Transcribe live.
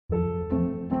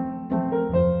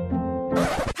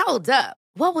Hold up.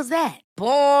 What was that?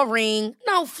 Boring.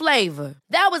 No flavor.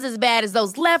 That was as bad as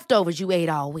those leftovers you ate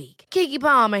all week. Keke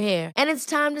Palmer here, and it's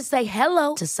time to say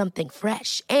hello to something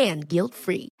fresh and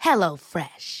guilt-free. Hello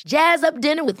Fresh. Jazz up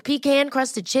dinner with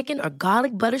pecan-crusted chicken or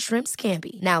garlic butter shrimp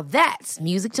scampi. Now that's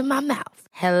music to my mouth.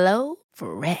 Hello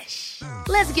Fresh.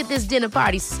 Let's get this dinner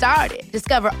party started.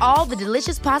 Discover all the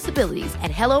delicious possibilities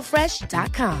at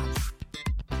hellofresh.com.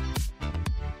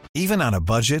 Even on a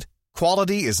budget,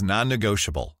 quality is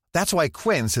non-negotiable. That's why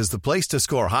Quince is the place to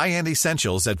score high-end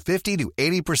essentials at 50 to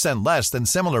 80% less than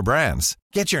similar brands.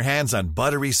 Get your hands on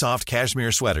buttery soft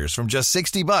cashmere sweaters from just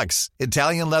 $60,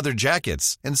 Italian leather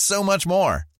jackets, and so much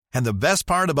more. And the best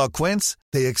part about Quince,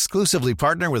 they exclusively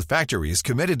partner with factories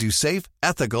committed to safe,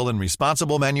 ethical, and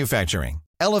responsible manufacturing.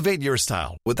 Elevate your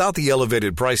style without the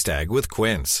elevated price tag with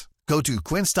Quince. Go to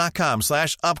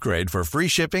quince.com/upgrade for free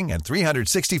shipping and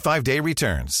 365-day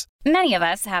returns. Many of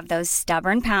us have those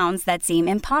stubborn pounds that seem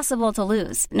impossible to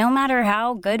lose, no matter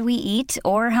how good we eat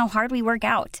or how hard we work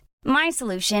out. My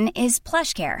solution is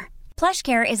PlushCare.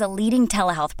 PlushCare is a leading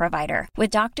telehealth provider with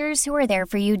doctors who are there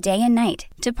for you day and night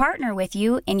to partner with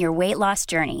you in your weight loss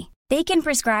journey. They can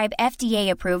prescribe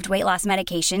FDA-approved weight loss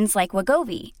medications like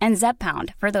Wegovy and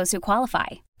Zepbound for those who qualify.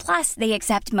 Plus, they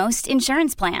accept most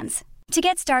insurance plans. To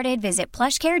get started, visit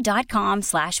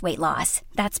plushcare.com/weightloss.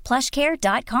 That's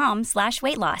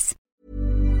plushcare.com/weightloss.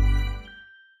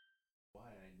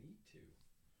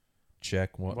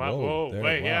 Check one. Wow, whoa, there,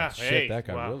 wait, wow. yeah. Shit, Hey, that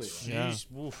got wow. really. Jeez,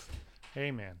 woof.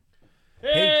 Hey, man.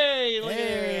 Hey, Look at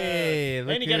hey, that.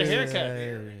 look And you got a at haircut.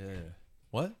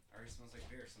 What? Already smells like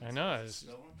beer. I know.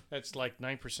 That's like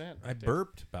 9%. I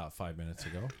burped about 5 minutes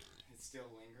ago. It's still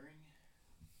lingering.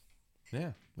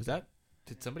 Yeah. Was that?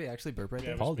 Did somebody actually burp right Yeah,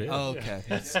 there? it Paul was did. me. Oh, okay.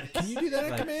 Can you do that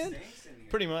at command?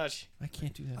 Pretty much. I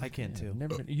can't do that. I can too.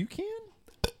 Never been. You can?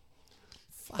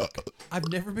 Fuck. I've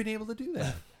never been able to do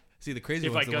that. See, the crazy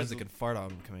If ones I are the ones go- that can fart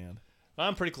on command.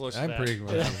 I'm pretty close to I'm that. pretty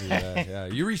much able to do that. Yeah.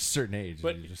 You reach a certain age,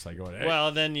 But- and you're just like going. Hey.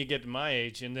 Well, then you get to my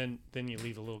age, and then you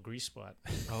leave a little grease spot.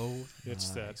 Oh,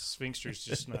 It's that sphincter's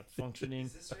just not functioning.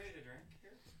 Is this ready to drink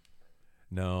here?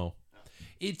 No,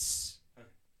 it's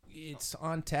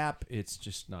on tap. It's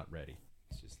just not ready.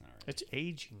 It's just not right. It's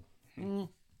aging. And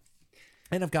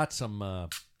I've got some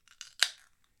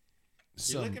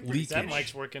looking pretty leakage. That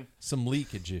mic's working. Some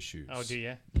leakage issues. Oh, do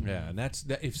you? Yeah, and that's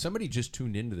that. If somebody just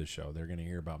tuned into the show, they're going to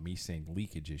hear about me saying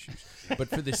leakage issues. But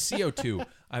for the CO2,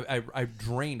 I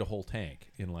drained a whole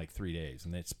tank in like 3 days,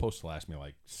 and it's supposed to last me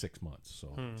like 6 months.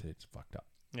 So it's fucked up.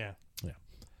 Yeah. Yeah.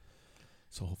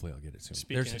 So hopefully I'll get it soon.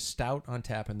 Speaking There's a of- stout on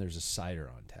tap and there's a cider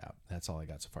on tap. That's all I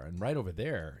got so far. And right over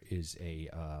there is a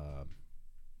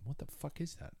what the fuck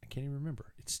is that? I can't even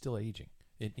remember. It's still aging.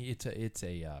 It's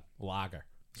a lager.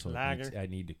 So Lager. I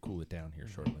need to cool it down here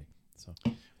shortly. So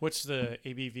What's the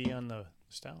ABV on the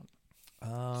stout?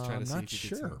 trying to I'm see not if you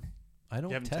could sure. tell. I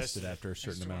don't haven't test tested it it. after a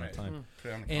certain Just amount of wanna time.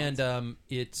 put it on the And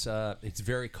it's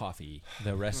very coffee.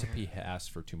 The recipe asks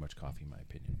for too much coffee, in my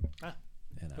opinion. Ah,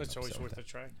 And I'm that's always upset with worth a that.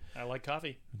 try. I like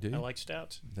coffee. Do you? I like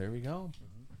stouts. There we go.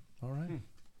 All right.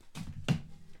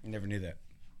 Never knew that.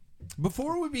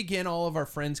 Before we begin, all of our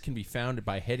friends can be found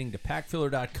by heading to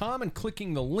packfiller.com and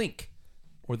clicking the link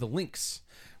or the links.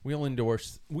 We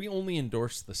only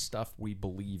endorse the stuff we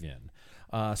believe in.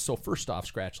 So first off,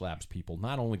 Scratch Labs, people,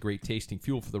 not only great tasting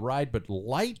fuel for the ride, but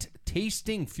light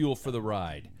tasting fuel for the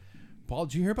ride. Paul,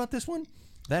 did you hear about this one?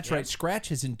 That's right. Scratch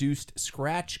has induced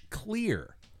Scratch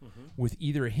Clear with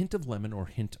either a hint of lemon or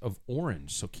hint of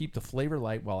orange. So keep the flavor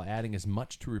light while adding as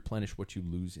much to replenish what you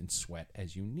lose in sweat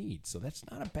as you need. So that's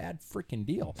not a bad freaking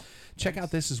deal. Check out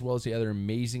this as well as the other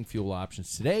amazing fuel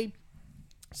options today.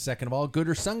 Second of all,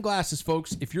 Goodr sunglasses,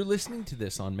 folks. If you're listening to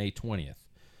this on May 20th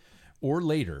or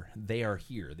later, they are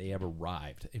here. They have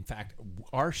arrived. In fact,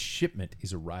 our shipment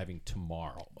is arriving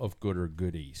tomorrow of Goodr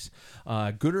goodies.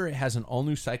 Goodr has an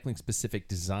all-new cycling-specific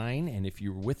design, and if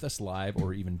you're with us live,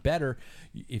 or even better,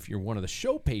 if you're one of the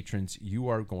show patrons, you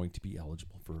are going to be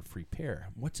eligible for a free pair.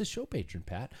 What's a show patron,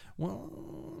 Pat? Well,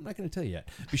 I'm not going to tell you yet.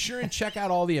 Be sure and check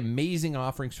out all the amazing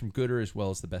offerings from Goodr as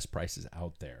well as the best prices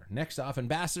out there. Next off,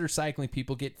 Ambassador Cycling,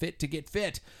 people, get fit to get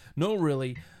fit. No,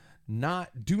 really.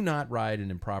 Do not ride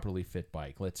an improperly fit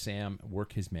bike. Let Sam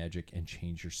work his magic and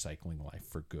change your cycling life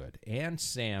for good. And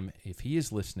Sam, if he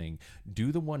is listening,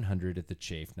 do the 100 at the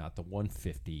Chafe, not the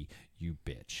 150, you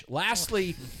bitch.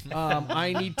 Lastly,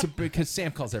 I need to, because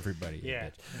Sam calls everybody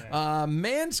a bitch.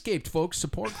 Manscaped, folks.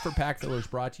 Support for Pack Fillers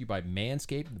brought to you by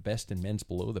Manscaped, the best in men's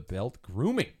below the belt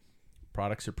grooming.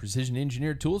 Products are precision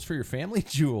engineered tools for your family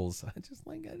jewels.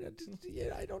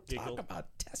 I don't talk about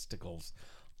testicles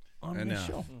on this Enough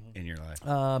show. in your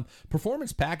life.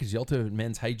 Performance Package, the ultimate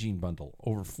men's hygiene bundle.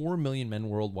 Over 4 million men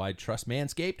worldwide trust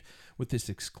Manscaped with this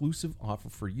exclusive offer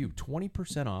for you.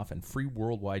 20% off and free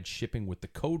worldwide shipping with the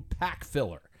code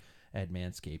PACKFILLER at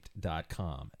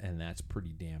manscaped.com. And that's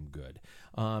pretty damn good.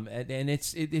 And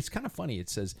it's kind of funny. It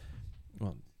says,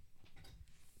 well,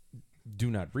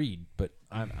 do not read, but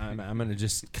I'm going to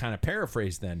just kind of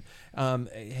paraphrase then.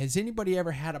 Has anybody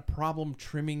ever had a problem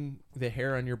trimming the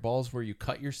hair on your balls where you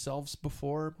cut yourselves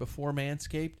before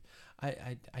Manscaped?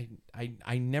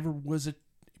 I never was a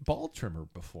ball trimmer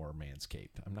before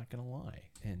Manscaped. I'm not going to lie.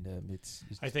 And it's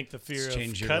I think the fear It's of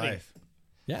changed your cutting, life.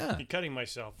 yeah. cutting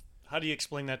myself. How do you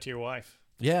explain that to your wife?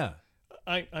 Yeah.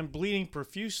 I'm bleeding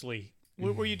profusely.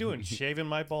 What were you doing? Shaving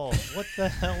my balls. What the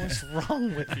hell is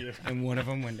wrong with you? And one of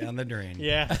them went down the drain.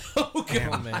 Yeah.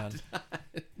 Oh man.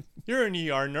 You're an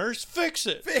ER nurse. Fix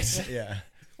it. Yeah.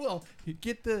 Well, you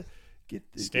get the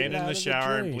Stand get in out the of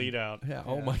shower and drain. bleed out. Yeah.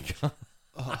 Oh my god.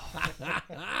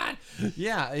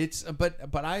 Yeah, it's but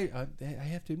I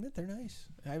have to admit they're nice.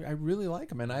 I really like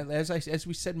them, and as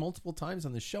we said multiple times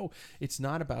on the show, it's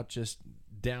not about just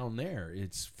down there.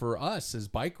 It's for us as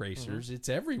bike racers. It's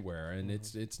everywhere, and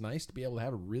it's nice to be able to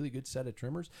have a really good set of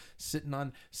trimmers sitting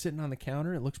on the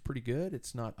counter. It looks pretty good.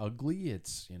 It's not ugly.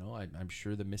 It's I'm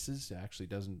sure the missus actually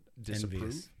doesn't disapprove.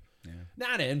 Envious. Yeah.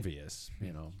 Not envious,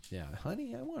 Yeah,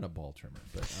 honey, I want a ball trimmer,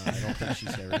 but I don't think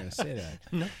she's ever going to say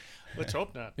that. No. Let's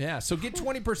hope not. Yeah, so get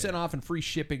 20% off and free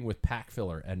shipping with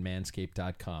PackFiller at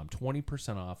manscaped.com.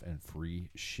 20% off and free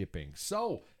shipping.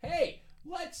 So, hey,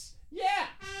 yeah.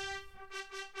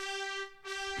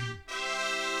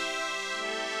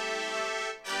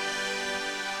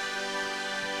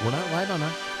 We're not live on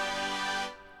that.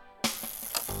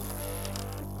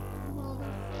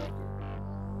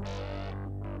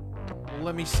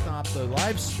 Let me stop the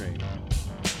live stream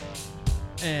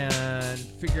and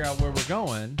figure out where we're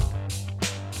going.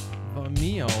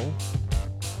 Vimeo.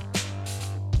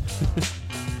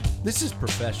 This is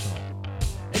professional.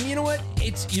 And you know what?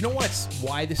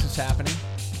 Why this is happening?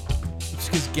 It's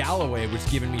because Galloway was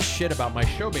giving me shit about my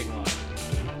show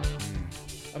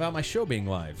being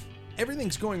live.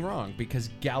 Everything's going wrong because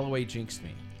Galloway jinxed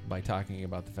me by talking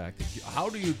about the fact that how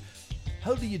do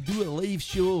you do a live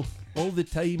show all the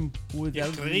time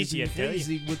without crazy, I tell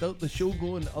you. without the show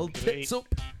going all tits up?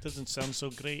 Doesn't sound so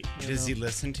great. Does he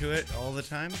listen to it all the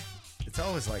time? It's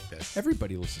always like this.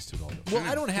 Everybody listens to it all the time.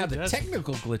 Well, I don't have the doesn't?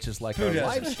 technical glitches like Who our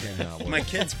doesn't? live stream now. My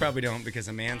kids probably don't because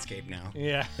of Manscaped now.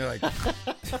 Yeah. They're like,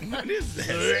 what is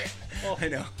this? I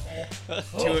know.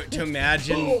 To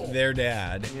imagine their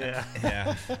dad. Yeah.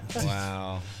 Yeah.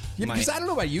 Wow. Yeah, because I don't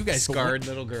know about you guys, but scarred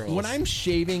little girls. When I'm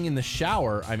shaving in the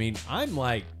shower, I mean, I'm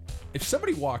like, if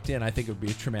somebody walked in, I think it would be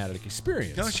a traumatic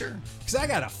experience. Oh, sure. Because I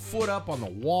got a foot up on the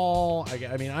wall.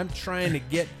 I mean, I'm trying to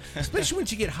get, especially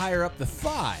once you get higher up the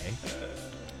thigh.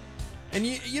 And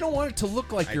you don't want it to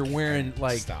look like you're wearing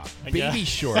like Stop. baby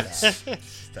shorts.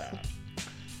 Stop.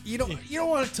 You don't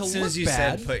want it to As soon look as you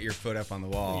bad. said put your foot up on the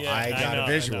wall, Yeah, I I got know, a I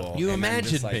visual. know. You and I'm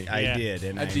just imagined like, me. Yeah. I did.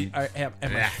 And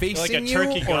am I facing Like a you?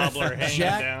 turkey or- gobbler hanging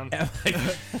Jack, down.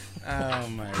 oh,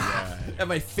 my God.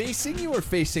 Am I facing you or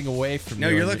facing away from No,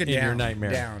 you you're in- looking in down. your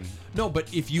nightmare? Down. No,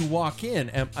 but if you walk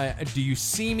in, do you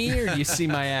see me or do you see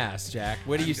my ass, Jack?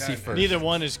 What do you see first? Neither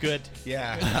one is good.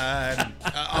 Yeah.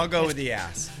 I'll go with the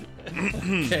ass.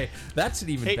 Okay, that's an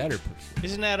even Hey, better.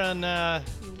 Isn't that on,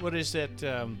 what is that,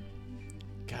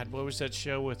 God, what was that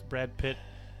show with Brad Pitt?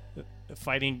 The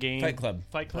fighting game? Fight Club.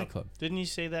 Fight Club. Fight Club. Didn't he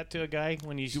say that to a guy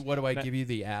when he's... What do I give you,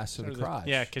 the ass or the crotch?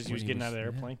 Yeah, because he When was getting out of the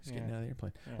airplane. Yeah, he's getting Yeah. out of the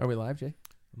airplane. Are we live, Jay?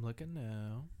 I'm looking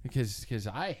now. Because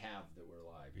I have that we're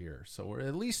live here, so we're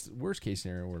at least worst case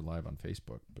scenario we're live on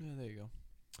Facebook. But, Yeah, there you go.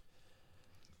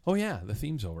 oh yeah, the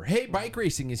theme's over. Hey, bike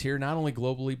racing is here not only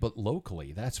globally but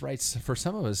locally. That's right. For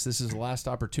some of us, this is the last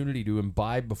opportunity to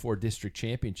imbibe before district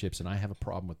championships, and I have a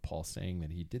problem with Paul saying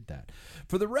that he did that.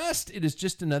 For the rest, it is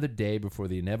just another day before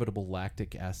the inevitable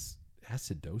lactic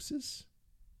acid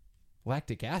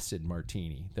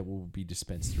martini that will be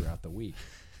dispensed throughout the week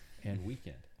and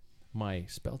weekend. My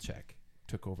spell check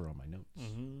took over on my notes.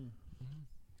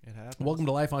 It happens. Welcome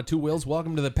to Life on Two Wheels.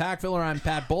 Welcome to the Pack Filler. I'm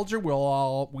Pat Bulger. We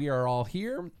are all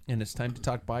here, and it's time to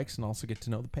talk bikes and also get to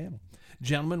know the panel.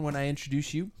 Gentlemen, when I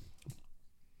introduce you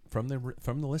from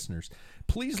the listeners,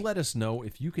 please let us know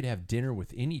if you could have dinner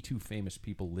with any two famous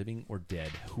people, living or dead.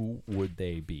 Who would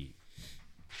they be?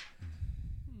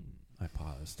 I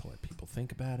pause to let people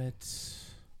think about it.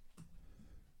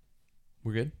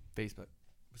 We're good? Facebook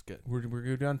was good. We're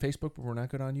good on Facebook, but we're not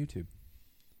good on YouTube.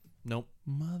 Nope.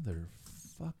 Motherfucker.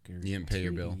 You didn't pay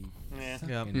your bill. Yeah.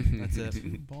 Yep. Fucking That's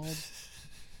it. bald.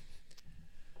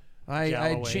 I'd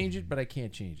Galloway. change it, but I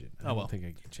can't change it. I well. don't think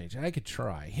I can change it. I could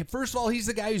try. First of all, he's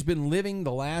the guy who's been living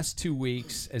the last 2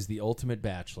 weeks as the ultimate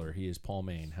bachelor. He is Paul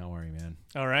Main. How are you, man?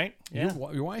 All right. Yeah.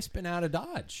 Your wife's been out of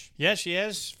Dodge. Yeah, she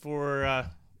has for.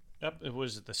 It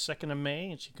was the 2nd of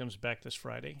May, and she comes back this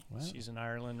Friday. Wow. She's in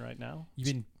Ireland right now. You've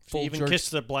been She full even George.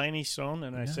 kissed the Bliney stone,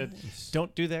 and I said, Nice.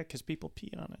 "Don't do that because people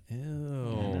pee on it." Ew.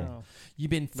 know. You've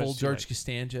been full But she George like-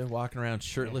 Costanza, walking around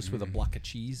shirtless with a block of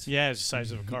cheese. Yeah, it's the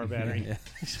size of a car battery.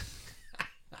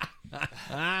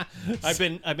 I've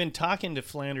been talking to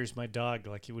Flanders, my dog,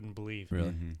 like you wouldn't believe.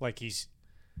 Really? Like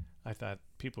I thought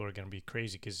people are going to be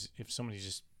crazy because if somebody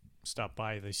just stopped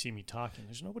by, they see me talking.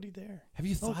 There's nobody there. Have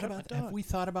you Oh, thought got my about? dog. Have we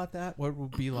thought about that? What it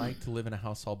would be like to live in a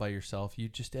house all by yourself? You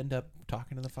just end up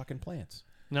talking to the fucking plants.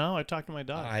 No, I talked to my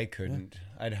dog. I couldn't.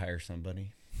 I'd hire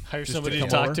somebody. Hire Just somebody to to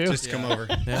come talk over? to. Just come over.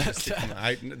 Just to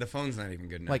come, the phone's not even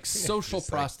good enough. Like social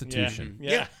Just like- prostitution.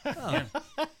 Yeah.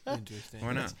 Interesting.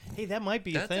 Why not? Hey, that might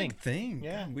be a That's thing. a thing.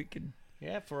 Yeah. We could.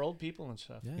 Yeah, for old people and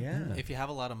stuff. Yeah. If you have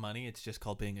a lot of money, it's just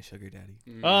called being a sugar daddy.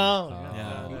 Oh,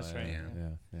 Yeah, that's right.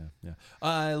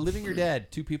 Yeah. Living or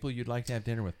dead? 2 people you'd like to have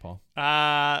dinner with, Paul.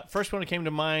 First one that came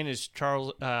to mind is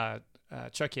Chuck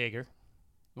Yeager.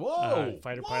 Whoa,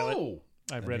 fighter pilot.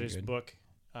 I've read be his good. book,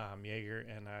 Yeager,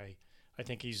 and I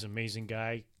think he's an amazing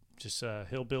guy. Just a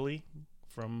hillbilly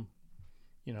from,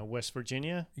 West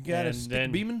Virginia. You got a And stick then-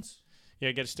 of Beemans?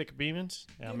 Yeah, got a stick of Beemans.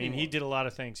 I mean, he did a lot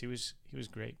of things. He was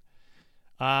great.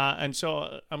 And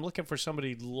so I'm looking for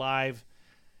somebody live.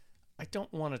 I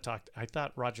don't want to talk. I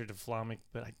thought Roger DeFlamic,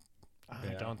 but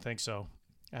I don't think so.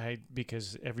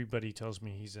 Because everybody tells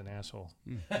me he's an asshole.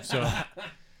 So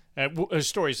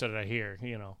stories that I hear,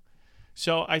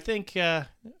 So I think a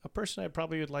person I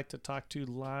probably would like to talk to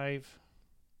live.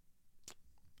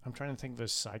 I'm trying to think of a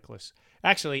cyclist.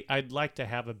 Actually, I'd like to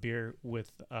have a beer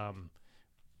with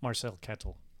Marcel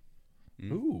Kettel.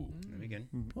 Ooh. That'd be good.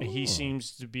 He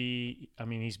seems to be,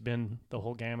 he's been the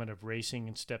whole gamut of racing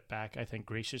and stepped back, I think,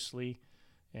 graciously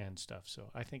and stuff. So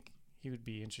I think he would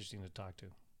be interesting to talk to.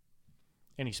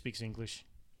 And he speaks English.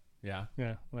 Yeah,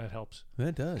 Yeah, well, that helps.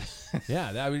 that does.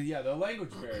 Yeah, the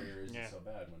language barrier isn't Yeah. so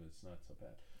bad when it's not so bad.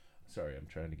 Sorry, I'm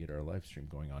trying to get our live stream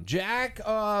going on. Jack,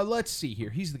 let's see here.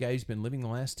 He's the guy who's been living the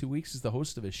last 2 weeks as the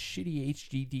host of a shitty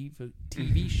HGD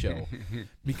TV show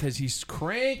because he's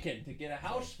cranking to get a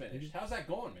house finished. How's that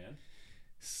going, man?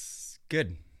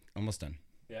 Good. Almost done.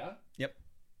 Yeah? Yep.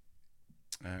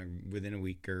 Within a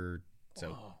week or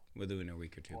so. Within a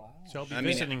week or two. So I'll be I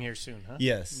mean- visiting here soon, huh?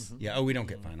 Yes. Yeah. Oh, we don't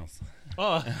get finals.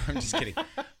 Oh, I'm just kidding.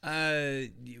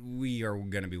 We are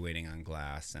going to be waiting on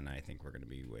glass, and I think we're going to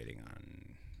be waiting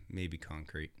on maybe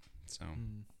concrete. So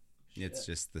it's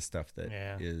just the stuff that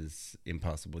is Yeah.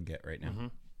 impossible to get right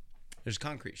now. There's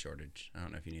concrete shortage. I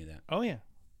don't know if you knew that. oh yeah.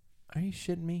 Are you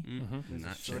shitting me?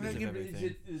 Not shortage shortage. of everything. Is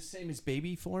it the same as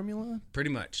baby formula? Pretty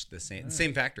much the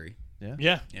same factory. Yeah.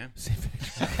 Yeah.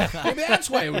 Maybe that's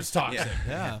why it was toxic.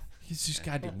 Yeah. He's just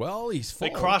got he's full.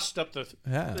 They crossed up the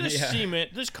Yeah. this Yeah.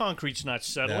 cement. This concrete's not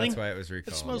settling. That's why it was It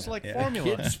recalled. smells like Yeah.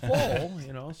 formula. Kid's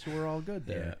full, so we're all good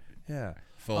there. Yeah.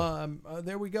 Full.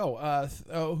 There we go.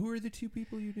 Who are the 2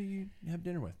 people you have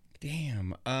dinner with?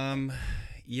 Damn.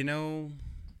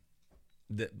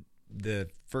 The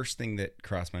first thing that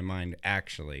crossed my mind,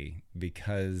 actually,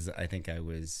 because I think I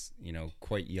was,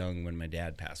 quite young when my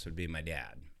dad passed, would be my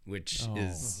dad, which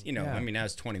is, yeah. I mean, I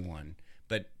was 21,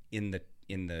 but in the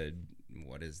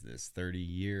what is this, 30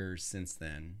 years since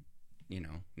then,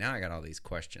 now I got all these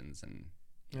questions and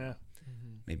Yeah.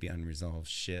 maybe unresolved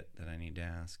shit that I need to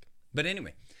ask. But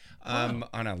anyway, on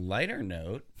a lighter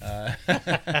note,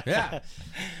 Yeah.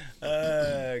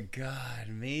 God,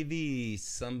 maybe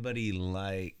somebody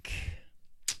like,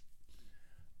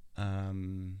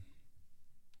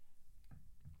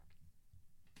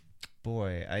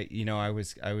 boy, I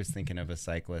was thinking of a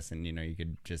cyclist, and you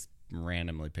could just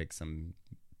randomly pick some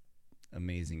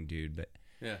amazing dude, but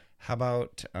Yeah. how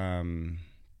about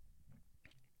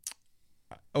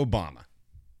Obama?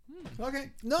 Okay.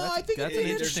 No, I think that's it'd an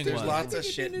be interesting There's one. lots I of think it'd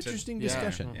be shit an to- interesting Yeah.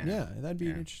 discussion. Yeah. Yeah, that'd be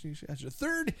an Yeah. interesting discussion.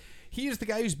 Third, he is the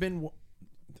guy who's been.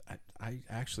 I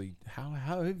actually, how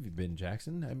have you been,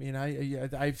 Jackson? I mean,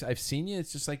 I've seen you.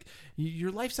 It's just like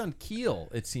your life's on keel.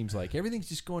 It seems like everything's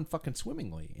just going fucking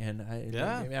swimmingly. And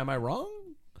am I wrong?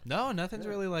 No, nothing's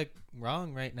really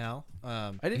wrong right now.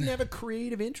 I didn't have a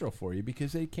creative intro for you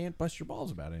because they can't bust your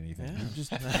balls about anything. Yeah. You're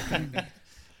just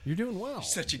you're doing well.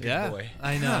 Such a good Yeah, boy.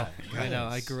 I know. I know.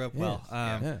 I grew up well.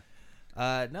 Yeah.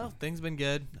 No, things been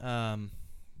good.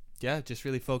 yeah, just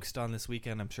really focused on this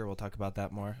weekend. I'm sure we'll talk about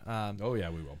that more. Oh yeah,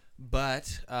 we will.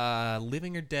 But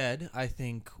living or dead, I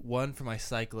think one for my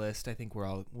cyclist. I think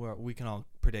we can all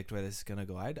predict where this is gonna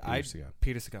go.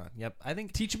 Peter Sagan. Yep. I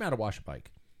think Teach him how to wash a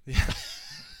bike.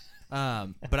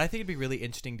 but I think it'd be really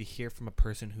interesting to hear from a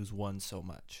person who's won so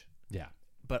much. Yeah.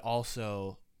 But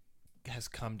also has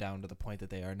come down to the point that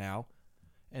they are now,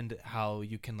 and how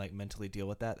you can like mentally deal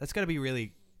with that. That's got to be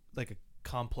really like a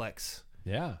complex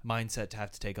mindset to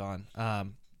have to take on.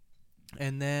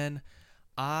 And then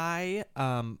mine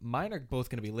are both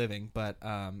going to be living, but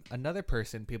another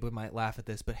person, people might laugh at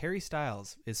this, but Harry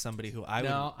Styles is somebody who I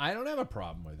don't have a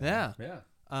problem with it. Yeah.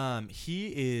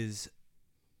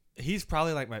 He's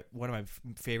probably like one of my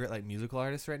favorite like musical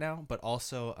artists right now, but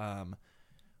also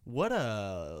what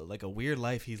a weird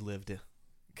life he's lived,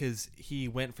 because he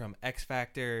went from X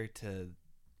Factor to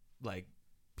like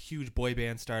huge boy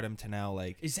band stardom to now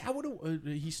like. Is that what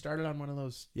he started on one of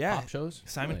those Yeah. pop shows?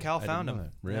 Simon Really? Cowell I found didn't know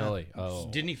him. that. Really? Yeah. Oh.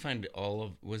 Didn't he find all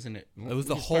of? Wasn't it? It was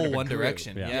the he part whole of a One group.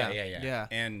 Direction. Yeah. Yeah.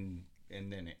 And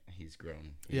then he's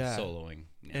grown. He's Yeah. soloing.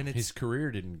 now. And it's His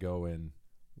career didn't go in.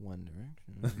 One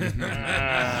Direction.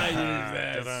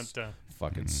 Dun-dun-dun.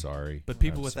 Fucking sorry. But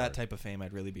people I'm with sorry. that type of fame,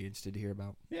 I'd really be interested to hear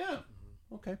about. Yeah.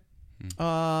 Okay.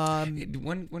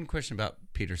 One question about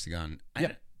Peter Sagan.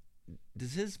 Yeah.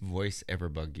 Does his voice ever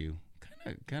bug you?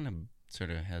 Kind of, sort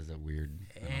of has a weird.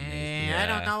 I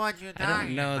don't know what you're talking I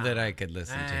don't know that I could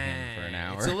listen to him for an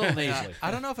hour. It's a little nasally.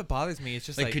 I don't know if it bothers me. It's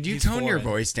just like could you he's tone your foreign.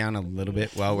 voice down a little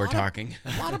bit while we're talking?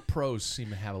 A lot of pros seem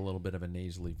to have a little bit of a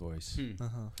nasally voice.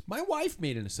 My wife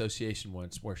made an association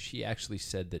once where she actually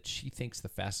said that she thinks the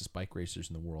fastest bike racers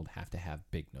in the world have to have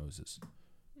big noses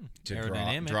To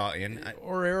Aerodynamic. draw in.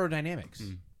 or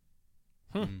aerodynamics.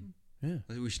 Yeah.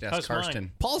 We should ask How's Karsten.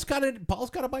 mine? Paul's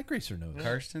got a bike racer nose.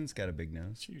 Karsten's got a big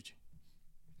nose. It's huge.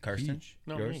 Karsten, Huge.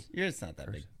 No, yours? me. Yours not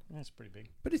that big. That's pretty big.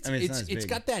 But it's I mean, it's not as it's big.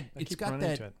 got that I it's keep got running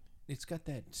that into it. it's got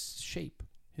that shape.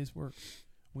 His work.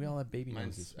 We all have baby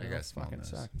Mine's- noses. I We got all small fucking nose.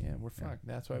 suck. Yeah, we're fucked.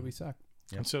 That's why we suck.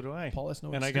 And so do I. Paul has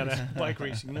no and I got excuse. a bike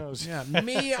racing nose. Yeah,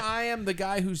 me, I am the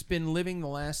guy who's been living the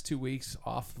last 2 weeks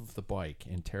off of the bike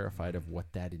and terrified of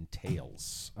what that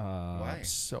entails. Why?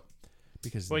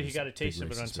 Because Well, you there's got a big taste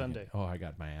of it races on weekend. Sunday. Oh, I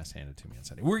got my ass handed to me on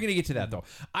Sunday. We're gonna get to that though.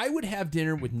 I would have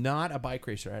dinner with not a bike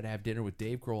racer. I'd have dinner with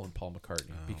Dave Grohl and Paul McCartney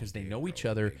because they Dave know each Grohl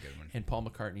would other. be a good one. And Paul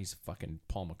McCartney's fucking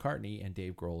Paul McCartney, and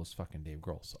Dave Grohl is fucking Dave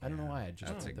Grohl. So I don't know why. I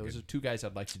just those are two guys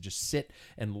I'd like to just sit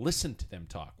and listen to them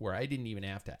talk, where I didn't even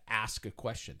have to ask a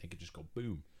question. They could just go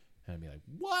boom, and I'd be like,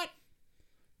 "What?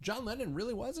 John Lennon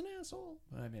really was an asshole?"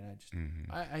 I mean,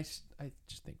 I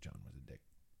just think John was a dick.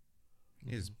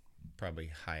 He's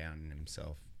probably high on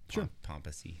himself. Sure.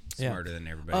 Pompousy. Yeah. Smarter than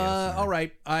everybody else. All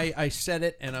right, I said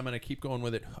it, and I'm going to keep going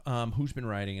with it. Who's been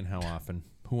riding and how often?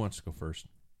 Who wants to go first?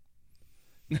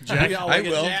 Jack, I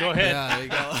will. Go ahead. Yeah, there you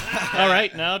go. All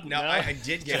right, now. No, I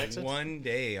did get Jackson? one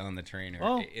day on the trainer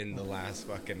Oh. in the last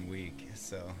fucking week.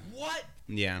 So what?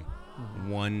 Yeah,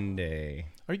 one day.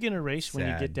 Are you gonna race when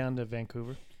you Sad. get down to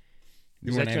Vancouver?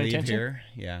 Is when that I your leave intention? here,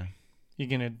 yeah. You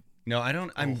gonna? No, I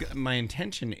don't. My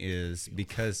intention is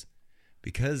because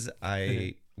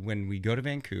I when we go to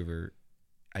Vancouver,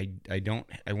 I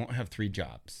won't have 3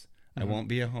 jobs. I won't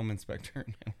be a home inspector.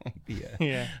 And I won't be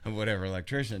a whatever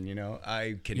electrician. You know,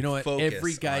 I can. You know what? Focus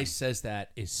Every guy on- says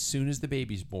that as soon as the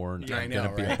baby's born. Yeah, I I'm know, going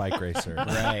to be a right? bike racer.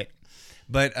 right.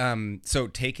 But so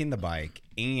taking the bike,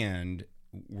 and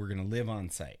we're gonna live on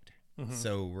site.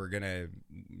 So we're gonna,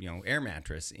 air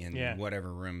mattress in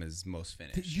whatever room is most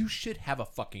finished. You should have a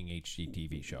fucking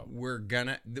HGTV show. We're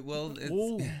gonna. Well,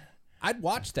 I'd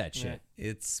watch that shit.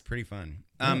 it's pretty fun.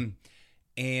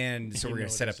 And so we're gonna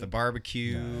set up the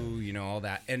barbecue, all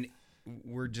that, and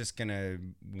we're just gonna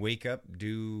wake up,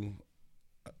 do,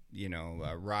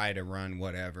 a ride, a run,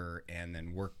 whatever, and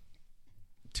then work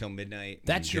till midnight. and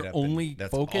That's get your up and only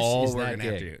that's focus all is we're that gonna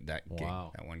have to gig? do. That gig,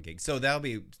 Wow. that one gig. So that'll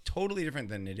be totally different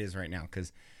than it is right now.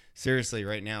 Because seriously,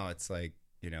 right now it's like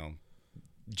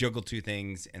juggle 2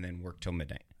 things and then work till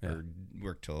midnight or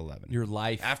work till 11. Your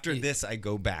life After is- this, I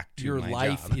go back to Your my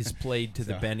life job. is played to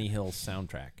the Benny Hill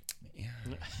soundtrack.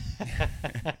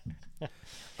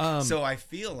 So I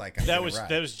feel like I'm That gonna was ride.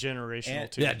 generational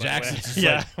And- too. Yeah, by the Jackson's way.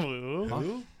 just Yeah.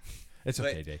 Ooh. It's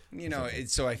But, okay, Dave.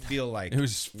 so I feel like It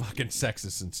was fucking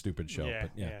sexist and stupid show. Yeah,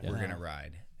 but yeah. yeah. we're gonna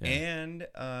ride, Yeah. and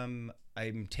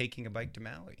I'm taking a bike to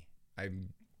Maui.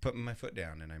 I'm putting my foot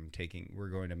down, and we're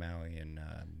going to Maui in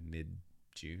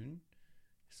mid-June,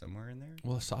 somewhere in there.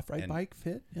 Will a soft ride And- bike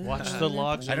fit? Yeah. Watch the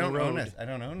logs I on don't the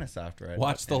road. own a soft ride.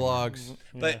 Watch the anymore. logs.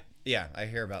 But yeah, I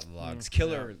hear about the logs.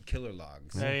 Killer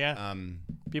logs. Yeah.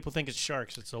 People think it's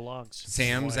sharks. It's the logs.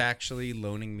 Sam's Why? actually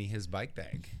loaning me his bike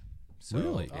bag So,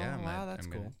 Really? Yeah, Oh, wow, that's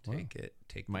cool. Take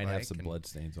the Might have bike some and- blood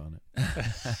stains on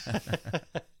it.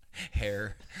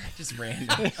 hair, just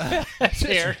random.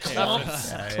 Hair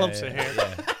clumps, clumps of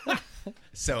hair.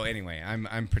 So anyway,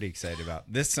 I'm pretty excited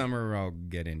about this summer. I'll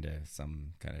get into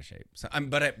some kind of shape. So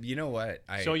you know what?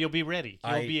 So you'll be ready.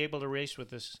 You'll be able to race with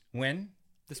this. When?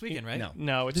 This weekend, right?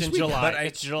 No, it's This in weekend. July. But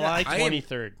It's July I am-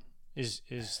 23rd. Is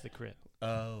the crit?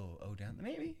 Oh, down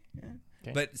maybe. Yeah.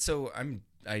 Okay. But so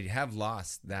I have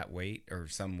lost that weight or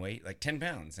some weight, like 10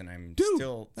 pounds, and I'm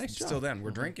nice job. still down. We're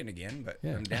drinking again, but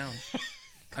I'm down.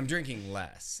 I'm drinking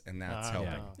less, and that's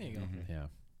helping. Yeah. There you go. Yeah.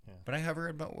 But I hover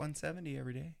at about 170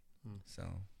 every day. So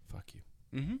Fuck you.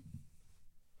 Mm-hmm.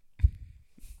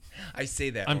 I say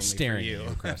that. I'm only staring for at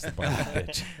you across the bar,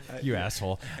 bitch. You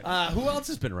asshole. Who else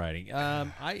has been writing?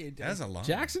 That's a long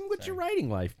Jackson, what's your writing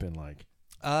life been like?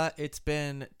 It's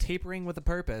been tapering with a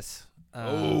purpose.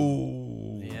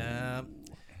 Yeah.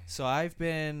 So I've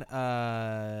been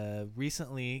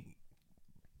recently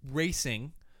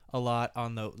racing a lot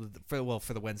on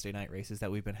for the Wednesday night races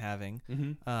that we've been having,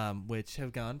 which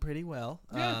have gone pretty well.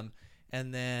 Yeah.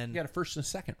 And then You got a first and a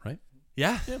second, right?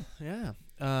 Yeah.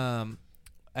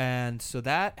 And so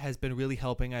that has been really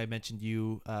helping. I mentioned to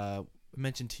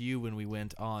you when we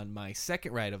went on my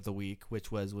second ride of the week,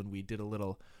 which was when we did a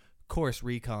little course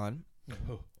recon.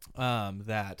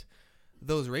 That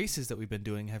those races that we've been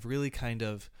doing have really kind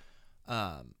of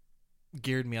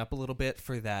geared me up a little bit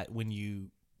for that when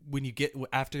you get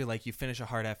after like you finish a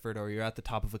hard effort or you're at the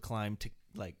top of a climb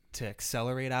to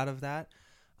accelerate out of that.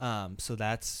 So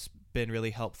that's been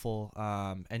really helpful,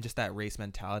 and just that race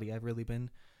mentality I've really been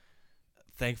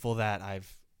thankful that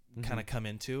I've kind of come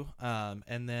into.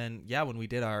 And then when we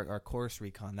did our course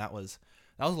recon, that was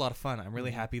a lot of fun. I'm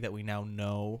really happy that we now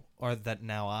know, or that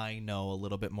now I know a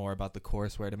little bit more about the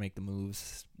course, where to make the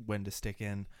moves, when to stick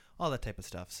in, all that type of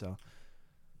stuff. So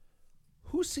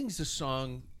Who sings the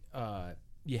song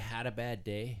You Had a Bad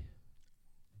Day?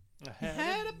 I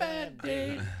had a bad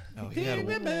day.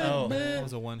 that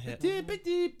was a one hit.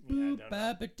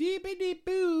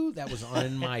 That was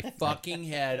on my fucking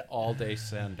head all day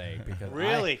Sunday because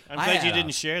Really? I'm glad you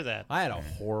didn't share that. I had a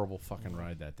horrible fucking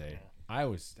ride that day. I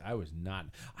was not.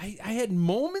 I had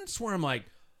moments where I'm like,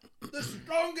 the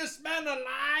strongest man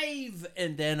alive,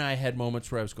 and then I had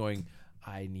moments where I was going,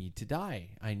 I need to die.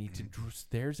 I need to.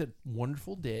 There's a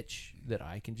wonderful ditch that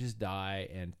I can just die,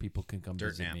 and people can come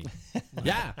visit nap. me.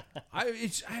 Yeah,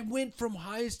 I went from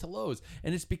highs to lows,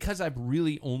 and it's because I've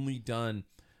really only done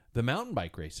the mountain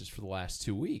bike races for the last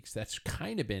 2 weeks. That's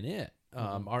kind of been it.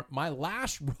 My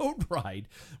last road ride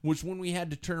was when we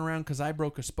had to turn around because I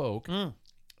broke a spoke.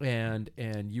 And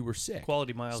you were sick.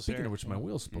 Quality miles. Speaking there. of which, my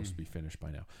wheel's supposed to be finished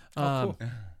by now. Cool.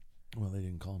 Well, they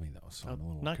didn't call me though, so I'm a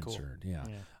little not concerned. cool.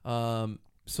 Yeah.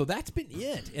 So that's been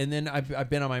it. And then I've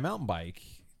been on my mountain bike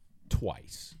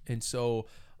twice, and so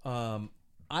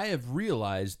I have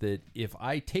realized that if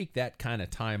I take that kind of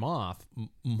time off,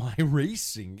 my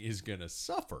racing is gonna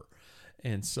suffer.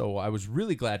 And so I was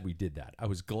really glad we did that. I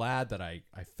was glad that I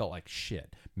felt like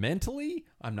shit. Mentally,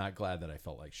 I'm not glad that I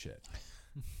felt like shit.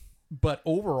 But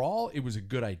overall, it was a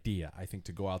good idea, I think,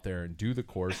 to go out there and do the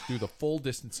course, do the full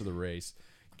distance of the race,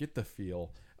 get the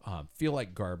feel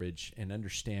like garbage, and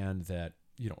understand that,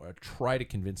 I try to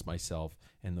convince myself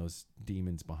and those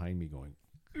demons behind me going,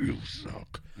 you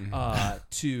suck,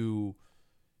 to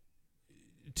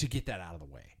get that out of the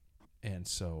way. And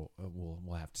so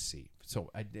we'll have to see.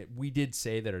 So we did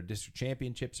say that our district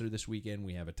championships are this weekend.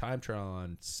 We have a time trial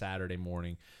on Saturday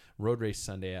morning, road race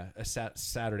Sunday,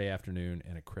 Saturday afternoon,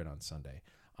 and a crit on Sunday.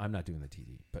 I'm not doing the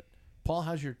TD. But Paul,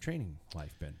 how's your training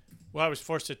life been? Well, I was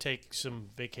forced to take some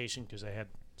vacation because I had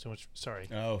so much. Sorry.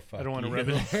 Oh, fuck. I don't want to rub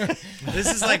it.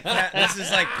 This is like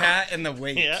Pat and the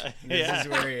weight. Yeah, This is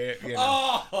where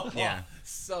yeah.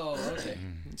 So okay.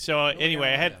 So anyway,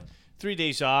 I had 3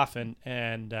 days off, and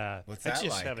What's I that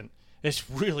just like? haven't. It's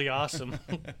really awesome.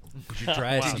 Did you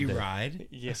try it? Did you someday? ride?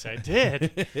 Yes, I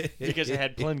did, because I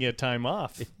had plenty of time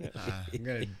off. I'm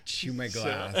gonna chew my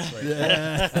glass.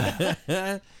 Right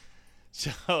now.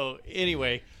 So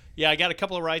anyway, I got a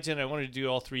couple of rides in. I wanted to do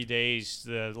all 3 days.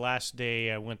 The last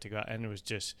day I went to go, and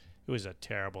it was a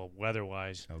terrible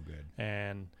weather-wise. Oh, good.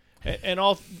 And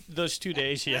all those 2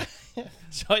 days,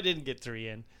 so I didn't get 3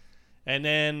 in. And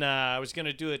then I was going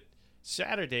to do it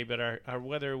Saturday, but our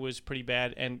weather was pretty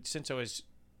bad. And since I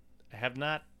have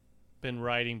not been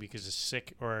riding because it's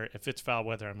sick, or if it's foul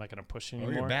weather, I'm not going to push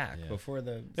anymore. Oh, you're back before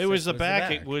the. It was the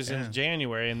back. It was in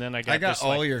January, and then I got this,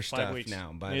 all your 5 stuff weeks.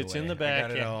 now. By the way, it's in the back. I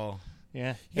got it all.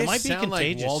 Yeah, You it might guys be sound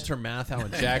contagious. like Walter Matthau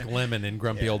and Jack Lemmon in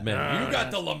Grumpy Old Men. You got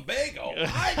the lumbago.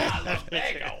 I got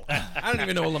lumbago. I don't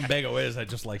even know what lumbago is. I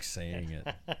just like saying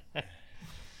it.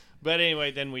 But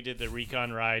anyway, then we did the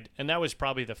recon ride, and that was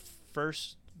probably the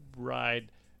first ride.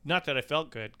 Not that I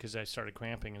felt good because I started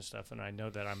cramping and stuff, and I know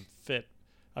that I'm fit.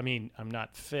 I mean, I'm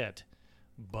not fit,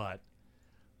 but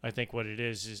I think what it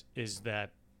is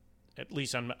that at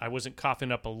least I wasn't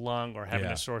coughing up a lung or having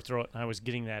a sore throat, and I was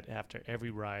getting that after every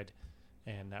ride,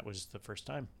 and that was the first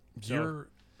time. So,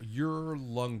 your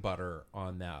lung butter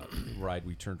on that ride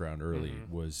we turned around early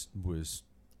was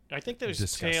I think there was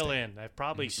disgusting. tail end. I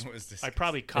probably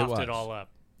coughed it all up,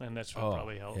 and that's what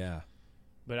probably helped. Yeah.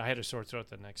 But I had a sore throat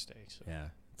the next day. So. Yeah.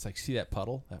 It's like, see that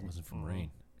puddle? That wasn't from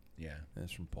rain. Yeah.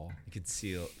 That's from Paul. You could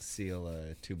seal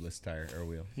a tubeless tire or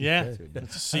wheel. Yeah.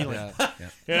 It's a sealant.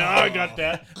 Yeah, I got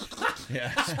that.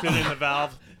 Yeah. Spinning the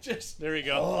valve. There you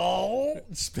go.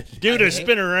 Give it a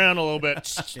spin around a little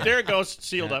bit. There it goes.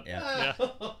 Sealed up. Yeah.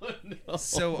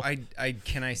 So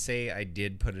can I say I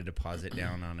did put a deposit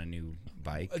down on a new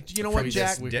bike? You know what,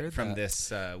 Jack? From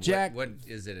this, Jack, what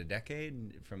is it? A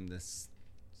decade from this?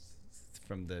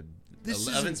 From the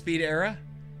 11-speed era?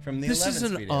 From the this is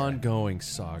 11-speed an era. ongoing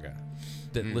saga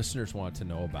that listeners want to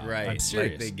know about. Right. I'm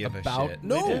serious. Like they give about, a shit.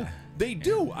 No, they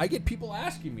do. I get people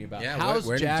asking me about how's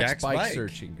where did Jack's bike bike?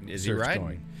 search Is he riding?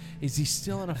 going? Is he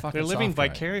still on a fucking They're living soft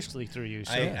ride? vicariously through you,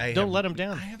 so I don't let them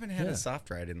down. I haven't had a soft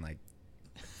ride in like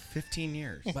 15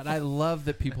 years. But I love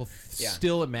that people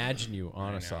still imagine you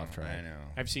on a soft ride. I know.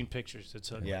 I've seen pictures. It's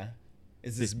ugly. Yeah.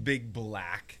 Is this big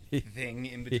black thing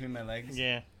in between my legs?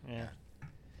 Yeah.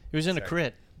 It was in a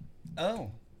crit. Oh.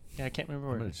 Yeah, I can't remember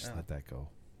I'm where. gonna just let that go.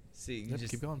 See, you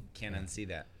just keep going. can't unsee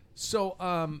that. So,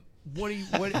 what are you?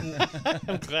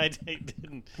 I'm glad I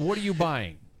didn't. What are you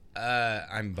buying?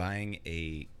 I'm buying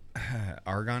a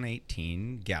Argon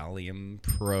 18 Gallium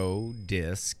Pro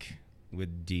disc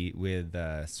with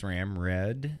SRAM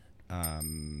red,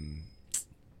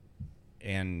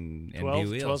 and 12,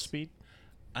 new wheels. 12 speed.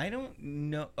 I don't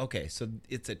know. Okay, so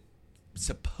it's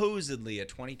supposedly a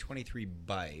 2023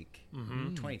 bike,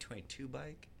 2022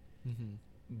 bike,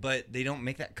 but they don't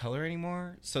make that color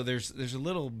anymore. So there's a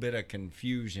little bit of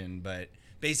confusion, but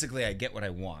basically I get what I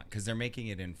want because they're making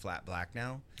it in flat black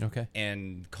now. Okay.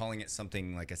 And calling it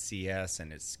something like a CS,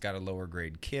 and it's got a lower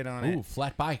grade kit on it. Ooh,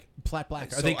 flat black. Are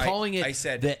So they calling it? I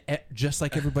said just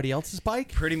like everybody else's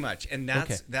bike. Pretty much, and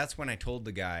that's when I told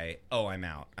the guy, "Oh, I'm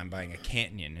out. I'm buying a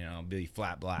Canyon, and I'll be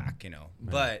flat black,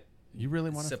 But You really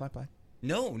want a flat black?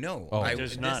 No. Oh,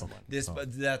 there's not one.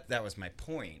 But that was my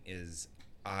point. Is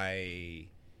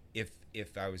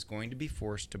if I was going to be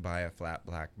forced to buy a flat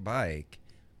black bike,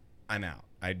 I'm out.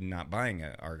 I'm not buying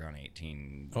a Argon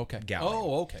 18. Okay. Gallium.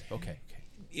 Oh, okay.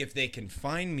 If they can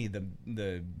find me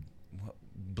the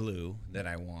blue that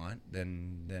I want,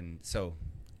 then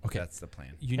that's the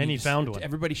plan. He found one.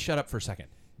 Everybody, shut up for a second.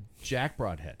 Jack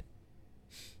Broadhead.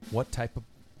 What type of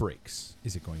brakes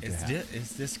is it going to have?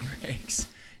 It's disc brakes.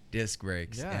 Disc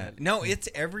brakes. Yeah. No, it's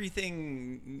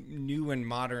everything new and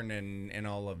modern and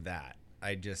all of that.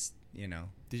 I just,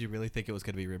 Did you really think it was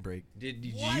going to be rim brake? Did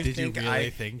you Did you really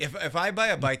think? If I buy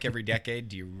a bike every decade,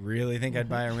 do you really think I'd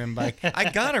buy a rim bike?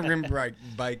 I got a rim bike,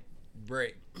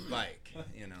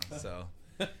 so.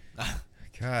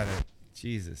 God,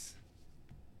 Jesus.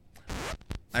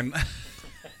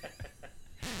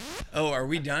 Oh, are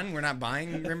we done? We're not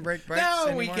buying rim brake bikes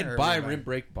anymore? We can buy rim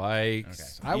brake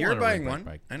bikes. Okay. I You're want a buying rim one?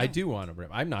 brake bike. I know. I do want a rim.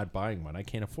 I'm not buying one. I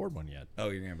can't afford one yet. Oh,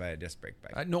 you're gonna buy a disc brake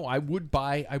bike? No, I would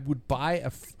buy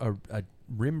a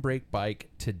rim brake bike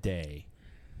today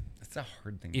That's a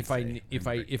hard thing. if to I say, if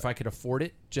rim I brake if I bike. could afford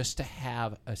it, just to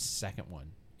have a second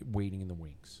one waiting in the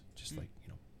wings, just like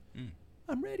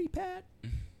I'm ready, Pat.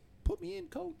 Put me in,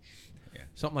 coach. Yeah.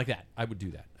 Something like that. I would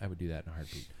do that. I would do that in a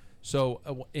heartbeat. So,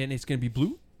 and it's going to be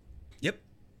blue. Yep.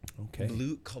 Okay.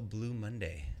 Called Blue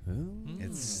Monday. Ooh.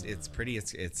 It's pretty.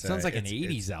 It's Sounds like an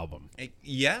it's- 80s album.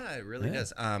 Yeah, it really Yeah.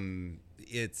 does.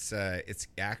 It's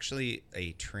actually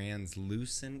a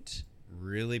translucent,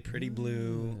 really pretty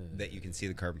blue that you can see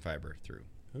the carbon fiber through.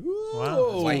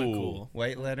 Wow. White, cool.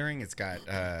 White lettering. It's got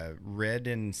red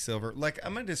and silver. Like,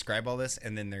 I'm gonna describe all this,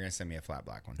 and then they're gonna send me a flat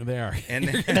black one. They are. And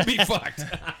to be fucked.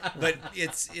 But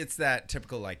it's that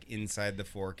typical, like, inside the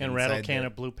fork And inside rattle can the-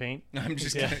 of blue paint. I'm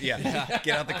just gonna, get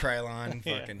out the Krylon,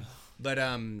 fucking. But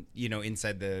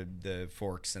inside the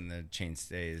forks and the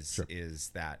chainstays is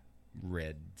that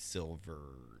red silver,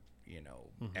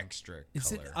 extra Is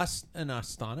color. it an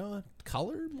Astana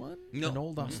color one? No. An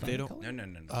old Astana They don't- color? No.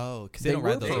 Oh, because They they don't were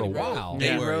ride those for a anymore. while.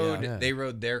 They were, rode yeah. they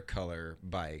rode their color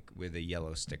bike with a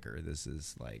yellow sticker. This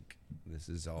is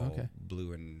all Okay.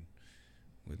 blue and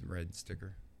with red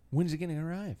sticker. When's it going to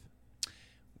arrive?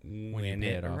 When pay it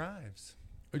it off. arrives.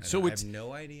 So I it's have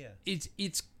no idea. it's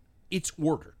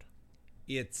ordered.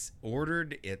 It's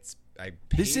ordered. It's paid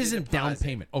This a isn't down deposit.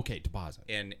 payment. Okay, deposit.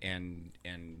 And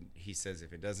he says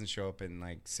if it doesn't show up in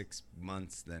like 6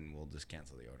 months, then we'll just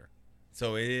cancel the order.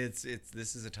 So this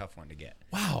is a tough one to get.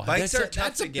 Wow, bikes are tough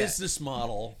that's to a get. business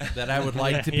model that I would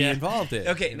like to be involved in.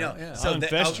 Okay, you no. know? Yeah. So I'll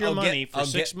invest your money for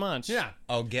 6 months. Yeah.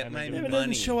 I'll get my If money. it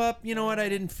doesn't show up, you know what? I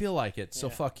didn't feel like it, so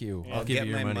fuck you. I'll I'll give get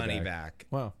you your my money, back.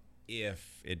 Wow.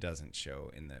 If it doesn't show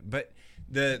in the but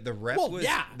the rep Well, was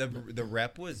yeah. the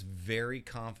rep was very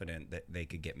confident that they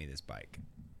could get me this bike.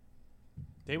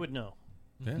 They would know.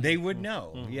 Yeah. They would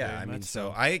know. Yeah, very I mean, much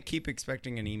so so. I keep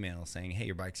expecting an email saying, "Hey,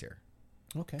 your bike's here.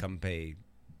 Okay. Come pay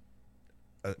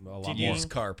a lot used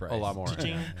car price. A lot more.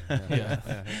 Cha-ching.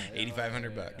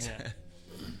 $8,500.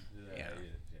 Yeah.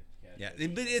 Yeah,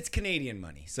 but it's Canadian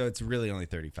money, so it's really only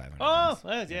 $3,500. Oh,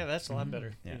 yeah, that's a lot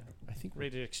better. Yeah. I think.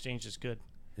 Rate of exchange is good.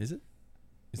 Is it?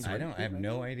 Is I it don't. I have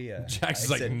no idea. Jack's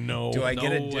I like, said, no, Do I no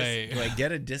get a way. do I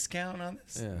get a discount on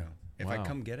this? Yeah. No. If I Wow.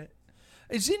 come get it.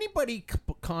 Is anybody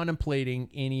contemplating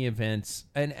any events?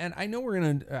 And I know we're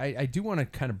gonna. I do want to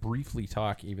kind of briefly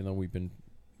talk, even though we've been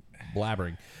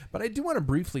blabbering, but I do want to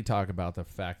briefly talk about the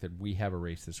fact that we have a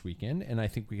race this weekend, and I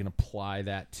think we can apply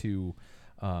that to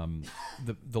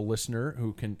the listener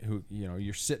who you know,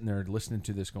 you're sitting there listening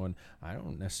to this going, I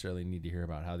don't necessarily need to hear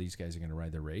about how these guys are going to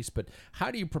ride their race, but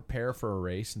how do you prepare for a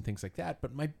race and things like that?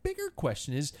 But my bigger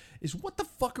question is what the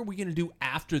fuck are we going to do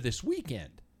after this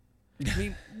weekend?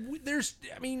 I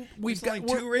mean, we've got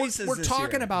only two races We're this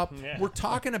talking year. about Yeah. we're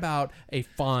talking about a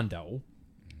Fondo,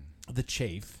 the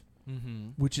Chafe,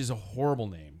 which is a horrible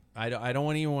name. I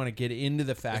don't even want to get into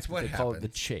the fact It's that what they call it the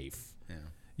happens. Chafe. Yeah.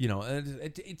 You know,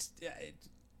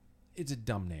 it's a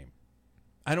dumb name.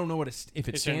 I don't know what if it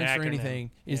It's an stands for acronym.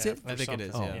 anything. Is Yeah, it? I think it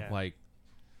is, something. yeah. Like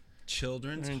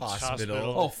Children's Children's Hospital.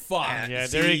 Hospital. oh fuck. Yeah,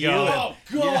 See, there you go. Oh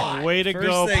god. Way to First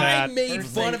go, thing- I Pat. made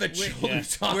First fun thing- of a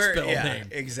children's We're- hospital yeah, name.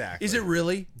 exactly. Is it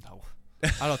really? No,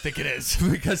 I don't think it is.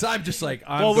 Because I'm just like,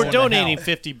 I'm Well, we're going to donating hell.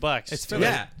 $50. It's to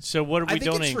yeah. it. So what are I we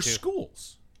think donating it's for to?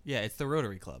 schools. Yeah, it's the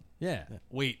Rotary Club. Yeah.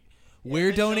 Wait,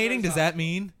 we're donating? Does that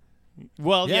mean?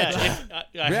 Well, Yeah, yeah,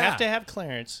 I Yeah. have to have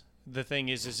clearance. The thing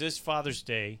is this Father's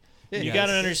Day. You Yes. got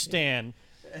to understand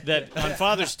that on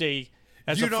Father's Day,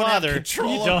 as You a don't have father,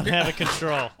 control you over don't it. have a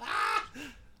control.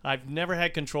 I've never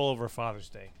had control over Father's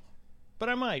Day, but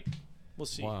I might. We'll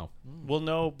see. Wow. We'll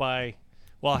know by.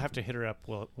 Well, I'll have to hit her up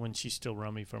when she's still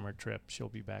rummy from her trip. She'll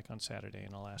be back on Saturday,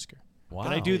 and I'll ask her. Wow.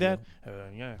 Can I do that?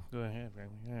 Yeah, go ahead.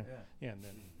 Yeah, and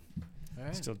then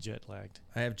All still jet lagged.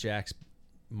 I have Jack's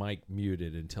mic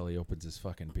muted until he opens his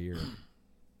fucking beer.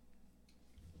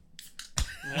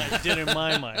 I did in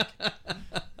my mic.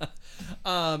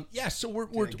 Yeah, so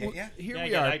we're get ya? here Yeah,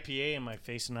 we I are. got IPA in my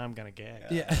face, and I'm gonna gag.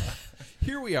 Yeah.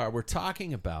 Here we are. We're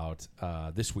talking about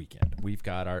this weekend. We've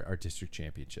got our district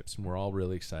championships, and we're all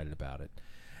really excited about it.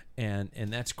 And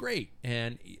that's great.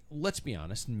 And let's be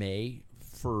honest, May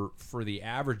for the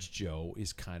average Joe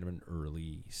is kind of an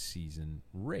early season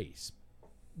race.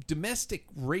 Domestic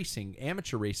racing,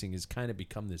 amateur racing, has kind of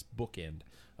become this bookend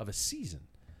of a season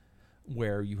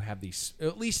where you have these,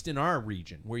 at least in our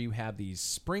region, where you have these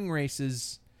spring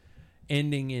races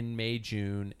ending in May,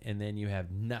 June, and then you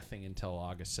have nothing until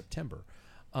August, September.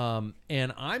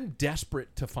 And I'm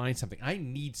desperate to find something. I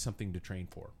need something to train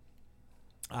for.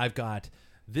 I've got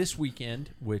this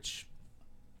weekend, which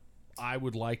I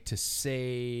would like to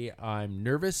say I'm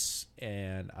nervous,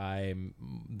 and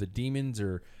the demons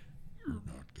are, you're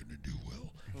not going to do well,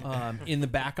 in the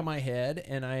back of my head,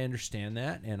 and I understand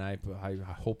that, and I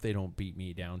hope they don't beat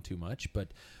me down too much.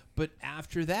 But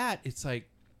after that, it's like,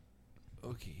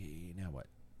 okay, now what?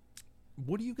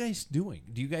 What are you guys doing?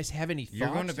 Do you guys have any thoughts? You're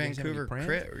going to Do you guys have any Vancouver plans?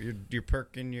 Crit. Or you're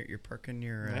parking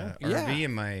your Yeah. RV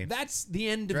in my. That's the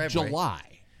end of driveway.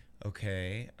 July.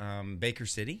 Okay. Baker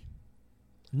City.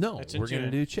 No, That's in we're going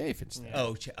to June. do Chafe instead.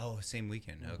 Oh, same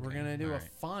weekend. Okay. We're going to do All a right.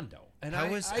 Fondo. And How I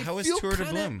was feel Tour de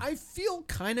kinda- Bloom? I feel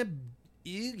kind of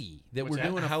iggy that What's we're that?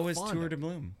 doing a How was Fondo. Tour de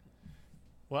Bloom?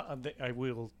 Well, I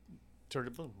will. Tour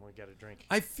de Bloom. We got a drink.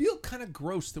 I feel kind of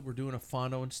gross that we're doing a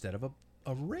Fondo instead of a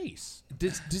race.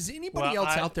 Does anybody Well,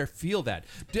 else out there feel that?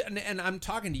 And I'm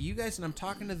talking to you guys, and I'm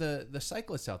talking to the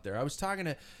cyclists out there. I was talking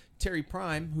to Terry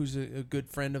Prime, who's a good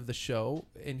friend of the show,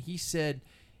 and he said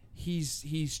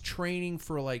he's training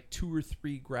for like 2 or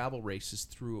 3 gravel races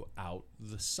throughout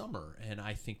the summer, and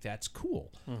I think that's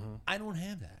cool. Mm-hmm. I don't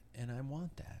have that, and I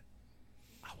want that.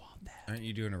 I want that. Aren't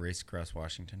you doing a race across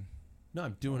Washington? No,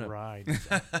 I'm doing Ride.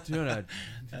 doing a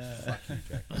fuck you,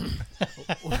 Jack.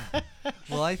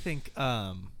 Well, I think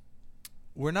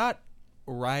we're not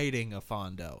riding a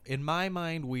Fondo. In my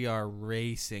mind, we are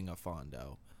racing a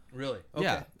Fondo. Really?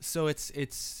 Yeah. So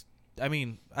it's. I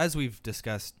mean, as we've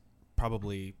discussed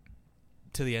probably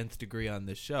to the nth degree on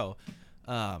this show.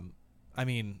 I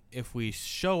mean, if we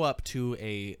show up to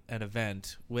an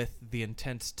event with the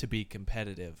intent to be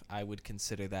competitive, I would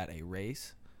consider that a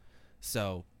race.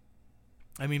 So,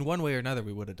 I mean, one way or another,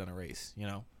 we would have done a race, you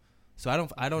know. So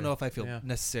I don't know if I feel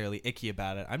necessarily icky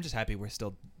about it. I'm just happy we're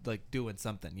still like doing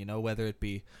something, you know, whether it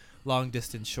be long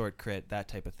distance, short crit, that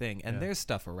type of thing. And there's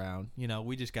stuff around, you know.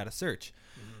 We just got to search.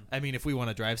 I mean, if we want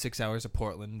to drive 6 hours to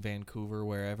Portland, Vancouver,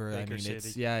 wherever, Baker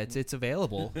City. it's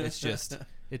available. It's just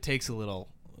it takes a little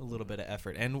bit of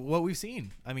effort. And what we've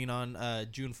seen, I mean, on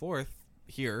June 4th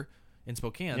here in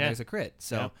Spokane, there's a crit.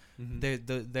 So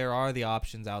there are the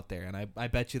options out there, and I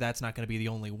bet you that's not going to be the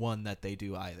only one that they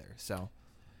do either. So,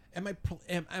 am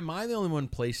I the only one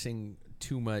placing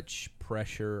too much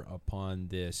pressure upon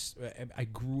this? I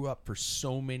grew up for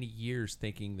so many years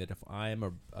thinking that if I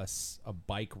am a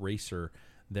bike racer,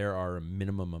 there are a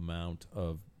minimum amount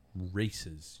of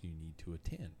races you need to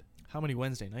attend. How many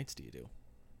Wednesday nights do you do?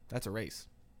 That's a race.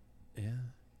 Yeah.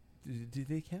 Do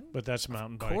they count? But that's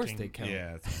mountain biking. Of course they count.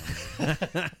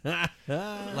 Yeah.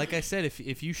 Like I said,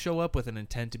 if you show up with an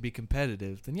intent to be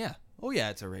competitive, then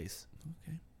it's a race.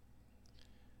 Okay.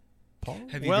 Paul,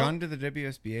 have you gone to the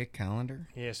WSBA calendar?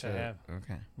 Yes, I have.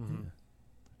 Okay.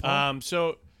 Mm-hmm.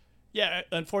 So,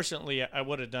 unfortunately, I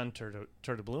would have done Tour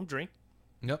de Bloom drink.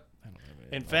 Yep.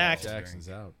 In fact, Jackson's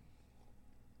out.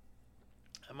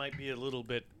 I might be a little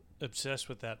bit obsessed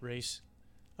with that race.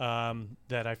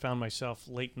 That I found myself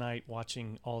late night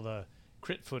watching all the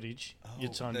crit footage.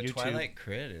 It's on the YouTube. Twilight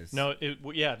crit is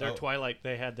their Twilight.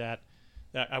 They had that.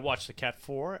 I watched the Cat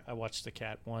 4. I watched the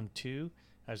Cat 1, 2.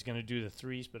 I was going to do the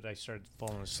 3s, but I started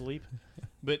falling asleep.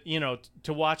 But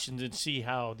to watch and to see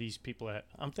how these people.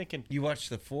 I'm thinking you watched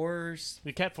the 4s,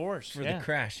 the Cat 4s for the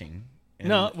crashing.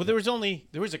 No, well, there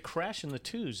was a crash in the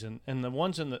 2s, and the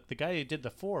ones in the guy who did the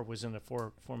 4 was in the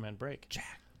four-man break.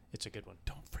 Jack. It's a good one.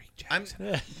 Don't freak,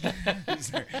 Jackson.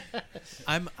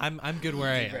 I'm good where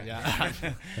I am.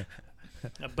 Yeah.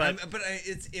 But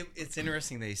it's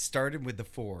interesting. They started with the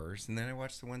 4s, and then I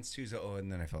watched the 1s, 2s.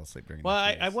 And then I fell asleep during. Well,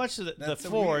 the I watched the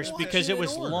 4s because it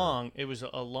was long. It was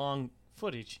a long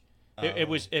footage.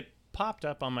 It popped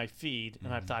up on my feed,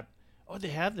 and I thought, oh,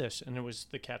 they have this, and it was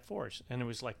the Cat 4s, and it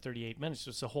was like 38 minutes. It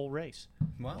was the whole race,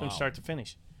 from start to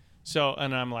finish. So,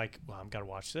 and I'm like, well, I've got to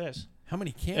watch this. How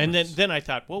many cameras? And then I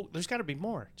thought, well, there's got to be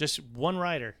more. Just one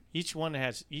rider. Each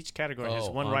category has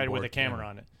one rider with a camera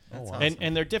on it. That's awesome. awesome.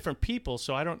 And they're different people,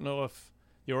 so I don't know if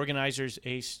the organizers,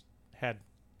 Ace, had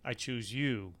I Choose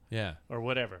You or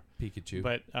whatever. Pikachu.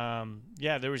 But,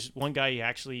 there was one guy, he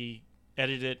actually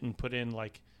edited it and put in,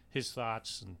 like, his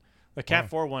thoughts. And the Cat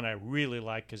 4 one I really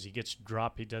like because he gets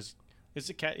dropped. He's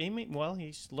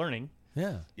learning.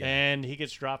 Yeah. And he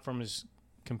gets dropped from his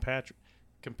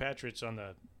compatriots on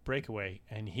the breakaway,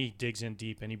 and he digs in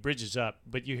deep and he bridges up,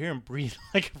 but you hear him breathe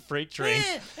like a freight train.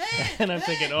 And I'm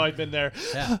thinking, I've been there.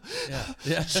 Yeah.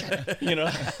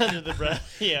 Under the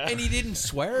breath. Yeah. And he didn't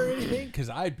swear or anything, because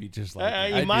I'd be just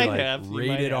like, he might have.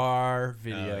 Rated R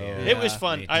video. It was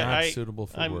fun. Not suitable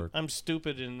for work. I'm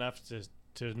stupid enough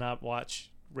to not watch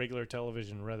regular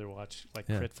television, rather watch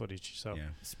crit footage. So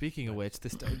Speaking of which,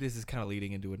 this is kind of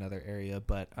leading into another area,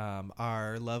 but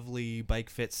our lovely Bike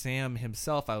Fit Sam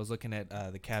himself, I was looking at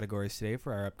the categories today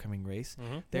for our upcoming race.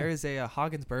 There is a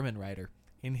Hagens Berman rider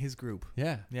in his group.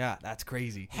 Yeah, that's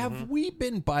crazy. Have we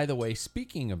been, by the way,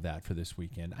 speaking of that for this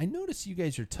weekend, I noticed you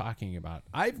guys are talking about,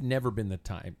 I've never been the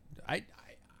time,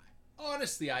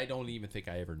 honestly, I don't even think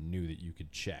I ever knew that you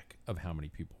could check of how many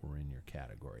people were in your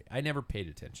category. I never paid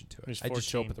attention to it. I just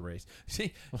show up at the race.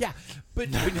 See, but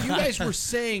you guys were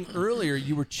saying earlier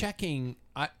you were checking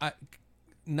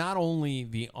not only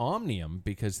the Omnium,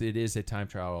 because it is a time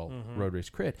trial road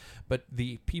race crit, but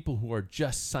the people who are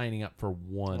just signing up for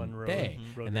one day,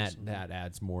 and that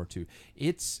adds more to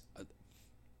it's.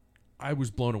 I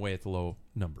was blown away at the low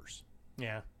numbers.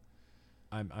 Yeah.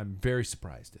 I'm very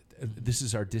surprised. This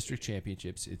is our district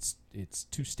championships. It's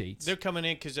 2 states. They're coming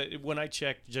in because when I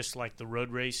checked, just like the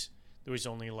road race, there was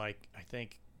only I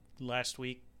think last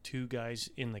week 2 guys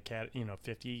in the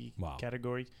 50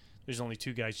 category. There's only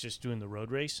 2 guys just doing the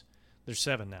road race. There's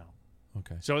 7 now.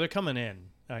 Okay. So they're coming in,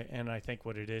 and I think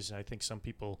what it is, I think some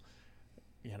people,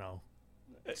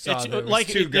 it's like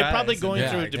they're probably going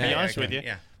through. To be honest with you.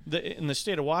 Yeah. In the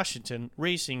state of Washington,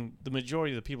 racing, the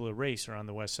majority of the people that race are on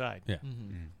the west side. Yeah.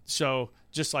 Mm-hmm. So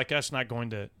just like us not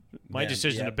going to my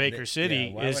decision to Baker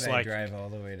City is like drive all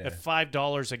the way to at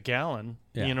 $5 a gallon.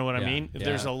 Yeah. You know what I mean? Yeah.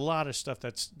 There's a lot of stuff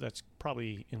that's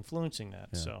probably influencing that.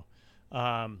 Yeah. So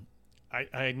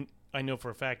I know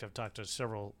for a fact I've talked to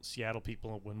several Seattle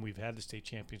people when we've had the state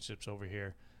championships over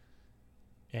here,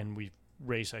 and we've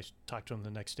race, I talked to them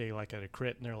the next day, like at a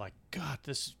crit, and they're like, "God,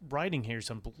 this riding here is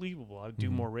unbelievable. I'd do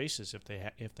more races if they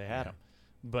had them."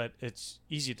 But it's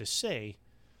easy to say.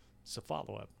 It's a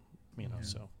follow up,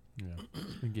 So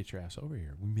and get your ass over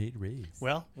here. We made race.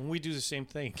 Well, when we do the same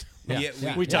thing,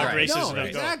 we talk races. No, and I go,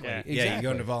 exactly. Yeah, you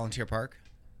going to volunteer park?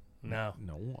 No,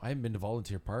 I haven't been to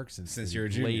volunteer park since you're a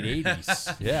late junior.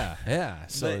 80s. yeah.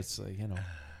 So it's like,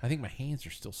 I think my hands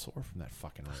are still sore from that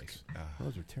fucking race.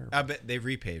 Those are terrible. I bet they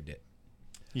repaved it.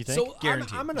 you think? So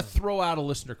Guaranteed. I'm going to throw out a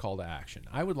listener call to action.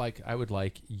 I would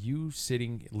like you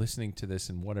listening to this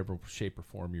in whatever shape or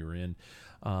form you're in,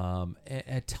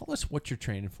 and tell us what you're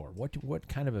training for. What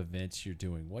kind of events you're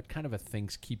doing. What kind of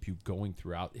things keep you going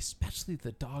throughout, especially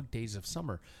the dog days of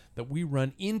summer that we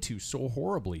run into so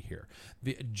horribly here.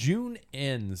 The June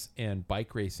ends and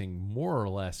bike racing more or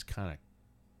less kind of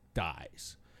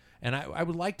dies. And I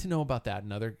would like to know about that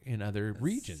in other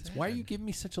regions. Sad. Why are you giving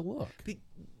me such a look?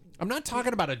 I'm not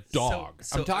talking about a dog.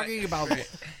 I'm talking about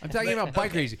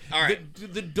bike racing. All right.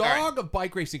 The dog of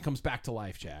bike racing comes back to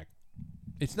life, Jack.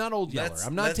 It's not Old Yeller.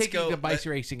 I'm not taking the bike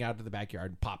racing out to the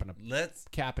backyard and popping a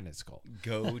cap in its skull.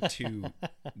 Go to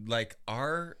like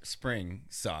our spring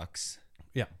sucks.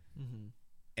 Yeah. Mm-hmm.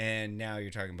 And now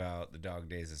you're talking about the dog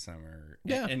days of summer.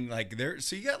 Yeah. And like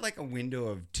so you got like a window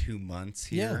of 2 months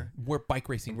here. Where bike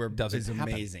racing doesn't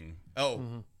happen. Amazing.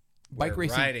 Oh, bike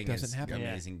racing riding doesn't happen.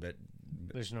 Amazing, but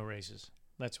There's no races.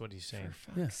 That's what he's saying.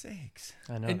 For fuck's sakes.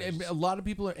 I know. And a lot of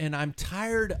people are, and I'm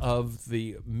tired of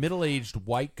the middle-aged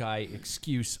white guy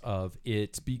excuse of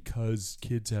it's because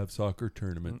kids have soccer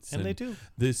tournaments. And they do.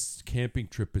 This camping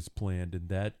trip is planned and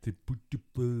that.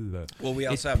 Well, we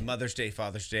also have Mother's Day,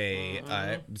 Father's Day,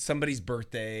 somebody's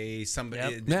birthday,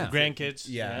 grandkids.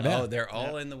 Yeah. Yeah. Oh, they're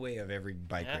all in the way of every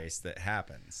bike race that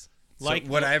happens. Like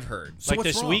what I've heard. So like what's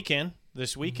this wrong?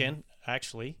 weekend,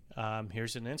 actually,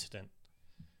 here's an incident.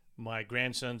 My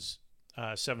grandson's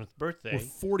 7th birthday. We're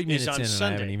 40 minutes is on in Sunday.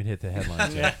 and I haven't even hit the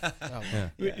headlines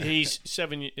yet. He's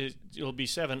 7. He'll be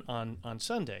 7 on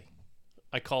Sunday.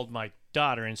 I called my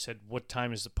daughter and said, "What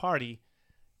time is the party?"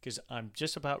 Because I'm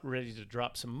just about ready to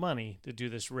drop some money to do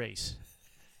this race,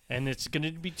 and it's going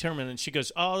to be determined. And she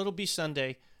goes, "Oh, it'll be Sunday."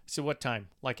 I said, "What time?"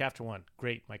 "Like after 1."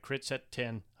 "Great. My crit's at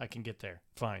 10. I can get there.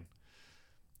 Fine."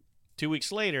 2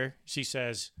 weeks later, she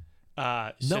says,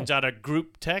 sends out a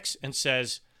group text and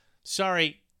says,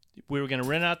 "Sorry, we were going to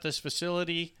rent out this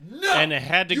facility, and it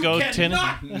had to go 10."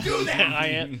 do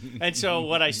that. And so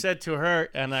what I said to her,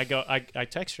 and I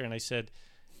text her and I said,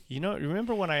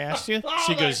 remember when I asked you?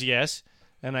 She goes, "Yes."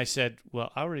 And I said,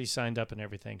 "Well, I already signed up and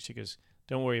everything." She goes,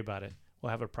 "Don't worry about it. We'll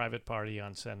have a private party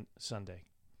on Sunday."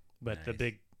 But the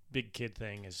big kid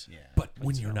thing is. Yeah. But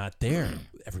when you're not there,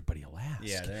 everybody will ask.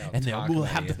 Yeah, they're all and then talking we'll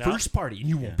about have you. the first party, and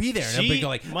you won't be there. And everybody go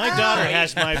like, my daughter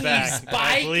has my back.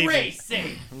 bike Believe me.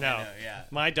 racing. No, yeah.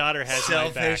 My daughter has my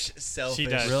back. Selfish She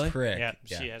does. Really? prick. Yeah,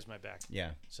 she has my back.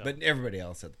 Yeah. So- But everybody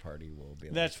else at the party will be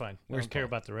like, That's fine. I Where's don't care Paul?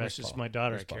 about the rest. Where's It's Paul? my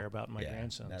daughter Where's I care Paul? about, and my Yeah,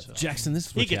 grandson. that's So. Jackson, this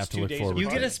is He what you gets have to 2 look days forward of to. You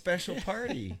get a special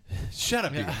party. Shut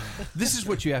up, you. This is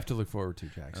what you have to look forward to,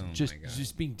 Jackson. Oh, just my God.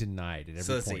 just being denied at every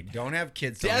So let's see. point. Don't have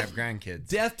kids. Don't Death- have grandkids.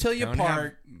 Death till you Don't part.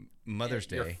 have Mother's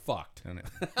Day. You're fucked. Don't it?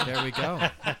 There we go.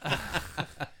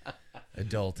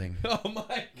 Adulting. Oh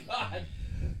my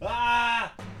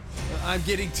God. I'm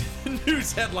getting to the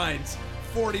news headlines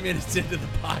 40 minutes into the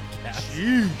podcast.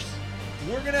 Jeez.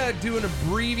 We're going to do an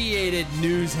abbreviated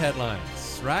news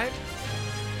headlines, right?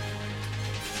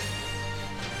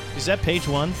 Is that page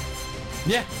 1?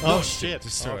 Yeah. Oh, shit.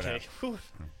 Just throw it Okay. out. Whew.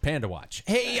 Panda Watch.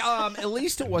 Hey, at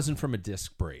least it wasn't from a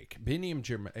disc break. Biniam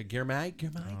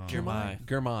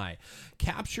Girmay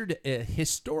captured a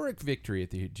historic victory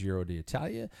at the Giro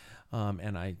d'Italia,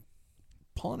 and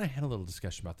Paul and I had a little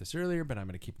discussion about this earlier, but I'm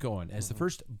going to keep going. As the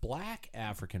first black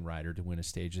African rider to win a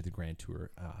stage of the Grand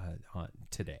Tour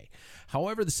today.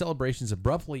 However, the celebrations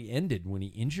abruptly ended when he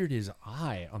injured his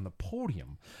eye on the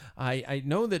podium. I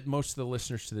know that most of the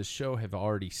listeners to this show have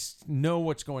already know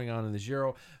what's going on in the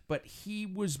Giro, but he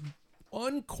was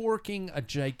uncorking a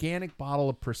gigantic bottle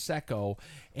of Prosecco,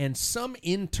 and some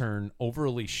intern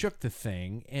overly shook the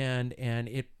thing, and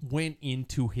it went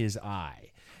into his eye.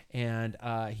 And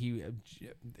he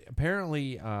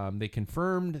apparently they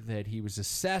confirmed that he was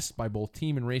assessed by both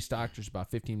team and race doctors about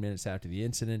 15 minutes after the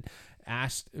incident.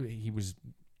 He was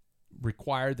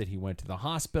required that he went to the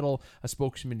hospital. A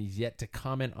spokesman is yet to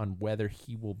comment on whether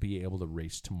he will be able to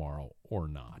race tomorrow or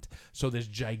not. So this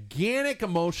gigantic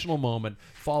emotional moment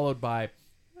followed by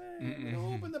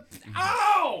open the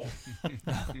ow.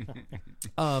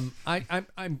 I'm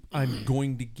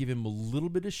going to give him a little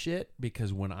bit of shit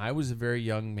because when I was a very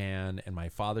young man and my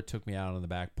father took me out on the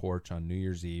back porch on New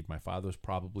Year's Eve, my father was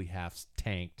probably half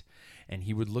tanked, And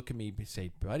he would look at me and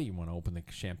say, buddy, you want to open the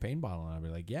champagne bottle? And I'd be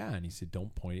like, yeah. And he said,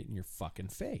 don't point it in your fucking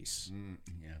face.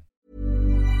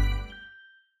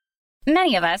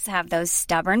 Many of us have those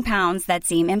stubborn pounds that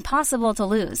seem impossible to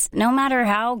lose, no matter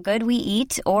how good we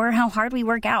eat or how hard we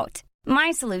work out.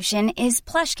 My solution is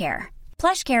PlushCare.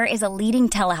 PlushCare is a leading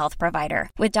telehealth provider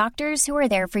with doctors who are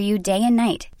there for you day and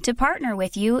night to partner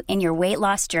with you in your weight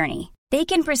loss journey. They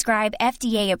can prescribe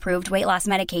FDA-approved weight loss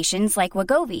medications like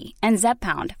Wegovy and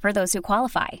Zepbound for those who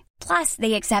qualify. Plus,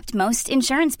 they accept most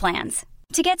insurance plans.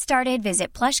 To get started,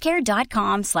 visit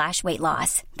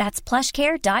plushcare.com/weightloss. That's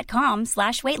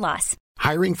plushcare.com/weightloss.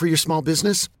 Hiring for your small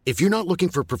business? If you're not looking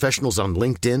for professionals on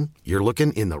LinkedIn, you're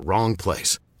looking in the wrong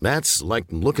place. That's like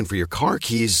looking for your car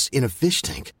keys in a fish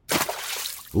tank.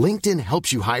 LinkedIn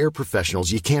helps you hire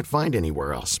professionals you can't find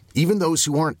anywhere else, even those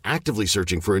who aren't actively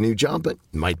searching for a new job but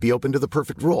might be open to the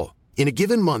perfect role. In a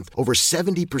given month, over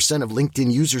 70% of LinkedIn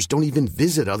users don't even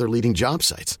visit other leading job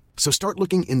sites. So start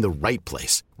looking in the right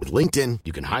place. With LinkedIn,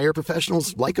 you can hire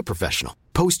professionals like a professional.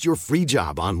 Post your free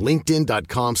job on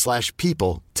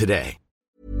linkedin.com/people today.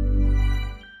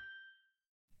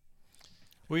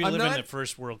 We live in the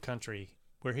first world country.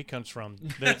 Where he comes from,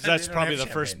 that's probably the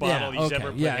first bottle he's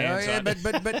ever put hands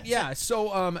on. But yeah,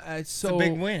 so it's a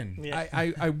big win. Yeah.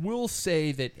 I will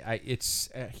say that I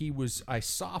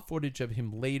saw footage of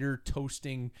him later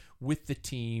toasting with the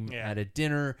team at a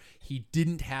dinner. He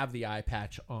didn't have the eye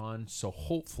patch on, so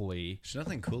hopefully there's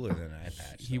nothing cooler than an eye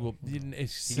patch. He will,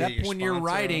 except when you're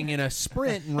riding in a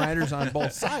sprint and riders on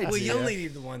both sides. Well, you only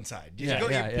need the one side.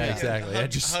 Exactly.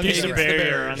 Just skate the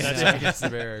barrier on that side. Against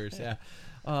the barriers. Yeah.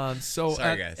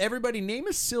 Sorry, guys. Everybody, name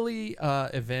a silly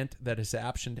event that has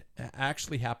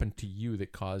actually happened to you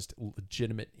that caused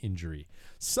legitimate injury.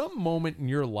 Some moment in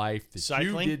your life that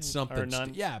cycling, you did something. Or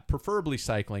none? Preferably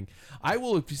cycling. I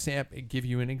will give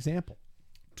you an example.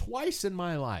 Twice in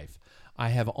my life, I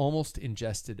have almost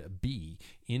ingested a bee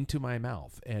into my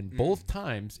mouth, and both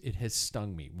times it has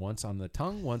stung me. Once on the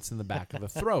tongue, once in the back of the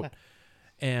throat.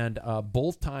 And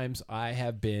both times I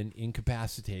have been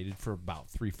incapacitated for about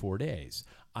 3-4 days.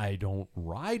 I don't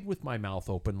ride with my mouth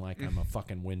open like I'm a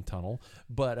fucking wind tunnel,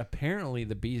 but apparently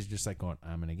the bees are just like going,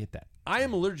 I'm going to get that. I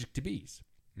am allergic to bees.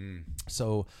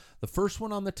 So the first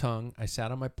one on the tongue, I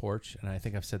sat on my porch, and I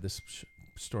think I've said this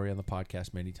story on the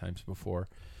podcast many times before.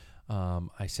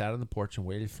 I sat on the porch and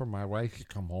waited for my wife to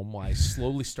come home while I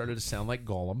slowly started to sound like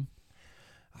Gollum.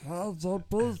 I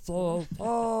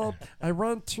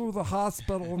went to the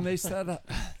hospital and they said,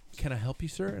 can I help you,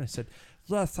 sir? And I said,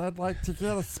 yes, I'd like to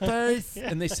get a space.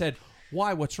 And they said,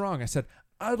 why? What's wrong? I said,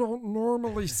 I don't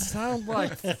normally sound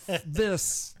like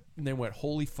this. And they went,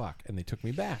 holy fuck. And they took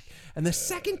me back. And the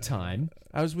second time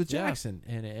I was with Jackson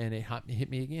and it hit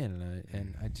me again.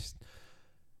 And I just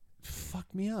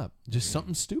fucked me up. Just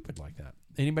something stupid like that.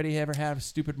 Anybody ever have a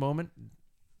stupid moment?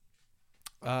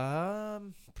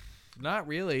 Not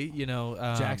really,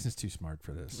 Jackson's too smart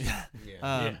for this.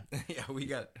 We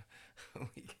got.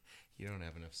 You don't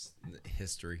have enough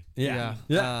history. Yeah.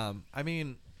 I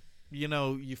mean,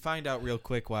 you find out real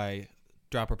quick why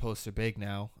dropper posts are big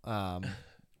now. Yeah.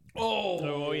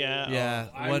 Yeah.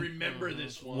 I remember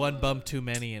this one. One bump too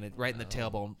many, and it right in the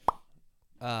tailbone.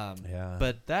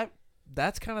 But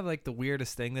that's kind of like the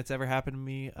weirdest thing that's ever happened to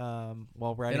me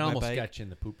while riding my bike. It almost got you in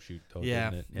the poop chute, though,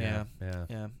 didn't it? Yeah.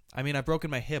 I mean, I've broken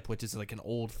my hip, which is like an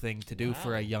old thing to do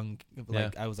for a young,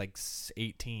 I was like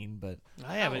 18, but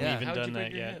I haven't even done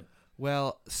that yet. Hip?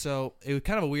 Well, so it was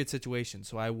kind of a weird situation.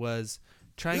 So I was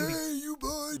trying to... you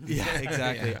bud! Yeah,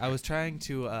 exactly. I was trying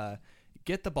to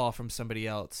get the ball from somebody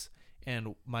else,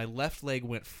 and my left leg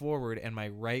went forward, and my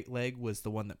right leg was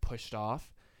the one that pushed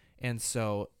off. And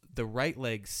so the right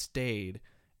leg stayed,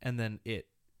 and then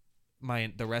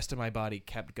the rest of my body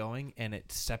kept going, and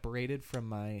it separated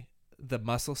from the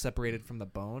muscle separated from the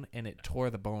bone, and it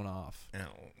tore the bone off.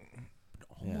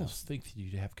 Almost think that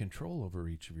you'd have control over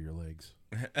each of your legs.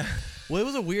 Well, it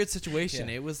was a weird situation.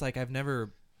 It was like I've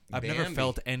never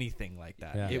felt anything like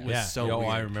that. It was so weird.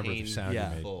 I remember the sound you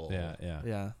made.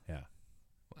 Yeah.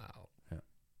 Wow. Yeah.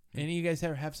 Any of you guys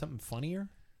ever have something funnier?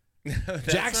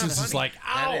 Jackson's is like,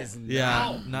 ow!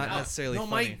 Not necessarily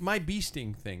funny. My bee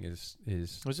sting thing is.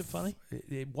 Was it funny?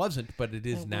 It wasn't, but it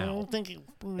is now. I don't think it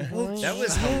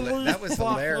that was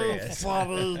hilarious.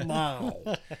 Funny now.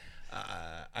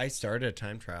 I started a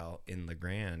time trial in La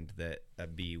Grande that a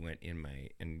bee went in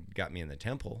and got me in the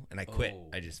temple, and I quit.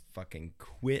 I just fucking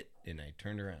quit, and I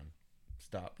turned around,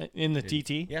 stopped. In the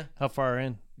TT? Yeah. How far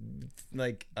in?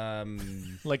 Like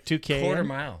 2K? Quarter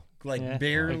mile.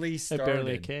 Barely started.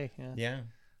 Barely a K. Yeah.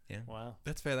 Wow.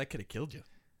 That's fair. That could have killed you.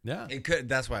 Yeah. It could.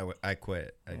 That's why I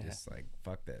quit. I just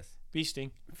fuck this.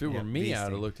 Beasting. If it were me, beasting. I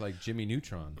would have looked like Jimmy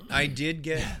Neutron. I did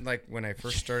get, like, when I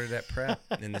first started at prep,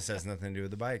 and this has nothing to do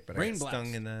with the bike, but Rain I got blast.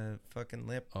 stung in the fucking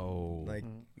lip. Oh. Like,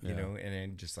 you know, and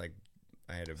then just, like,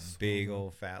 I had a big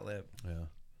old fat lip.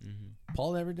 Yeah.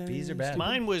 Paul ever done Bees are anything bad. stupid?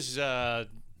 Mine was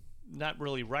not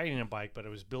really riding a bike, but I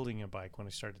was building a bike when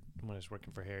I was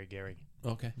working for Harry Gary.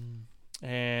 Okay.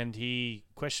 And he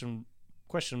questioned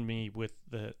me with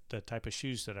the type of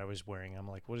shoes that I was wearing. I'm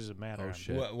like, what does it matter? Oh,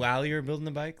 shit. While you were building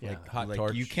the bike? Yeah. Like, Hot like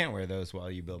torch. you can't wear those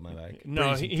while you build my bike. No,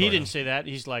 Breezing he tornado. didn't say that.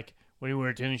 He's like, what do you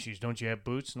wear tennis shoes? Don't you have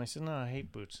boots? And I said, no, I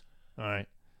hate boots. All right.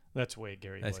 That's the way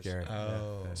Gary That's was. Gary.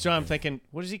 Oh. So I'm thinking,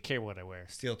 what does he care what I wear?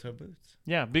 Steel toe boots.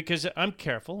 Yeah, because I'm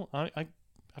careful.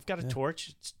 I've got a torch.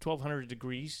 It's 1,200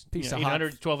 degrees. Piece of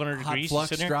 800, hot, 1,200 hot degrees. flux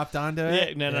sitting there. dropped onto Yeah,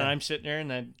 it. no, I'm sitting there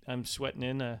and I'm sweating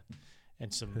in,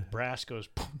 and some brass goes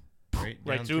right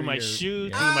down through my your- shoe,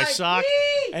 yeah. through my sock,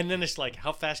 and then it's like,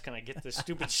 how fast can I get this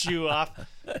stupid shoe off?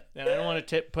 And I don't want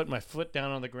to put my foot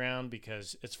down on the ground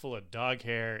because it's full of dog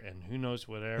hair and who knows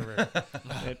whatever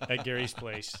at Gary's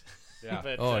place. Yeah.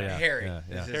 But, Oh, yeah. Harry. Yeah,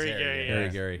 This is Harry Gary, Harry yeah.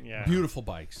 Gary. Yeah. Beautiful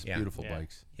bikes. Yeah. Beautiful Yeah.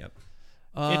 bikes. Yep.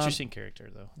 Interesting character,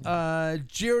 though.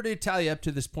 Giro d'Italia up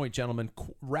to this point, gentlemen.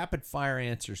 Rapid fire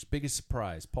answers. Biggest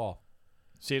surprise, Paul.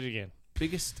 Say it again.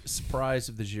 Biggest surprise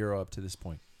of the Giro up to this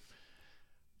point.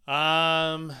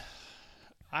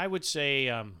 I would say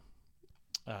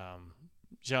João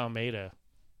Almeida.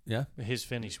 Yeah. His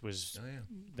finish was Oh, yeah.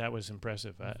 that was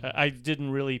impressive. I didn't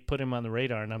really put him on the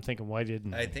radar, and I'm thinking, why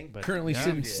didn't I think But Currently Yeah.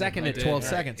 sitting Yeah. second I at did. 12 Right.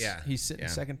 seconds. Yeah. He's sitting Yeah.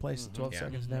 second place, 12 Yeah.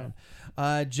 seconds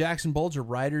down. Jackson Bulger,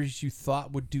 riders you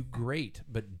thought would do great,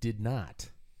 but did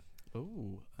not.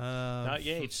 Ooh. not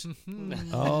Yates.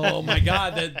 Oh, my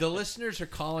God. The listeners are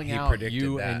calling He out predicted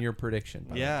you that. and your prediction.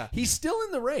 by the Yeah. way. He's still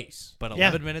in the race. But Yeah.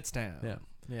 11 minutes down. Yeah.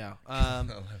 Yeah.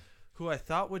 Who I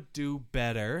thought would do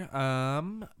better,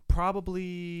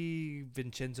 probably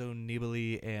Vincenzo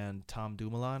Nibali and Tom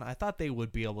Dumoulin. I thought they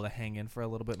would be able to hang in for a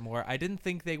little bit more. I didn't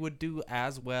think they would do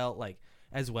as well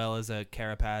as a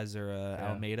Carapaz or a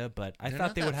Almeida, but I They're thought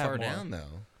not they that would have far more. down,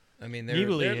 though. I mean, they're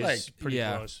Nibali like is pretty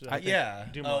yeah. close. I- think yeah.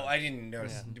 Dumoulin. Oh, I didn't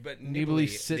notice. But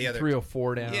Nibali's the sitting other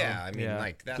 304 down. Yeah, I mean, Yeah.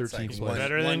 like that's 13 like place. one,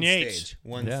 Better than one Yates. stage.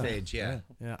 One Yeah. stage, yeah.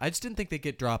 Yeah, I just didn't think they'd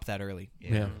get dropped that early.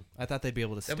 Yeah. I thought they'd be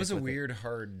able to. That stick was a with it. weird,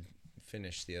 hard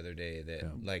finish the other day.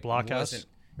 That like Blockhouse? wasn't.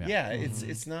 Yeah. Yeah,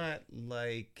 it's not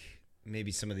like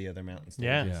maybe some of the other mountain stages.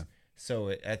 Yeah. Yeah.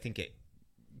 So I think it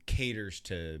caters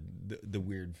to the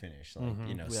weird finish,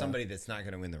 like somebody that's not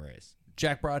going to win the race.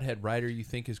 Jack Broadhead, rider you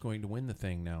think is going to win the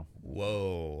thing now?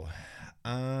 Whoa,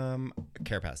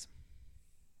 Carapaz.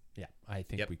 Yeah, I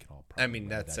think Yep. we can all. I mean,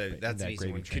 probably that's ride a that's an that easy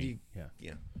gravy one. Could train. you?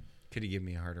 Yeah. Could you give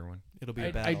me a harder one? It'll be a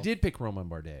I battle. did pick Romain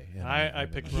Bardet. Yeah, I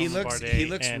picked He Romain looks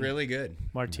Bardet and really good.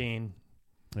 Martin.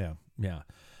 Yeah, yeah.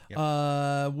 Yep.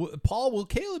 Paul, will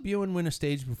Caleb Ewan win a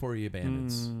stage before he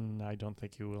abandons? I don't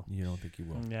think you will. You don't think he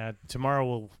will? Yeah,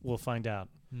 tomorrow we'll find out.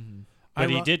 Mm-hmm. But I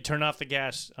he lo- did turn off the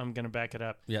gas. I'm going to back it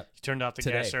up. Yeah. He turned off the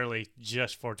Today. gas early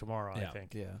just for tomorrow, Yeah. I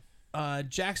think. Yeah.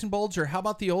 Jackson Bulger, how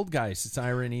about the old guys? It's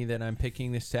irony that I'm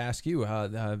picking this to ask you.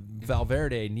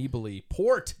 Valverde, Nibali,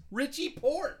 Port, Richie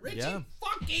Yeah.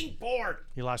 fucking Port.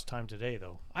 He lost time today,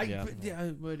 though.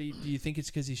 But do you think it's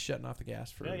because he's shutting off the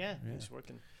gas for? Yeah, he's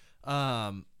working.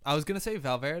 I was gonna say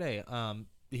Valverde.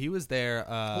 He was there.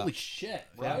 Holy shit!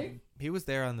 Right? He was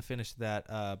there on the finish of that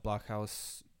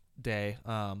Blockhouse day.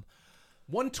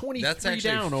 123 That's actually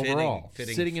down overall,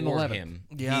 fitting sitting in for 11th. him.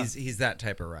 Yeah. He's that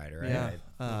type of rider. Yeah.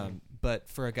 Right? But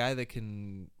for a guy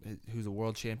who's a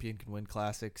world champion, can win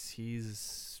classics,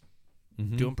 he's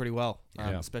doing pretty well.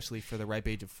 Yeah. Especially for the ripe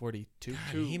age of 42.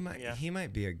 He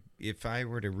might be a. If I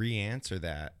were to re-answer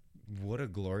that, what a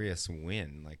glorious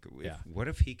win! Like, what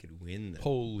if he could win this?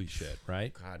 Holy shit!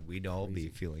 Right? God, we'd all be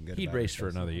feeling good. He'd about race for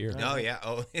ourselves. another year. Oh yeah.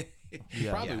 Oh, He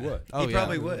probably would. Oh, he yeah.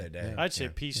 probably would. I'd say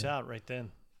peace out right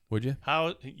then. Would you?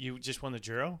 How you just won the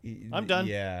Giro? I'm done.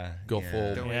 Yeah. Go yeah.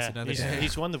 full. Don't waste Yeah, another day.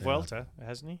 he's won the Vuelta,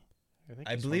 hasn't he? think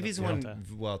I believe he's won Vuelta.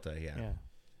 Vuelta. Yeah. Yeah.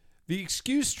 The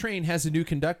excuse train has a new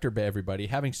conductor, everybody.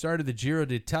 Having started the Giro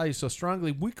d'Italia so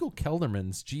strongly, Wilco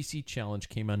Kelderman's GC challenge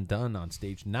came undone on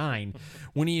stage 9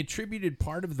 when he attributed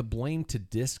part of the blame to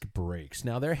disc brakes.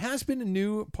 Now, there has been a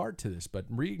new part to this, but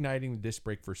reigniting the disc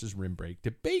brake versus rim brake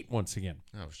debate once again.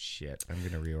 Oh, shit. I'm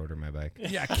going to reorder my bike.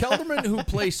 Yeah, Kelderman, who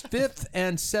placed 5th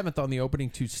and 7th on the opening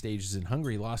 2 stages in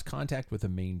Hungary, lost contact with the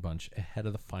main bunch ahead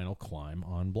of the final climb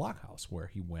on Blockhouse, where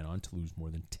he went on to lose more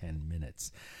than 10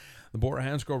 minutes. The Bora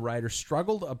Hansgrohe rider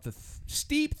struggled up the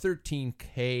steep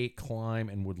 13K climb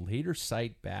and would later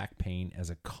cite back pain as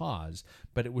a cause,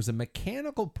 but it was a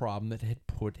mechanical problem that had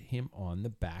put him on the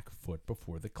back foot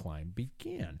before the climb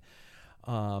began.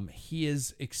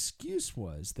 His excuse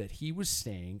was that he was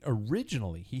saying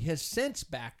originally, he has since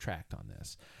backtracked on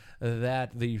this,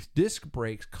 that the disc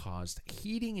brakes caused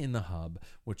heating in the hub,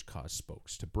 which caused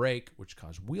spokes to break, which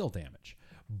caused wheel damage.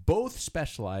 Both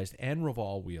Specialized and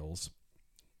Revolve wheels,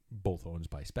 both owned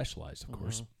by Specialized, of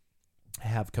course,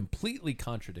 have completely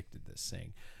contradicted this,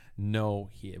 saying, no,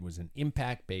 it was an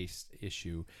impact-based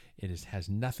issue. It has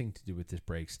nothing to do with disc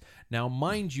brakes. Now,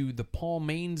 mind you, the Paul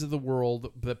Maines of the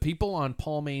world, the people on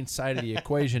Paul Maine's side of the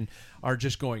equation are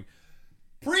just going,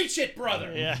 preach it,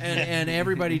 brother! Yeah. And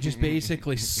everybody just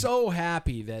basically so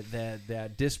happy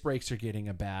that disc brakes are getting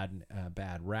a bad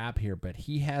rap here. But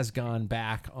he has gone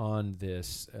back on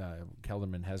this.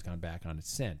 Kelderman has gone back on it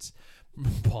since.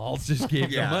 Paul just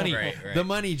gave the money, the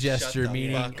money gesture,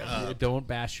 meaning don't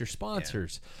bash your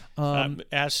sponsors.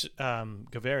 Ask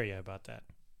Gaviria about that.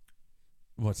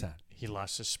 What's that? He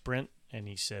lost a sprint, and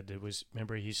he said it was.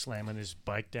 Remember, he's slamming his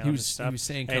bike down. He and was stuff. He was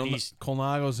saying and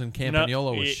Colnagos and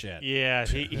Campagnolo was shit. Yeah,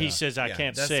 he says I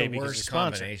can't that's say the because worst the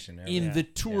sponsor. combination ever. In the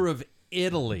tour of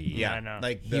Italy, Yeah, I know.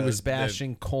 Like he was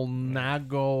bashing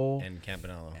Colnago and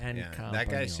Campanello. and That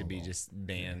guy should be Campagnolo. just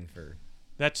banned for.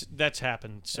 That's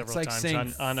happened several like times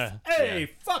saying, on a. Hey,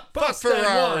 fuck Pasta Ferrari.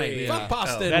 and wine. Yeah. Fuck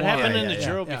Pasta and That wine. happened in the Yeah,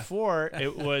 Giro yeah. before.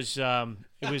 It was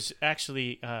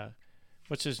actually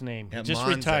what's his name? He just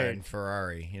Monza retired. and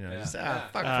Ferrari. Just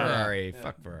fuck Ferrari.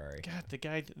 Fuck Ferrari. God, the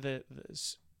guy, the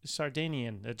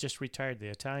Sardinian that just retired, the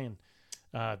Italian,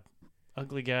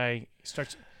 ugly guy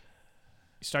starts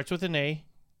with an A.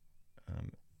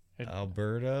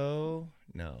 Alberto?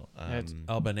 No. It's-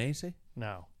 Albanese?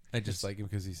 No, I just like him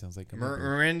because he sounds like a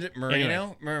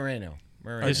Moreno?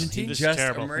 Argentine? This is Just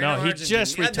terrible. Moreno, No, he Argentine.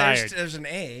 just Yeah, retired. There's an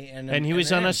A, and he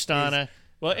was on an Astana.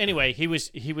 Well, anyway, he was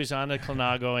on a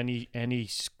Colnago, and he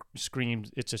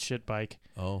screamed, "It's a shit bike!"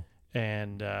 Oh,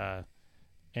 And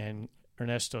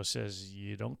Ernesto says,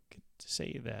 "You don't get to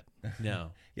say that."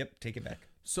 no. Yep, take it back.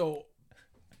 So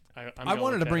I'm I gonna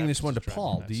wanted look to bring that this up. one to It's driving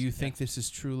Paul. nuts. Do you Yeah. think this is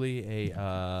truly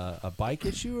a bike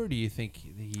issue, or do you think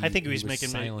I think he was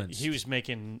silenced? he was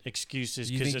making excuses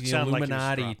Do you because think it the sounded like he was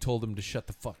Illuminati drunk. told him to shut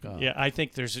the fuck up? Yeah, I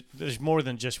think there's more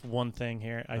than just one thing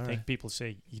here. I All think right. people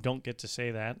say you don't get to say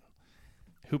that.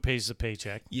 Who pays the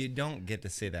paycheck? You don't get to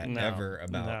say that No, ever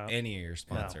about no, any of your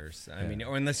sponsors. I Yeah. mean,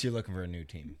 or unless you're looking for a new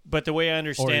team. But the way I Or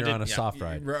understand you're on a it, soft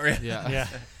ride. yeah,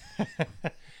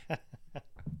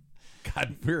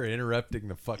 God, we're interrupting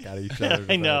the fuck out of each other.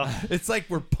 I know. It's like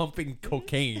we're pumping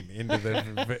cocaine into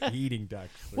the heating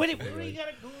ducts. what do you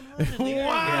got going on in there?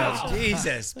 Wow.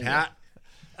 Jesus, Pat.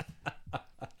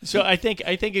 So I think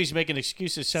he's making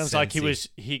excuses. Sounds like Cincy.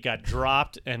 he got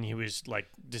dropped and he was like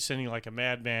descending like a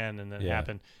madman, and then it Yeah.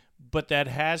 happened. But that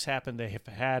has happened. They have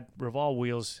had Revolve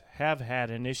wheels have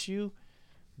had an issue,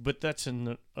 but that's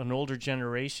an older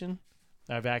generation.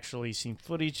 I've actually seen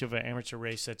footage of an amateur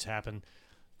race that's happened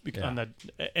on the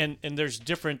and there's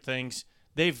different things.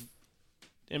 They've,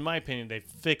 in my opinion, they've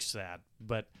fixed that,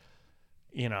 but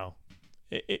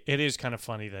it is kind of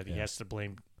funny that he has to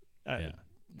blame.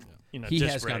 He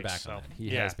disc has gone brakes, back on so, it. He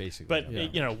has basically.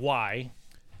 But why?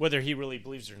 Whether he really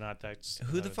believes it or not, that's Who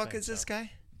the another fuck thing, is this so.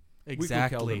 guy?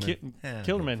 Exactly. Kelderman.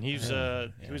 Kilderman.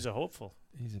 He was a hopeful.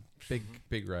 He's a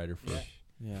big rider for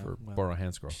well. Boro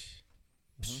Hansgrohe.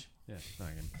 Yeah, it's not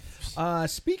good.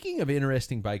 Speaking of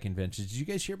interesting bike inventions, did you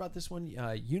guys hear about this one?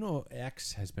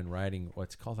 UnoX has been riding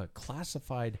what's called a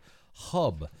classified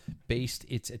hub based.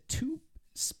 It's a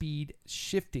 2-speed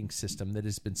shifting system that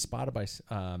has been spotted by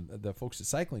the folks at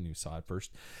Cycling News saw it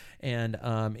first, and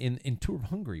in Tour of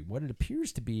Hungary, what it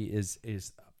appears to be is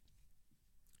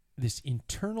this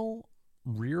internal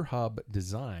rear hub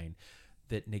design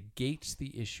that negates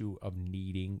the issue of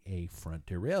needing a front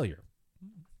derailleur.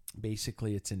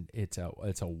 Basically, it's a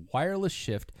wireless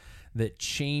shift that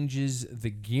changes the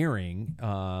gearing.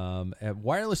 A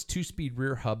wireless 2-speed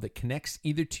rear hub that connects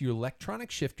either to your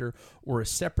electronic shifter or a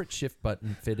separate shift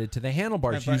button fitted to the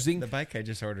handlebars using the bike I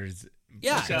just ordered. Is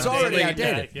it's already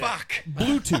outdated. Fuck.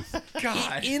 Bluetooth.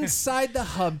 God. Inside the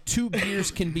hub, 2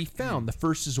 gears can be found. The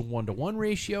first is a 1-to-1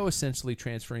 ratio, essentially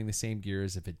transferring the same gear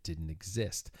as if it didn't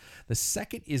exist. The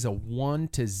second is a 1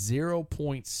 to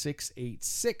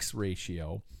 0.686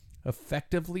 ratio,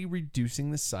 effectively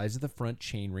reducing the size of the front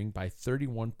chainring by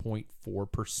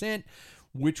 31.4%,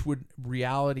 which would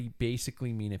reality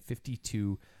basically mean a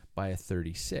 52 by a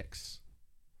 36.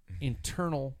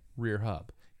 Internal rear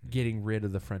hub. Getting rid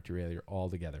of the front derailleur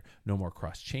altogether. No more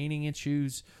cross-chaining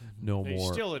issues. No You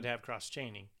more. still would have cross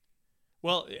chaining.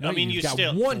 Well, No, I mean, you've you got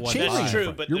still one chain ring. That's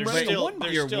true, but You're there's running still one-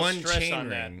 there's You're still one stress chain on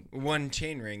that.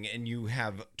 ring, and you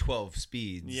have 12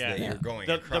 speeds Yeah, that you're going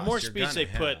the across. more You're speeds they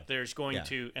gonna put, have- there's going Yeah.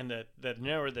 to, and the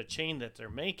narrower the chain that they're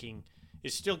making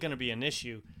is still going to be an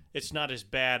issue. It's not as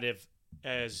bad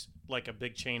as like a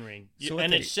big chain ring. So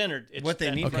it's centered. It's what they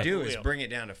that need to front do is wheel. bring it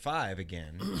down to 5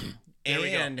 again,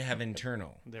 and have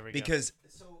internal. There we go. Because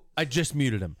I just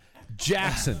muted him.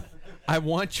 Jackson, I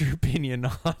want your opinion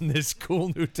on this cool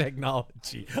new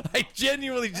technology. I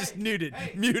genuinely just muted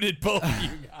both of you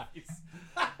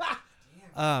guys.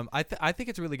 I think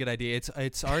it's a really good idea.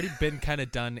 It's already been kind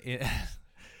of done in.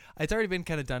 It's already been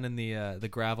kind of done in the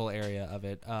gravel area of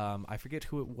it. I forget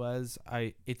who it was.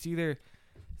 It's either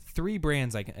 3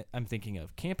 brands I'm thinking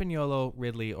of: Campagnolo,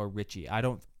 Ridley, or Ritchie. I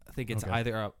don't think it's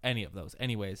either or any of those.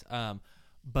 Anyways,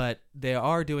 but they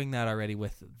are doing that already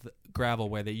with the gravel,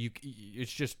 where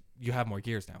it's just you have more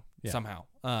gears now somehow.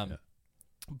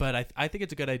 But I think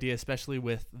it's a good idea, especially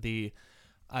with the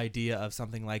idea of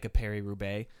something like a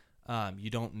Paris-Roubaix. You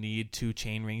don't need 2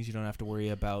 chain rings. You don't have to worry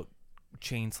about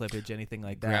chain slippage, anything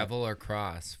like that. gravel or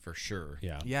cross for sure.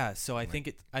 Yeah. So I think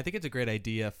it's a great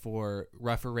idea for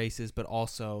rougher races, but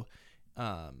also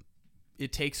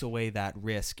it takes away that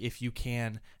risk if you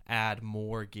can add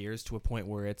more gears to a point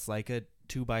where it's like a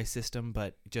 2x system,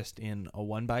 but just in a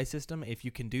 1x system. If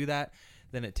you can do that,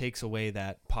 then it takes away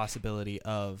that possibility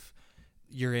of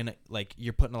you're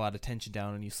putting a lot of tension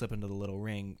down and you slip into the little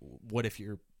ring. What if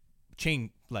your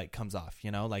chain comes off?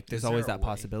 There's always that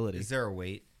possibility. Is there a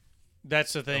weight?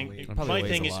 That's the thing. Probably My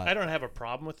thing weighs is, a lot. I don't have a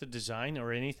problem with the design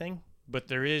or anything, but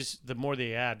there is, the more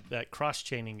they add, that cross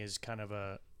chaining is kind of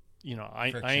a,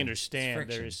 I understand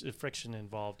there is a friction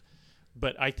involved,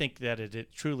 but I think that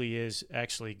it truly is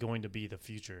actually going to be the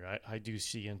future. I do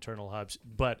see internal hubs,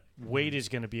 but weight is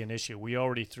going to be an issue. We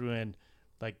already threw in,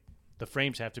 the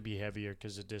frames have to be heavier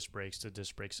because the disc brakes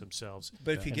themselves.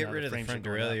 But if you And get now rid of the frames front are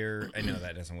going up. derailleur, I know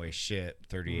that doesn't weigh shit,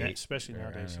 38, especially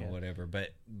nowadays, whatever.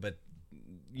 But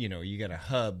you got a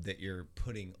hub that you're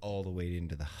putting all the weight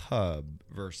into the hub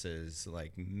versus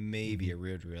maybe a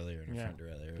rear derailleur and a front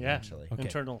derailleur eventually. Okay.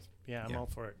 Internal. I'm all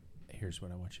for it. Here's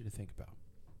what I want you to think about.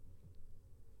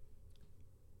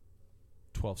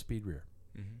 12-speed rear.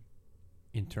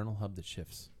 Internal hub that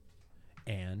shifts.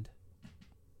 And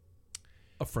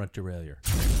a front derailleur.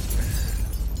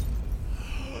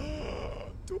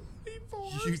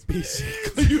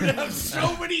 You'd have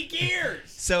so many gears.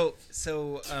 So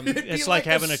It's like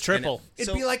having a triple.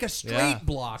 It'd be like a straight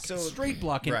block. So- straight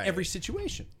block in right. every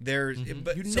situation. there's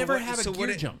but You so never what- have a so gear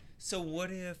what jump. So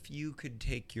what if you could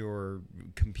take your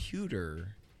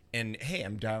computer and hey,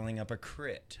 I'm dialing up a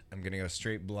crit. I'm gonna go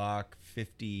straight block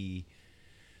 50,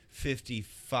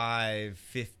 55,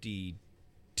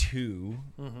 52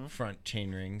 front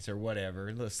chain rings or whatever,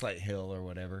 a slight hill or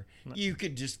whatever. You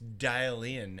could just dial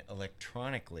in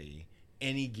electronically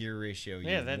any gear ratio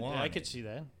you want. I could see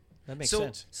that. That makes so,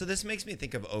 sense. So this makes me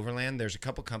think of overland. There's a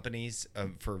couple companies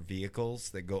for vehicles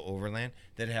that go overland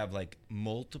that have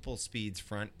multiple speeds,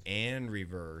 front and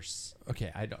reverse.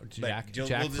 Okay, I don't. But Jack, we'll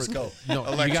Jack just for- go No, you got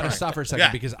to electronic. stop for a second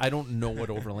Yeah. because I don't know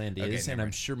what overland Okay, is, and never I'm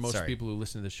mind. sure most Sorry. people who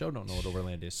listen to the show don't know what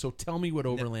overland is. So tell me what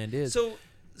overland is.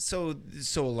 So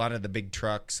a lot of the big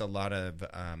trucks, a lot of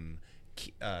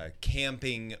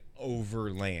camping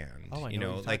overland. Oh, I know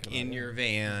what you're like talking in about, your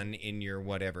van, in your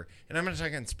whatever. And I'm not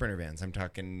talking sprinter vans. I'm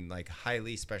talking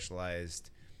highly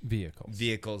specialized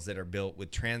vehicles that are built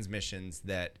with transmissions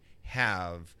that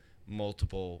have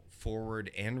multiple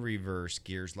forward and reverse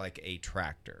gears like a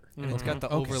tractor. And it's got the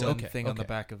Okay, overland okay, thing on the okay.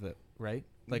 back of it, right?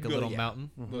 Like a Well, little yeah.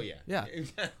 mountain. Well, yeah. Yeah.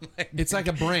 It's like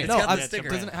a brand. No, got the I'm- sticker.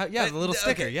 doesn't it have- yeah, the little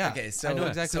sticker. Okay, Yeah. okay, so I know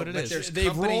exactly what it but is. there's They've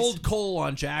companies- rolled coal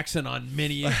on Jackson on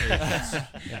many occasions.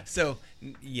 So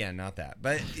not that,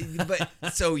 but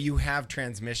so you have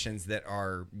transmissions that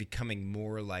are becoming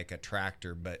more like a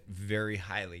tractor, but very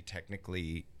highly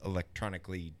technically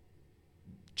electronically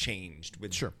changed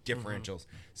with differentials.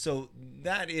 So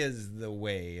that is the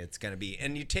way it's going to be.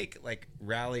 And you take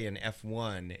rally and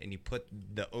F1 and you put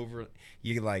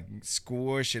you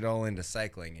squish it all into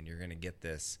cycling and you're going to get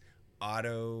this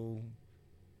auto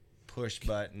push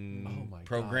button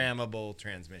programmable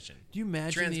transmission. Do you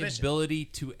imagine the ability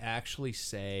to actually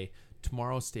say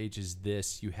tomorrow's stage is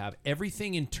this? You have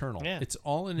everything internal. Yeah. It's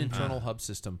all an internal hub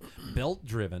system, belt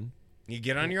driven. You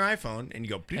get on your iPhone and you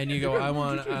go And you go, I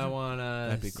want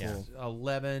That'd be cool.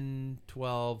 11,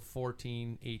 12,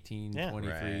 14, 18,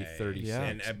 23, 36. Yeah.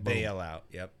 and a bailout.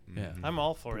 Yep. Yeah. I'm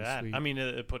all for Pretty that. sweet. I mean,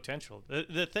 the potential.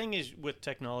 The thing is with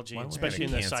technology, Why don't we especially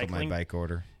in the cancel cycling, my bike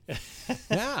order.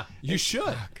 Yeah, you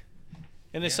should.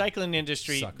 in the cycling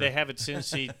industry, Sucker. they have a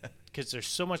tendency because there's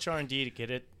so much R&D to get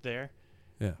it there.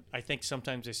 Yeah. I think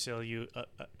sometimes they sell you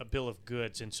a bill of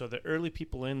goods, and so the early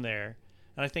people in there,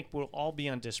 and I think we'll all be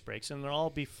on disc brakes, and they'll all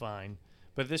be fine.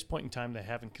 But at this point in time, they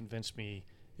haven't convinced me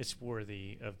it's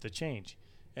worthy of the change.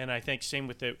 And I think same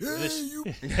with this.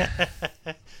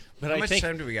 But How much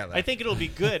time do we got left? I think it'll be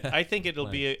good. I think it'll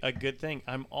be a good thing.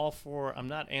 I'm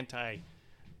not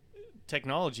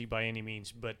anti-technology by any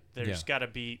means, but there's got to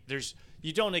be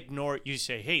you don't ignore it. You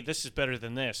say, hey, this is better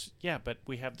than this. Yeah, but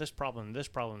we have this problem, this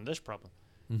problem, this problem.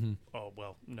 Mm-hmm. Oh,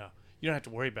 well, no. You don't have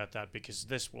to worry about that because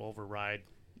this will override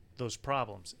those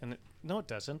problems. And no, it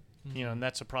doesn't. Mm-hmm. And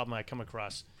that's a problem I come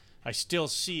across. I still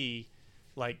see,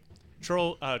 like,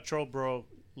 Trobro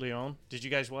Leon. Did you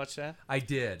guys watch that? I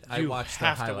did. I watched the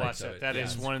highlights of it. That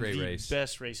is one of the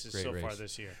best races so far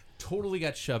this year. Totally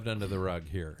got shoved under the rug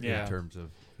here in terms of.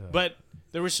 But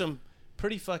there were some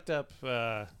pretty fucked up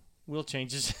wheel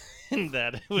changes in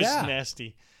that. It was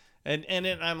nasty, and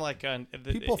I'm like,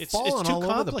 people it's falling too all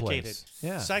over the complicated. place.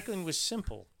 Yeah, cycling was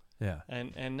simple. Yeah,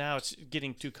 and now it's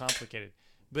getting too complicated.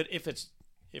 But if it's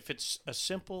a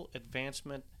simple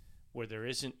advancement where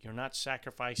you're not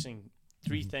sacrificing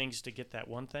three things to get that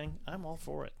one thing, I'm all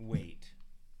for it. Weight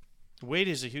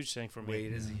is a huge thing for me.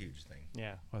 Weight is a huge thing.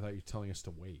 Yeah. I thought you were telling us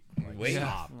to wait. Wait.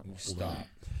 Stop.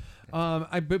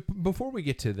 Before we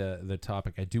get to the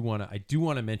topic, I do want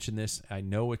to mention this. I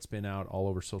know it's been out all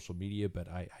over social media, but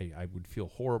I would feel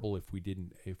horrible if we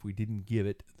didn't give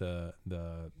it the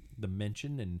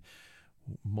mention. And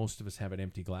most of us have an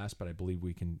empty glass, but I believe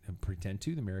we can pretend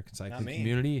to. The American cycling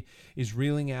community is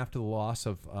reeling after the loss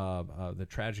of the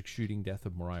tragic shooting death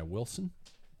of Mariah Wilson,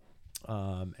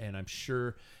 and I'm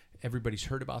sure everybody's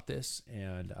heard about this,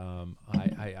 and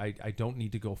I don't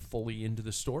need to go fully into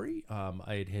the story.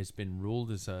 It has been ruled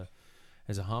as a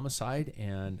homicide,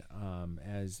 and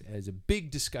as a big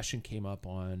discussion came up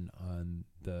on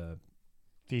the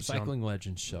Cycling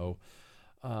Legends show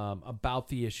about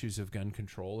the issues of gun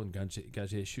control and gun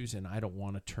issues, and I don't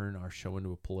want to turn our show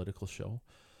into a political show.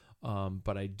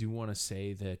 But I do want to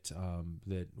say that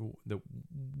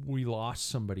we lost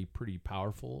somebody pretty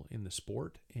powerful in the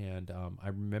sport, and I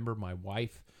remember my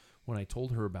wife, when I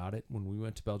told her about it, when we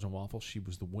went to Belgian Waffle, she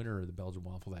was the winner of the Belgian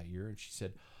Waffle that year, and she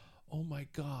said, "Oh my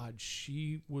God,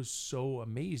 she was so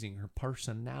amazing. Her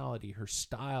personality, her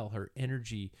style, her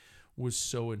energy was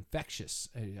so infectious."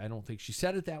 I don't think she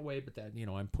said it that way, but that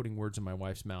I'm putting words in my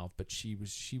wife's mouth. But she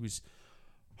was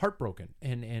heartbroken,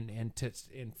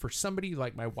 and for somebody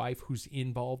like my wife who's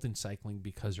involved in cycling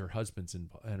because her husband's and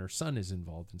her son is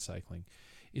involved in cycling,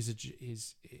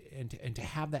 and to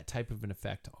have that type of an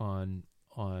effect on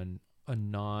a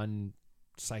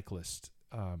non-cyclist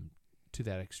to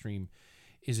that extreme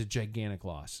is a gigantic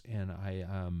loss. And I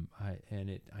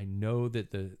know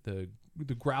that the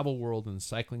gravel world and the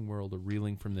cycling world are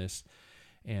reeling from this,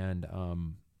 and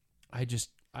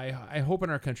I hope in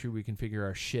our country we can figure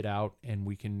our shit out, and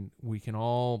we can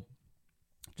all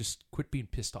just quit being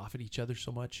pissed off at each other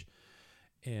so much.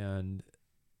 And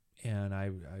I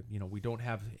we don't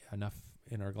have enough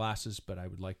in our glasses, but I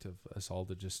would like to us all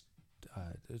to just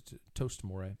toast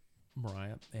Mariah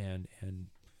and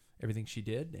everything she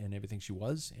did and everything she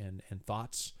was, and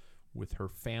thoughts with her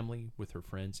family, with her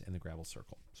friends, and the gravel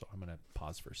circle. So I'm going to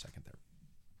pause for a second there.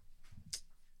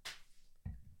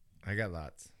 I got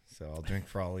lots, so I'll drink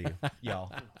for all of you,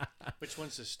 y'all. Which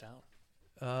one's the stout?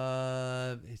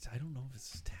 I don't know if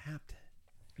it's tapped.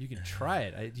 You can try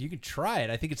it.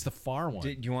 I think it's the far one.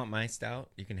 Do you want my stout?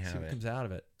 You can have See it. what comes out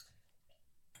of it.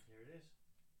 Here it is.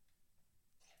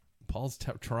 Paul's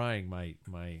trying my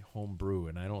home brew,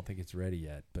 and I don't think it's ready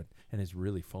yet, and it's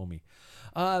really foamy.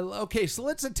 Okay, so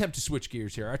let's attempt to switch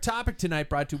gears here. Our topic tonight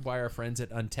brought to you by our friends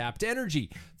at Untapped Energy,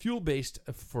 fuel-based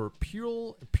for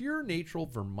pure natural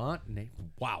Vermont.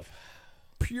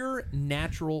 Pure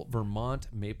natural Vermont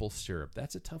maple syrup.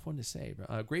 That's a tough one to say.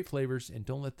 Great flavors, and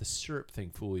don't let the syrup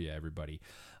thing fool you, everybody.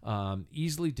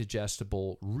 Easily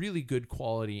digestible, really good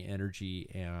quality energy,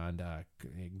 and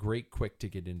quick to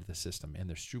get into the system. And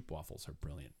their stroop waffles are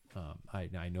brilliant.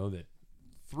 I know that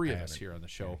three of us here on the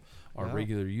show are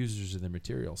regular users of the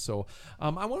material. So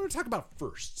I want to talk about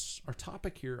firsts. Our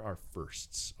topic here are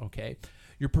firsts, okay?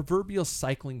 Your proverbial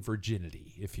cycling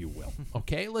virginity, if you will,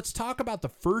 okay? Let's talk about the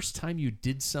first time you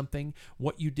did something,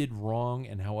 what you did wrong,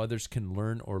 and how others can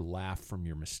learn or laugh from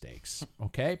your mistakes,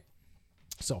 okay?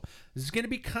 So this is going to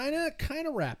be kind of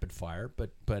rapid fire,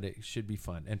 but it should be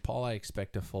fun. And Paul, I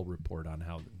expect a full report on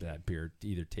how that beer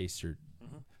either tastes or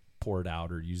pour it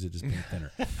out or use it as paint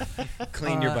thinner.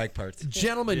 Clean your bike parts.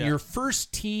 Gentlemen, your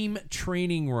first team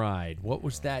training ride, what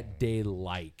was that day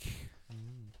like?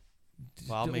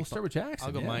 Well, we'll start with Jackson.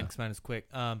 I'll go mine because mine is quick.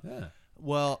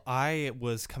 Well, I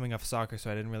was coming off soccer,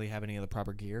 so I didn't really have any of the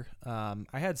proper gear. I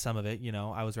had some of it,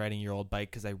 I was riding your old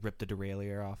bike because I ripped the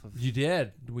derailleur off of. You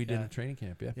did. We did a training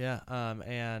camp, yeah. Yeah,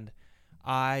 and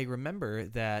I remember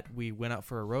that we went out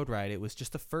for a road ride. It was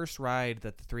just the first ride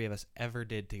that the three of us ever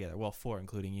did together. Well, 4,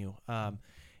 including you.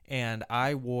 And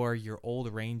I wore your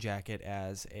old rain jacket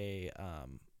as a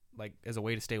as a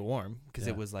way to stay warm because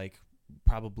it was like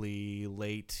probably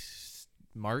late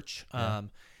March. And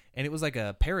it was like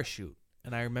a parachute.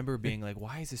 And I remember being like,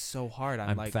 why is this so hard?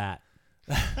 I'm like fat.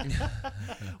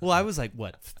 Well, I was like,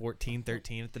 what, 14,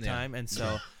 13 at the time. And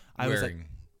so I was like,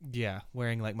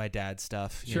 wearing like my dad's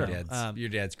stuff. Sure. Your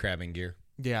dad's crabbing gear.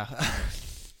 Yeah.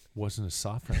 Wasn't a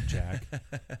soft ride, Jack.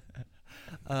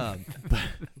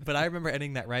 But I remember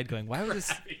ending that ride going, why was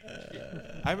this?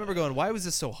 I remember going, why was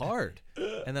this so hard?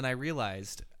 And then I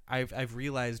realized, I've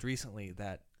realized recently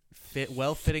that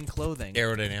well-fitting clothing,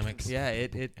 aerodynamics. Yeah,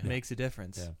 it makes a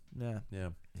difference. Yeah.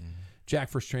 Jack,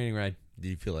 first training ride. Do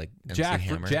you feel like MC Jack?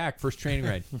 Hammer? Jack, first training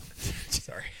ride.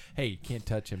 Sorry. Hey, you can't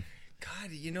touch him.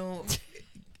 God,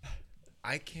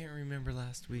 I can't remember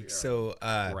last week. So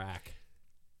Rack.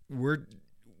 We're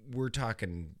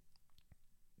talking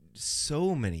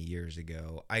so many years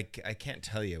ago. I can't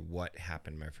tell you what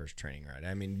happened my first training ride.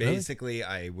 I mean, basically,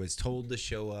 I was told to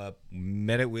show up,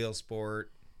 met at Wheel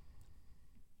Sport.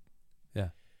 Yeah.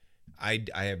 I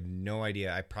have no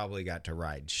idea. I probably got to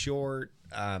ride short.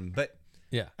 But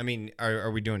yeah. I mean,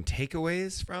 are we doing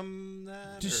takeaways from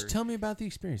that? Just tell me about the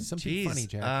experience. Something funny,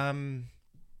 Jack.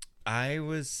 I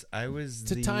was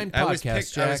it's a timed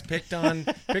podcast, I was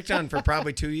picked on for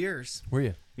probably 2 years. Were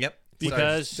you? Yep.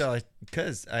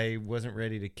 Because I wasn't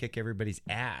ready to kick everybody's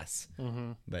ass.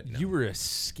 Mm-hmm. But no. You were a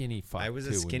skinny fuck. I was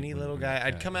a skinny little guy.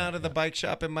 I'd come out of the bike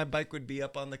shop and my bike would be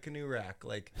up on the canoe rack,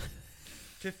 like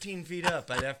 15 feet up.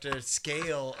 I'd have to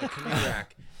scale a canoe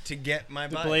rack to get my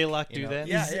bike. Did Blaylock do that?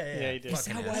 Yeah, he did.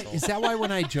 Is that why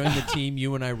when I joined the team,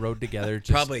 you and I rode together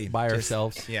just probably by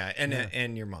ourselves? Yeah,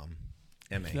 and your mom.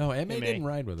 M.A. No, M.A. didn't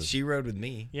ride with us. She rode with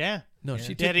me. Yeah. No,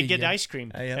 she had to get ice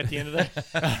cream at the end of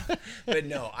that. But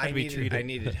no, I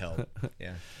needed help.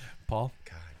 Yeah. Paul?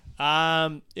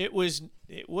 God. It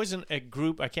wasn't a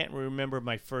group. I can't remember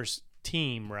my first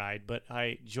team ride, but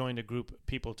I joined a group of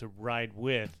people to ride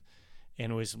with,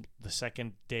 and it was the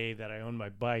second day that I owned my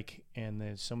bike, and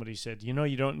then somebody said, you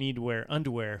don't need to wear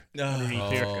underwear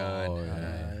underneath here. God.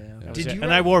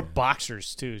 And I wore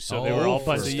boxers too, so they were all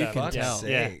bunched so you up. can tell.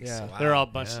 Yeah. Wow. They're all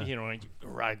bunched.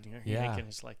 Riding. Yeah. And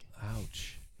it's like,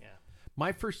 ouch. Yeah.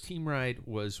 My first team ride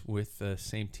was with the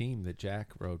same team that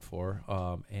Jack rode for,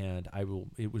 and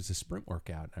it was a sprint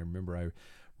workout. I remember I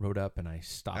rode up and I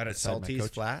stopped out at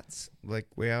Saltese Flats, like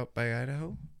way out by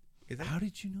Idaho. How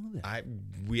did you know that?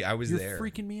 I was there. You're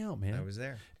freaking me out, man. I was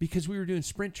there because we were doing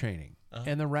sprint training,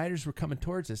 and the riders were coming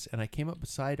towards us, and I came up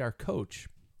beside our coach,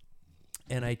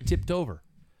 and I tipped over.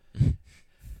 I'm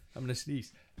gonna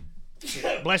sneeze.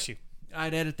 Bless you.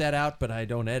 I'd edit that out, but I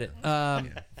don't edit.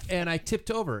 And I tipped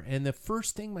over, and the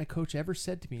first thing my coach ever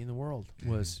said to me in the world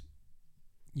was,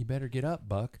 "You better get up,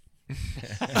 Buck."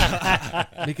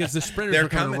 Because the sprinters were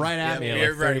coming right at me at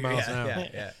like 30 miles an hour.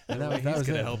 Yeah. And that was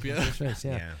gonna it. help you.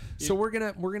 Yeah. So we're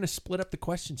gonna split up the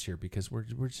questions here because we're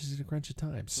just at a crunch of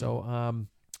time. So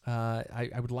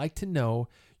I would like to know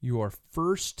your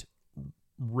first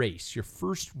race, your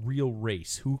first real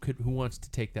race. Who wants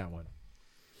to take that one?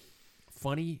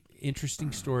 Funny,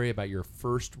 interesting story about your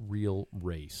first real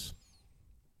race.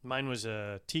 Mine was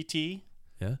a TT.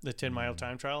 Yeah. The 10-mile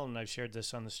time trial, and I've shared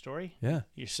this on the story. Yeah.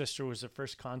 Your sister was the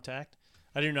first contact.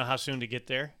 I didn't know how soon to get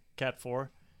there. Cat 4.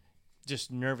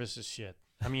 Just nervous as shit.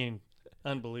 I mean,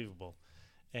 unbelievable.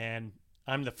 And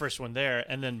I'm the first one there,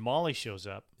 and then Molly shows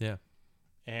up. Yeah.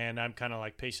 And I'm kind of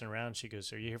like pacing around. She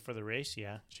goes, "Are you here for the race?"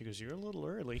 "Yeah." She goes, "You're a little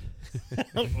early."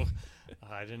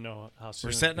 I didn't know how soon.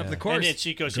 We're setting up the course. And then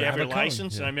she goes, "You have your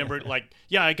license?" And I remember like,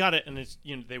 "Yeah, I got it." And it's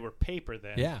they were paper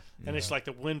then. Yeah. And it's like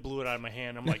the wind blew it out of my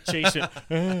hand. I'm like chasing.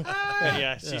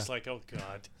 Yeah. She's like, "Oh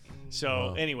God."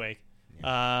 So anyway,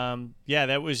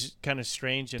 that was kind of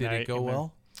strange. And Did it go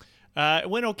well? It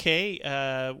went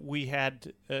okay. We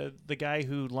had the guy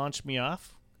who launched me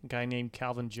off. A guy named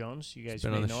Calvin Jones. You guys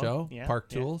been may on the know show. him. Yeah, Park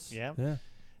Tools.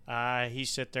 Yeah. He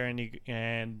sat there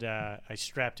and I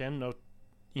strapped in. No,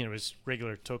 it was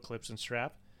regular toe clips and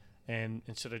strap. And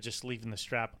instead of just leaving the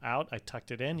strap out, I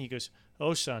tucked it in. He goes,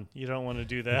 "Oh, son, you don't want to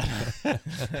do that."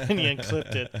 And he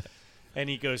unclipped it. And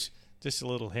he goes, "Just a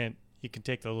little hint. You can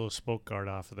take the little spoke guard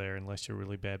off of there unless you're a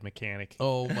really bad mechanic."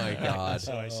 Oh my God.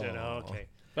 So I said, okay.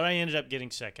 But I ended up getting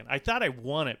second. I thought I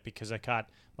won it because I caught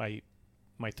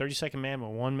my 30-second man, my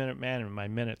 1-minute man, and my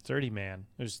minute 30 man.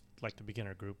 It was like the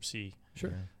beginner group C.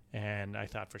 Sure. And I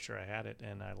thought for sure I had it,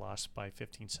 and I lost by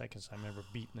 15 seconds. I remember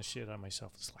beating the shit out of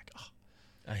myself. It's like,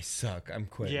 I suck. I'm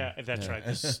quitting. Yeah, that's right.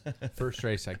 First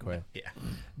race, I quit. Yeah.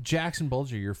 Jackson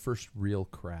Bulger, your first real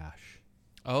crash.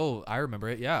 Oh, I remember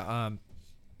it. Yeah.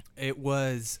 It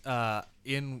was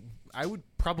I would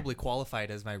probably qualify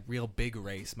it as my real big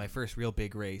race, my first real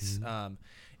big race.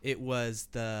 It was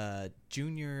the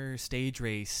junior stage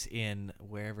race in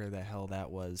wherever the hell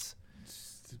that was.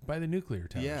 By the nuclear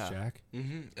towers, Yeah. Jack.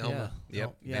 Elma. Yeah.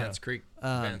 Yep. Yeah.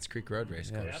 Vance Creek Road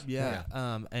Race Course. Yeah.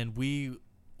 And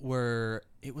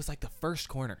it was like the first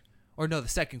corner. Or no, the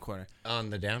second corner. On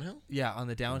the downhill? Yeah, on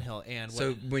the downhill. And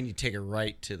So when you take a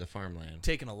right to the farmland.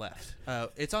 taking a left.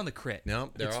 It's on the crit. No,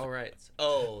 they're all rights.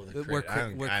 Oh, the crit. We're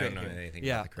crit. I crit don't know here. anything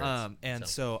Yeah. about the crits. And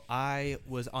so I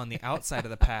was on the outside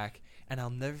of the pack, and I'll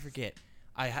never forget.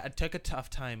 I took a tough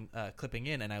time clipping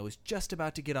in, and I was just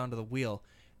about to get onto the wheel,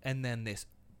 and then this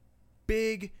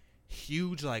big,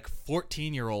 huge, like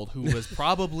 14-year-old who was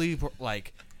probably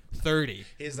like 30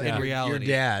 He's in like reality.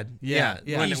 your dad. Yeah.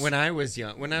 When I was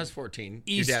young, when I was 14,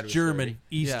 East your dad was German. 30.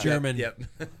 East Yeah. German. Yep.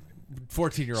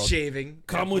 14-year-old. Shaving.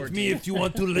 Come at with me 14. if you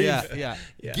want to live. Yeah.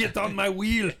 Get on my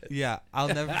wheel. Yeah, I'll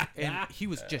never. And he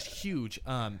was just huge,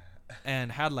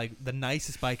 and had like the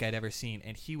nicest bike I'd ever seen.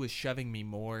 And he was shoving me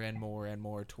more and more and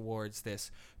more towards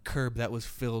this curb that was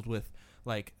filled with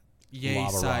like Lava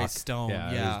rock. yay-sized stone.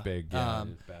 Yeah, it was big. Yeah, it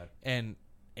was bad. And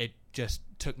it just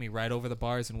took me right over the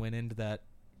bars and went into that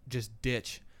just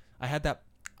ditch. I had that.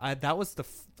 That was the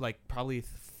probably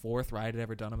fourth ride I'd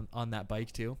ever done on that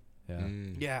bike too. Yeah.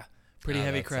 Yeah, pretty Oh,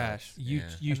 heavy that crash. sucks. You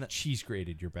Yeah. cheese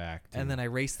grated your back. Too. And then I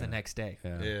raced the next day.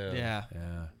 Yeah. Yeah.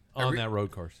 Yeah. On that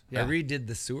road course. Yeah. I redid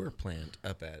the sewer plant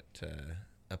up at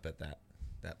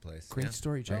that place. Great Yeah.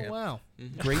 story, Jack. Oh wow,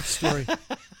 Great story.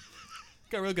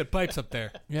 got real good pipes up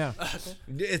there. Yeah.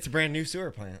 It's a brand new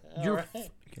sewer plant.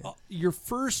 Your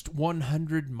first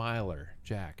 100 miler,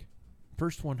 Jack.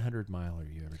 First 100 miler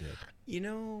you ever did. You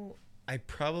know, I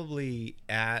probably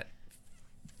at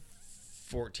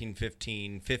 14,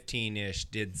 15-ish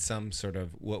did some sort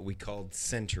of what we called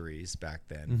centuries back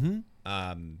then.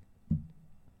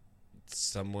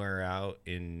 Somewhere out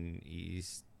in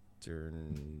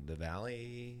the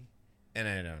valley, and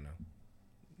I don't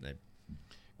know.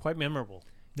 Quite memorable.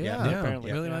 Yeah,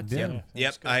 apparently. really much. Yeah.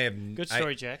 Yep, I have. Good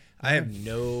story, Jack. I have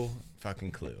no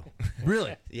fucking clue.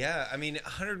 Really? Yeah, I mean,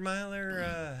 100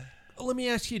 miler. Let me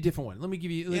ask you a different one. Let me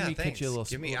give you. Let me catch you a little.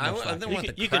 Give me. little I more slack. don't want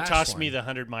the You can crash toss one. me the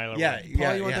 100 miler. Yeah, one. yeah,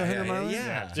 Paul, you want the yeah, 100 miler?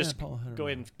 Yeah. Just Paul, 100 go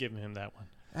ahead miler. and give him that one.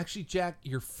 Actually, Jack,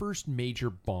 your first major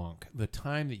bonk, the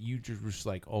time that you just was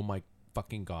like, "Oh my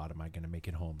fucking god, am I going to make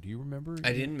it home?" Do you remember?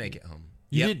 I didn't make it home.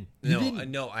 You Yep. didn't? You No,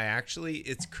 didn't? no. I actually,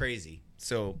 it's crazy.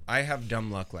 So I have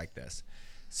dumb luck like this.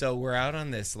 So we're out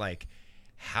on this like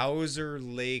Hauser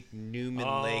Lake, Newman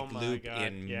Oh Lake my loop God,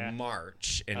 in yeah.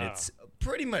 March, and it's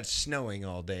pretty much snowing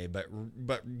all day, but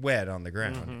wet on the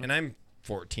ground. And I'm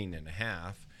 14 and a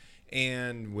half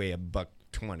and weigh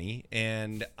 $120,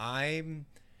 and I'm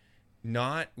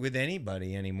not with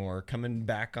anybody anymore. Coming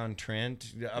back on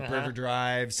Trent, Upriver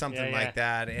Drive, something Yeah, like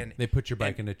that, and They put your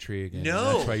bike in a tree again. No.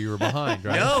 and that's why you were behind,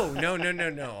 right?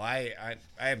 No. I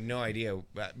have no idea,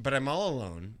 but I'm all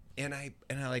alone, and I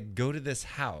like go to this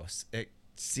house. It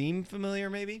seemed familiar,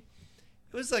 maybe.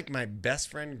 It was like my best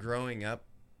friend growing up,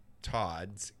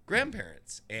 Todd's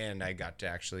grandparents, and I got to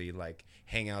actually like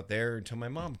hang out there until my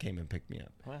mom came and picked me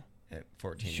up. Wow. At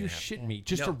 14 You and a half. shit me.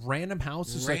 Just No. a random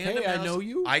house is like, Random hey, I house. know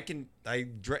you.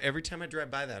 Every time I drive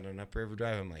by that on Upriver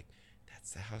Drive, I'm like,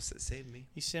 that's the house that saved me.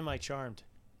 He's semi-charmed.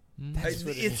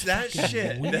 It's that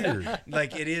shit. weird.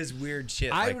 Like it is weird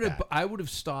shit. I like would have. that. I would have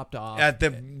stopped off At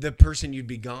the person you'd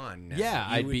be gone. Now. Yeah,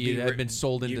 You I'd would be. I'd ri- been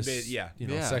sold into you'd be- yeah.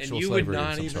 Yeah. sexual and you would slavery of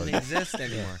not some even sort. exist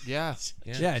anymore. Yeah.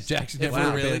 Yeah, Jack's never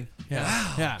Wow. been.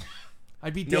 Yeah, yeah.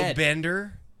 I'd be No dead.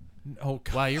 Bender. Oh,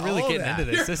 God. Wow, you're really All getting that.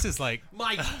 into this. This is like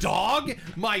My dog.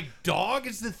 My dog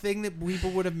is the thing that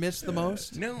people would have missed the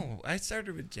most. No, I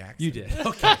started with Jackson. You did.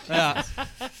 Okay.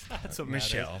 that's what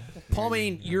Michelle. Paul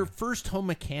Main, your first home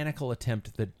mechanical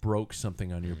attempt that broke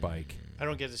something on your bike. I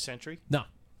don't get a Century. No,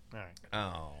 All right.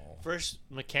 Oh. First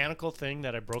mechanical thing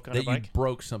that I broke on that a bike. you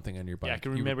broke something on your bike. Yeah, I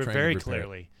can You were remember trying to very repair it.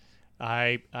 clearly.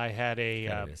 I had a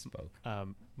Kinda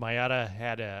misspoke. Miata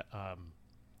had a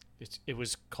it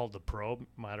was called the Pro.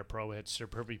 Miata Pro. It had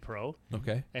Superbi Pro,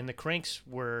 Okay. and the cranks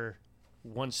were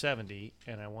 170,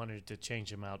 and I wanted to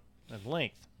change them out in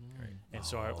length. And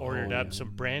so I ordered up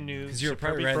some brand new. 'Cause you were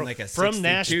probably Superbi riding Pro like a from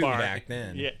 62 Nashbar back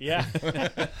then. Yeah.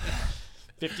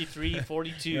 53,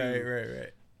 42.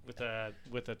 Right.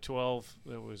 With a 12.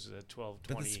 It was a 12.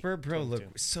 But 20, the Spur Pro 22.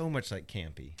 looked so much like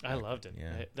campy. I loved it.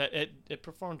 Yeah. It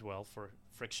performed well for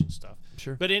friction stuff.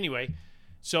 Sure. But anyway,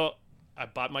 so I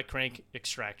bought my crank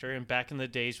extractor, and back in the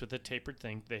days with the tapered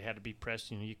thing, they had to be pressed.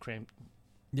 You know, you clamped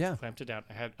it down.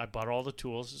 I bought all the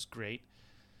tools. It's great.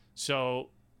 So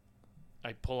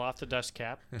I pull off the dust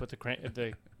cap, put the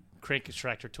crank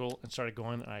extractor tool, and started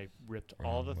going. I ripped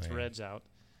all the threads out.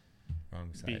 Wrong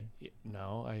side.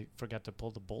 No, I forgot to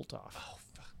pull the bolt off. Oh,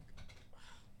 fuck.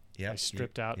 Yeah. I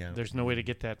stripped out. Yeah. There's no way to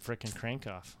get that frickin' crank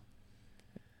off.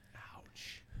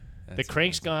 Ouch. The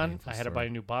crank's gone. I had to buy a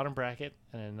new bottom bracket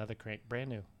and another crank, brand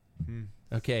new.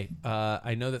 Okay,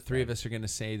 I know that three of us are going to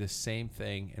say the same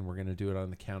thing, and we're going to do it on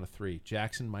the count of three.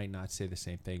 Jackson might not say the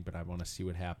same thing, but I want to see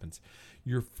what happens.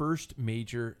 Your first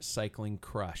major cycling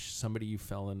crush, somebody you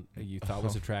thought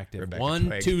was attractive. Rebecca 1,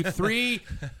 Twigg. 2, 3.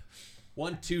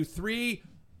 1, 2, 3.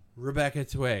 Rebecca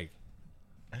Twigg.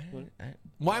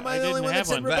 Why am I the only one that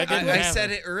said Rebecca? I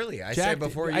said it early. I said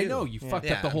before you. I know you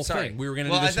fucked up the whole thing. We were going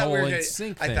to do this I thought whole we were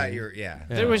NSYNC thing. I thought you were. Yeah.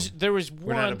 There was one.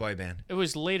 We're not a boy band. It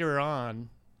was later on.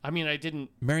 I mean, I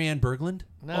didn't. Marianne Berglund?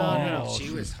 No.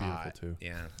 She was beautiful hot too.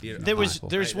 Yeah. Beautiful.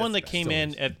 There's one that That's came the in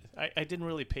best. at. I didn't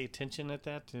really pay attention at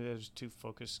that. I was too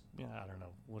focused. I don't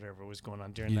know, wwhatever was going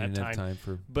on during You that didn't have time. time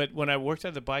for. But when I worked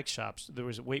at the bike shops, there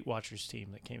was a Weight Watchers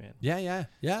team that came in. Yeah.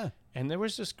 And there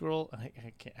was this girl,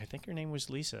 I think her name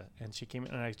was Lisa, and she came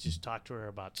in, and I just talked to her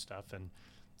about stuff. And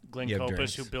Glenn You have Copus,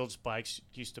 drinks. who builds bikes,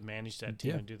 used to manage that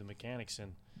team Yeah. and do the mechanics.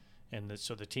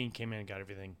 So the team came in and got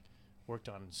everything worked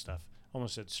on and stuff.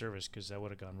 Almost said service because that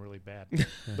would have gone really bad.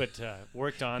 But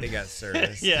worked on. They got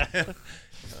service. Yeah.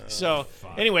 So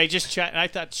anyway, just chat. I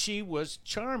thought she was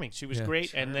charming. She was great.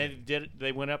 Charming. And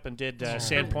they went up and did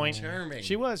Sandpoint. Charming.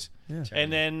 She was. Yeah.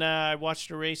 And then I watched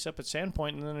her race up at Sandpoint,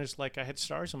 and then it's like I had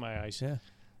stars in my eyes. Yeah.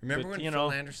 Remember But, when you Phil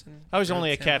know, Anderson? I was only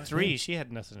a rode Cat Sandpoint? 3. She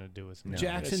had nothing to do with me.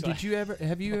 Jackson, It's like-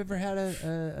 have you ever had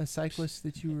a cyclist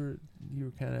that you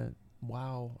were kind of,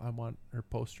 wow, I want her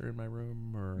poster in my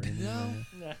room or anything like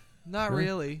that? Nah. Not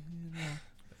Really? really.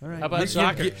 All right. How about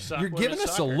soccer? You're giving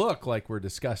us a look like we're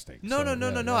disgusting. No. So,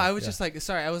 yeah, I was yeah. just like,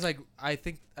 sorry. I was like, I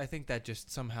think that just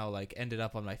somehow like ended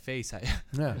up on my face.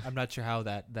 Yeah. I'm not sure how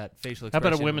that facial How expression.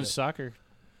 about a women's soccer?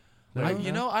 I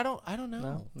don't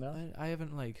know. No? I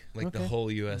haven't like. Like the Okay.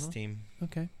 whole U.S. team.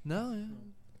 Okay. No. Yeah.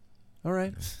 All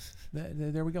right.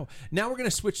 There we go. Now we're going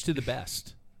to switch to the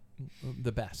best.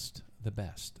 The best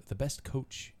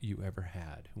coach you ever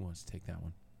had. Who wants to take that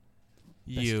one?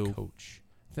 Best You. coach.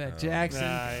 That Jackson.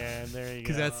 Yeah, there you go.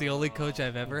 Because that's the only coach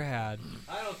I've ever had.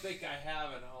 I don't think I have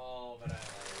it all, but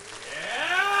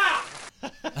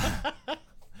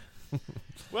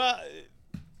Well,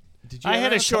 did you? I ever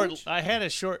had have a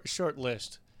short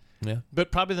list, Yeah.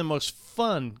 but probably the most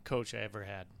fun coach I ever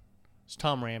had was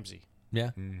Tom Ramsey.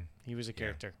 Yeah. He was a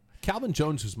character. Calvin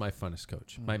Jones was my funnest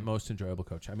coach, my most enjoyable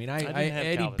coach. I mean, didn't have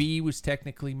Eddie Calvin. B was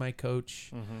technically my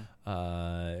coach.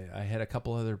 I had a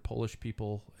couple other Polish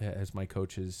people as my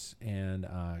coaches, and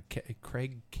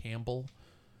Craig Campbell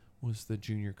was the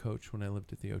junior coach when I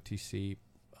lived at the OTC.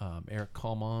 Eric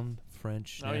Calmon,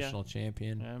 French national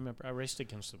champion. Yeah, I remember. I raced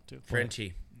against him too.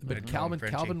 Frenchie. But I'd call him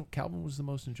Frenchie. Calvin was the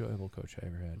most enjoyable coach I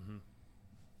ever had.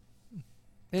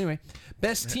 Anyway,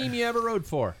 best team you ever rode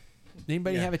for?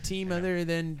 Anybody have a team other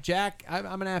than Jack? I'm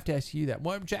going to have to ask you that.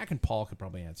 Well, Jack and Paul could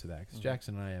probably answer that because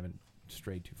Jackson and I haven't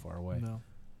strayed too far away. No.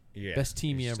 Yeah. Best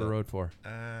team you ever rode for?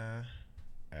 I'd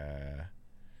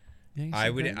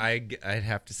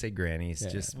have to say Granny's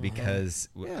just because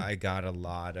Yeah. I got a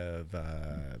lot of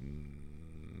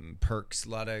perks, a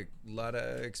lot of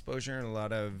exposure, and a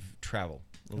lot of travel.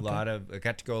 I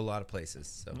got to go a lot of places.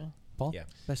 So Paul? Yeah.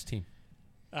 Best team.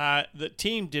 The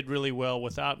team did really well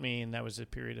without me, and that was a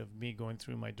period of me going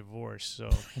through my divorce. So,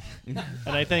 and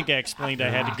I think I explained I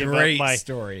had to give Great up my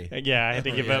story. Yeah, I had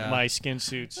to give up my skin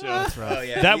suit. So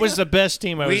yeah. that was the best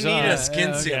team I We was need on. a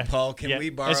skin suit, Paul. Can we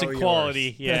borrow as a yours?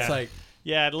 quality? Yeah, That's like,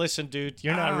 yeah. Listen, dude,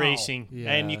 you're not racing,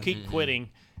 Yeah. and you keep quitting.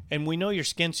 And we know your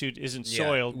skin suit isn't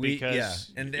soiled because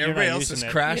and you're everybody not else using has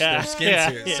it. crashed Yeah, their skin yeah,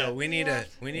 suit, yeah. so we need a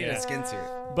skin suit.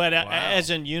 But as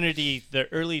in Unity, the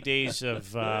early days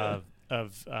of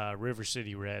River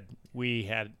City Red, we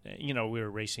had, we were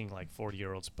racing like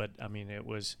 40-year-olds, but I mean,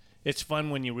 it's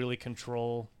fun when you really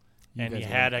control, and guys you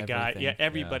had a learn guy, everything.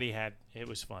 everybody had, it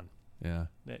was fun. yeah.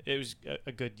 It was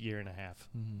a good year and a half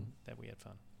that we had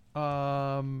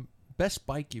fun. Best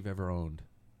bike you've ever owned?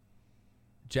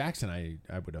 Jackson, I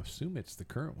would assume it's the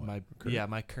current one.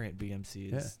 My current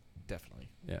BMC is definitely.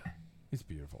 Yeah. It's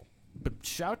beautiful. But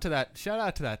shout out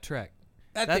to that Trek.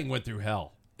 That thing went through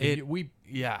hell.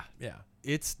 Yeah. Yeah.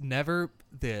 It's never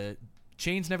the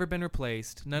chain's never been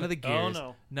replaced. None of the gears.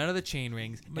 no. None of the chain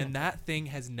rings, and that thing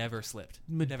has never slipped.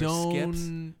 Never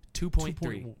Madone skipped.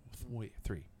 2.3.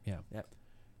 3. Yeah. Yep.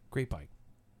 Great bike.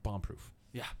 Bomb-proof.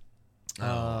 Yeah.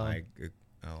 I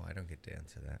don't get to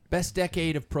answer that. Best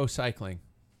decade of pro cycling?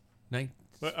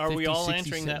 But are we all 50,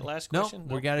 answering 67? that last No, question?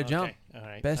 we got to jump. All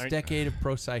right. Best All right. decade of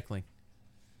pro cycling?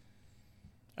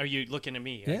 Are you looking at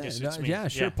me? Yeah, I guess it's me. yeah,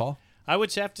 sure, Paul. I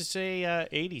would have to say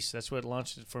 80s. That's what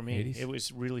launched it for me. 80s? It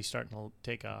was really starting to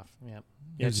take off. Yeah. It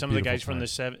Yeah, was a some of the guys beautiful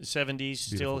from the 70s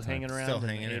still Beautiful time. hanging around Still in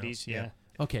hanging the out. 80s. Yeah. Yeah.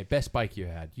 Okay, best bike you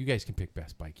had. You guys can pick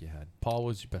best bike you had. Paul, what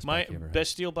was your best My bike you ever had?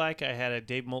 best steel bike, I had a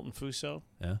Dave Moulton Fuso,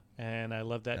 Yeah. and I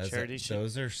love that charity ship.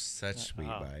 Those are such sweet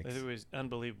Oh, bikes. It was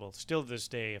unbelievable. Still to this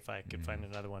day, if I could find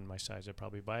another one my size, I'd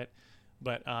probably buy it.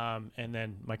 But and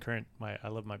then I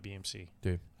love my BMC.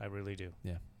 Dude. I really do.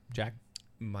 Yeah. Jack?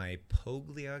 My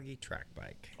Pogliagi track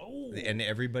bike. Oh, And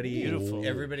everybody, beautiful.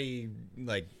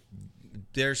 like,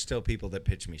 there's still people that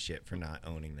pitch me shit for not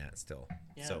owning that still.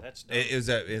 Yeah, so that's dope.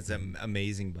 it's an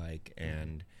amazing bike,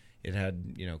 and it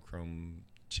had chrome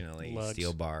Chinelli Lugs.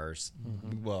 steel bars.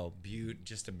 Well,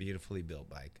 just a beautifully built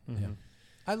bike. Yeah.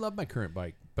 I love my current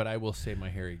bike, but I will say my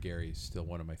Harry Gary is still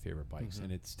one of my favorite bikes,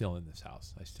 and it's still in this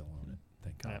house. I still own it.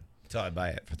 Thank God. Yeah. So I buy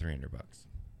it for $300.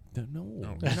 No,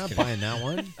 Oh, you're not buying that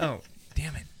one. Oh,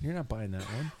 damn it! You're not buying that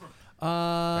one.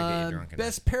 get you drunk enough.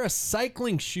 Best pair of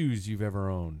cycling shoes you've ever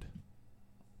owned.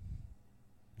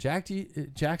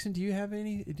 Jackson, do you have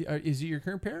any? Is it your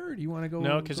current pair, or do you want to go?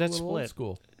 No, 'cause go a that's little old split.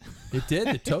 school. It did.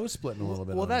 The toe's splitting a little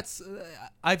bit. Well, on it. that's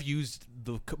I've used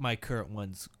my current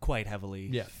ones quite heavily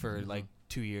Yeah. for like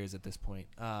 2 years at this point.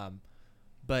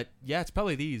 But yeah, it's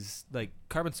probably these like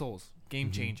carbon soles,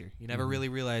 game changer. You never really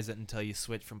realize it until you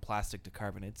switch from plastic to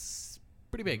carbon. It's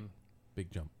pretty big.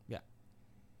 big jump. Yeah.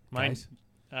 Mine,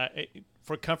 Guys?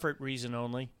 for comfort reason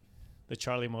only, the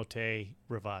Charlie Motet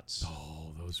Ravats.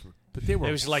 Oh, those were. But they were.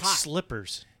 It was like hot,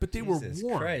 slippers. but they were Jesus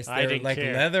warm. Christ, I they're didn't like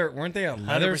care. leather. Weren't they a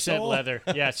leather 100% sole? leather.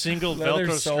 Yeah, single Leather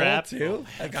Velcro sole strap. too?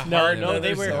 Like a No, hard no, they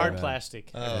leather were sole? hard plastic.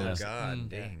 Oh Yeah. God,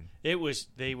 dang! They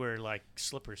were like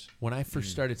slippers. When I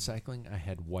first started cycling, I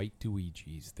had white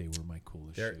Dweegees. They were my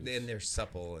coolest They're shoes. and they're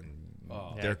supple and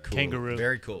Yeah, they're cool. kangaroo.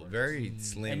 Very cool. Very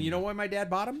slim. And you know why my dad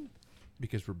bought them?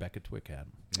 Because Rebecca Twick had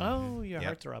them. Oh, your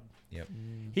Yep. heartthrob. Yep.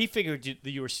 He figured that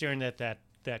you were staring at that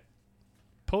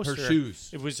poster. shoes.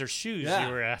 It was her shoes Yeah.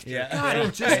 you were after. Yeah. God,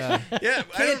 he just Yeah. I don't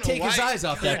can't know take his why. eyes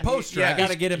off that Yeah, poster. yeah. I got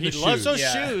to get him He the loves shoes. those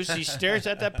Yeah. shoes. He stares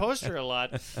at that poster a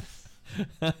lot.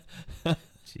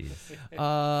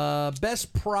 Jeez.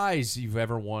 Best prize you've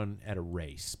ever won at a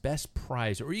race. Best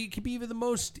prize, or it could be even the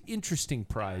most interesting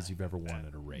prize you've ever won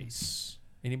at a race.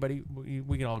 Anybody?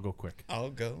 We can all go quick.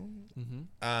 I'll go.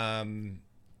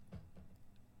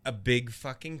 A big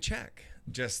fucking check.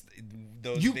 Just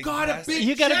those. You big got a plastic big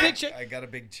You got a big check? I got a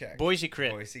big check. Boise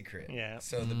Crit. Boise Crit. Yeah.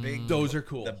 So the big. Those are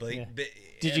cool. The big. Yeah. Bi-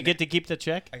 Did you and get to keep the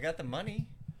check? I got the money.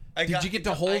 Did you get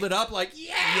to hold it up like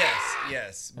yeah?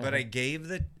 Yes. But I gave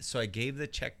the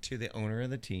check to the owner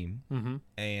of the team,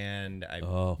 and I'm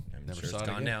never sure saw it's it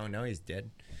gone again. now. No, he's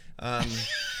dead.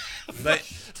 But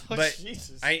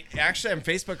Jesus. I actually I'm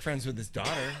Facebook friends with his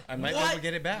daughter. I might be able to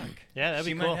get it back. Yeah, that'd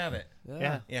be she cool. might have it.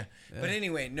 Yeah. Yeah. But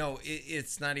anyway, no,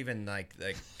 it's not even like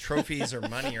trophies or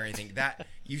money or anything. That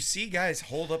you see guys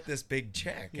hold up this big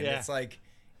check, and Yeah. it's like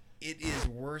it is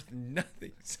worth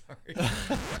nothing. Sorry.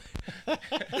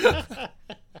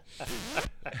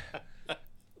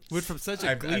 Went from such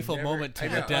a I've gleeful never- moment to I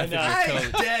the know, death I of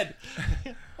your coach. Dead.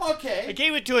 Okay. I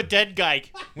gave it to a dead guy.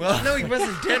 Well, no, he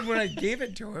wasn't dead when I gave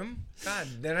it to him. God,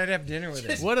 then I'd have dinner with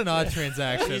him. What an odd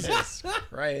transaction. Jesus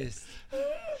Christ.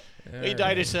 He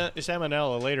died of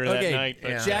salmonella later that night. But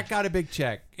Yeah. Jack got a big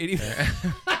check.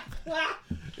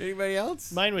 Anybody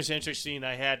else? mine was interesting.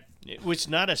 It was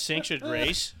not a sanctioned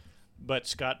race, but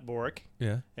Scott Bork.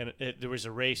 Yeah. And there was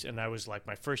a race, and I was like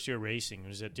my first year racing. It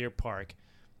was at Deer Park,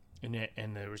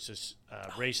 and there was this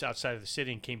race outside of the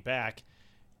city, and came back,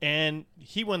 and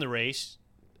he won the race,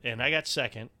 and I got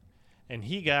second, and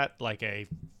he got like a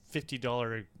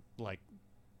 $50 like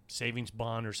savings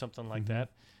bond or something like that,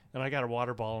 and I got a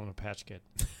water ball and a patch kit.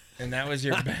 And that was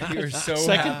your bag. You were so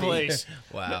Second happy. place.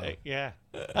 Wow. Yeah,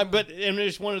 but it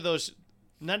was one of those,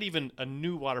 not even a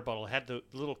new water bottle. It had the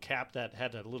little cap that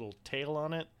had a little tail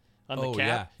on it. On the Oh,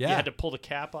 cap, yeah. you had to pull the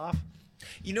cap off.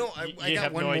 You know, I You got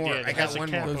have one no more. idea. I It has got a one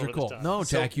cap more. Those are over cool. the top. No,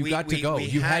 So Jack, you we- got to we- go. we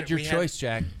You had your we had- choice,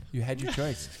 Jack. You had your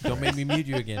choice. Don't make me mute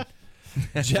you again.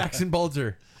 Jackson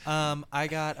Bulger. I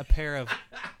got a pair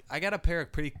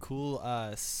of pretty cool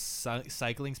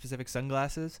cycling specific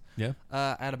sunglasses. Yeah.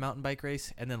 At a mountain bike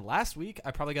race, and then last week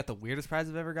I probably got the weirdest prize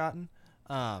I've ever gotten.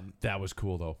 That was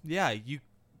cool though. Yeah, you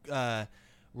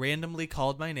randomly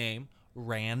called my name.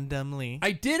 Randomly.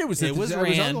 I did. It was It was on the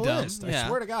random. list. I Yeah.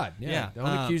 swear to God. Yeah. Yeah. Don't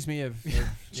accuse me of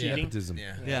Cheating. nepotism.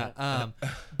 Yeah. Yeah.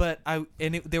 But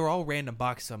they were all random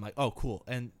boxes. So I'm like, oh, cool.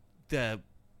 And the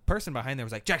person behind there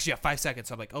was like, Jax, you have 5 seconds.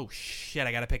 So I'm like, oh shit,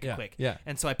 I gotta pick it quick. Yeah.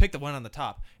 And so I picked the one on the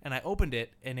top, and I opened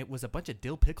it, and it was a bunch of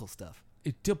dill pickle stuff.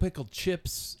 Dill pickle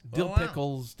chips, dill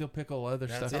pickles, dill pickle other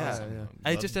stuff. Awesome. Yeah.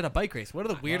 I just did a bike race. What are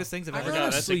the weirdest things I've ever done?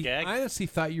 that's a gag. I honestly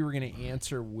thought you were going to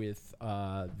answer with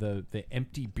the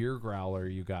empty beer growler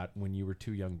you got when you were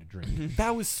too young to drink.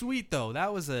 That was sweet though.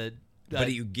 That was a.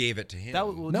 But you gave it to him.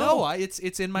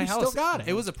 It's in my You house. still got it.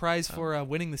 It was a prize for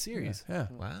winning the series. Yeah.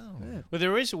 Wow. Well,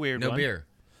 there is a weird No one beer.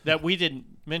 that we didn't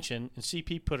mention. And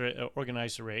CP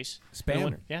organized the race. Spam. The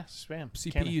winner. Yeah, Spam.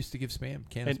 CP Canada. used to give Spam.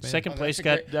 Can of And Spam. second place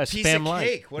That's got piece Spam of Light.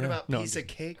 cake. What Yeah. about No. piece of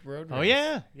cake road race? Oh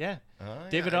yeah. Oh,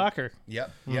 David yeah. Ocker.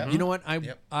 Yep. You know what?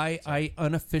 Yep. I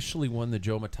unofficially won the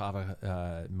Joe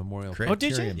Matava Memorial Oh,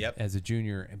 did you? Criterium Yep. as a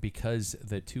junior because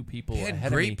the two people They had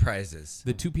ahead great of me, prizes.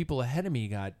 the two people ahead of me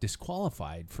got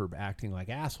disqualified for acting like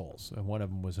assholes, and one of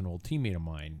them was an old teammate of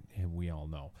mine, and we all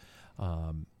know.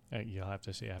 You'll have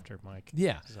to see after Mike.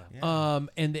 Yeah. So-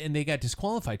 And they got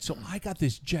disqualified. So I got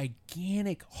this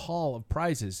gigantic haul of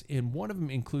prizes, and one of them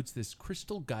includes this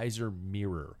Crystal Geyser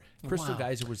mirror. Crystal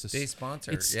Geyser was They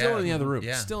sponsor. It's still in the other room.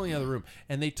 Yeah. Still in the other room.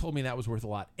 And they told me that was worth a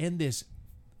lot. And this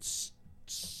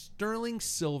sterling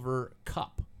silver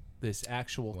cup. This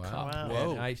actual cup.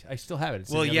 Wow. And I still have it. It's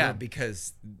in Well, the other yeah, room.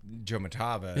 because Joe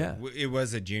Matava, Yeah. it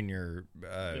was a junior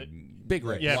Big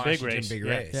race. Yeah, big Washington race. big Yeah.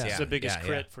 race. Yeah. It's the biggest Yeah,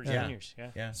 crit yeah. for Yeah. juniors.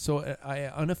 Yeah. Yeah. So I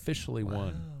unofficially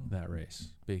won that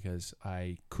race because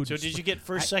I couldn't. So did you get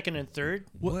first, second, and third?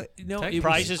 What? No, Take it was-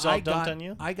 prizes all I dumped got- on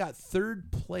you? I got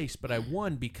third place, but I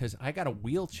won because I got a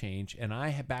wheel change, and I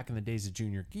had back in the days of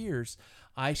junior gears,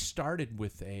 I started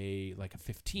with a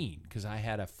 15 because I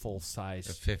had a full size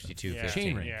A 52, Yeah. 15.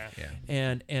 chain ring,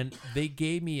 Yeah. and they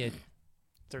gave me a.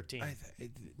 13.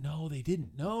 No, they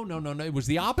didn't. No. It was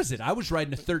the opposite. I was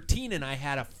riding a 13 and I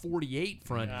had a 48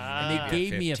 front, and they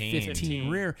gave me a 15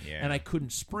 rear, Yeah. and I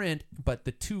couldn't sprint. But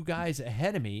the two guys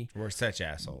ahead of me We're such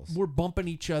assholes. were bumping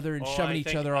each other and Oh, shoving I each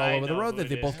think other all I over the know road who that it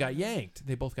they is. both got yanked.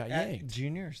 They both got yanked.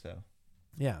 Juniors, though.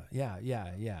 Yeah.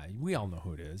 We all know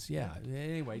who it is. Yeah.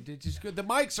 Anyway, just good. The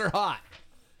mics are hot.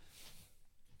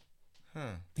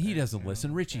 Huh. He doesn't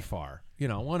listen. Richie Farr.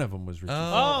 One of them was Richie Oh.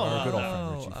 Farr. Our good old Oh.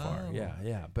 friend Richie Farr. Oh.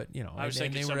 Yeah. But, I was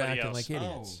and thinking they were somebody acting else. like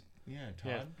idiots. Yeah,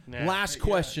 Yeah. Todd. Nah. Last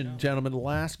question, gentlemen.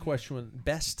 Last question.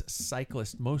 Best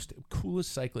cyclist,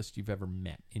 coolest cyclist you've ever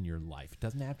met in your life. It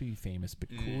doesn't have to be famous, but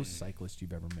coolest cyclist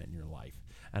you've ever met in your life.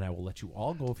 And I will let you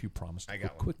all go if you promise to I go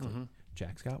got one. quickly.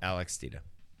 Jack's got one. Alex Tita.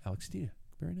 Alex Tita.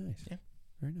 Very nice. Yeah.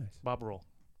 Very nice. Bob Roll.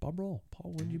 Bob Roll.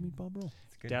 Paul, when did you meet Bob Roll?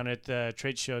 Down at the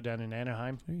trade show down in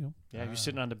Anaheim. There you go. Yeah, he was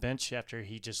sitting on the bench after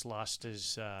he just lost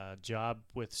his job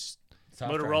with Soft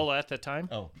Motorola at the time.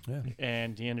 Oh. Yeah.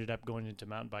 And he ended up going into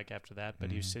mountain bike after that. But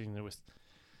he was sitting there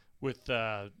with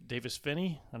Davis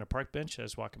Finney on a park bench. I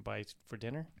was walking by for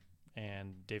dinner,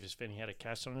 and Davis Finney had a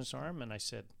cast on his arm, and I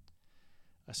said,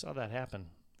 I saw that happen.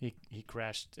 He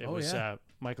crashed. It was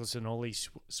Michael Zanoli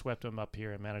swept him up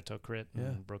here in Manitou Crit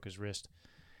and broke his wrist.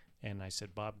 And I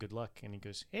said, Bob, good luck. And he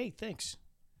goes, hey, thanks.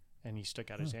 And he stuck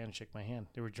out his hand and shook my hand.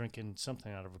 They were drinking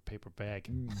something out of a paper bag.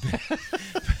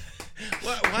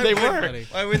 They were.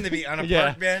 Why wouldn't they be on a Yeah.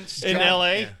 park bench? In Yeah. LA?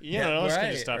 Yeah. You know, those kind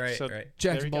of Right, stuff. right, So right. there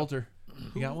Jackson you go. Bolter.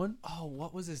 You got one? Oh,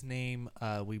 what was his name?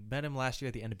 We met him last year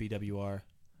at the end of BWR.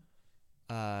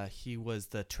 He was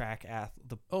the track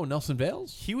athlete. Oh, Nelson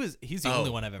Vales? He's the only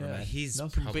one I've ever yeah. met. He's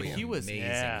Nelson- probably But he was- amazing.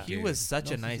 Yeah. He dude. was such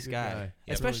Nelson's a nice a good guy, guy.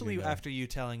 Yeah, especially really good guy. after you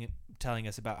telling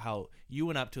us about how you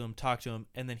went up to him, talked to him,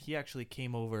 and then he actually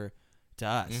came over to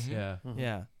us. Yeah.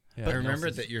 Yeah. Yeah. I remember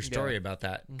Nelson's- your story about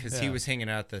that because he Yeah. was hanging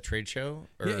out at the trade show.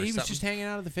 Or Yeah, he was something. just hanging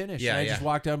out at the finish. Yeah, and I yeah. just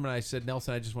walked up and I said,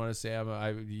 Nelson, I just want to say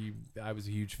I was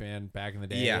a huge fan back in the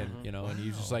day. Yeah. And, and he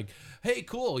was just like, hey,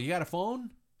 cool, you got a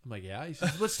phone? I'm like, yeah. He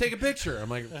says, let's take a picture. I'm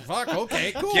like, fuck,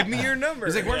 okay, cool. Give me your number.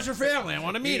 He's like, where's your family? I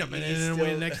want to meet him. And He's then still-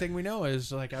 the next thing we know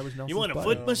is like I was Nelson's You want a buddy.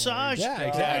 foot massage? Yeah,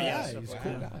 exactly. yeah. Yeah, he's a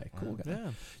cool Wow. guy. Cool guy.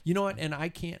 Yeah. You know what? And I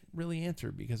can't really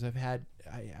answer because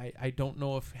I don't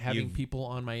know if having You've- people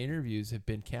on my interviews have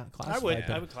been classified. I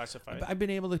but would classify it. I've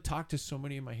been able to talk to so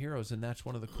many of my heroes, and that's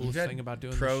one of the You've coolest had thing about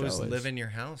doing pros the show. live in your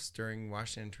house during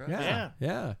Washington Trust.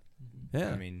 Yeah.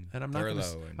 I mean, and I'm not Thurlow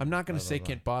gonna, and I'm not going blah, to say blah,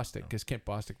 Kent blah. Bostic because Kent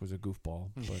Bostic was a goofball,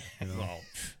 but Well,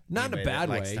 not in a anybody bad that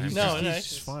likes way. time He's trials. just, No, he's it's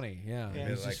just just- funny. Yeah, Anybody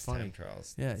he's that likes just funny. time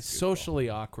trials. Yeah, It's goofball. socially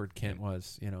awkward Kent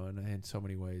was, in so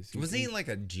many ways. Wasn't he like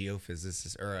a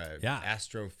geophysicist or a Yeah.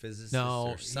 astrophysicist No,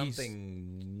 or he's-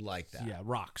 something like that? Yeah,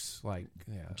 rocks like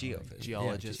Geophysicist.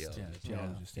 Geologist. Yeah,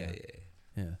 geologist. Yeah, Yeah,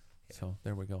 yeah, yeah. So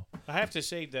there we go. I have to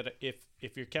say that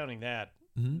if you're counting that,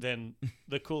 Mm-hmm. then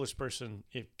the coolest person,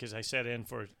 because I sat in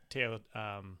for Teo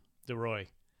DeRoy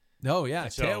Oh yeah,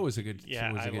 So, Teo was a good.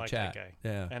 Yeah, was a I good like chat. that guy.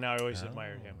 Yeah, and I always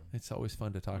admired him. it's always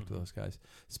fun to talk to those guys.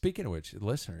 Speaking of which,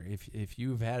 listener, if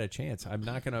you've had a chance, I am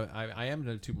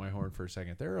gonna toot my horn for a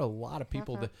second. There are a lot of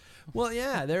people that, well,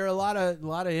 yeah, there are a lot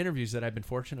of interviews that I've been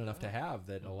fortunate enough to have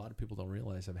that a lot of people don't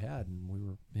realize I've had, and we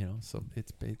were, so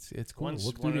it's cool. One's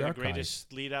Look one through of the archives.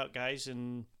 greatest lead out guys,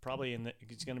 and probably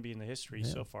he's going to be in the history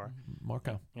so far.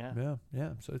 Marco. Yeah.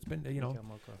 So it's been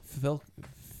Marco.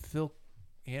 Phil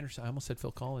Anderson. I almost said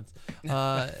Phil Collins.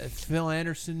 Phil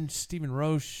Anderson, Stephen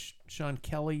Roche, Sean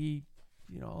Kelly.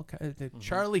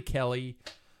 Charlie Kelly.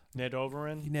 Ned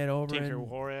Overend. Tinker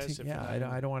Juarez.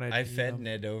 I don't want to. I fed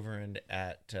Ned Overend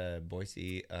at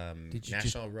Boise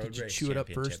National Road Race. Did you chew it up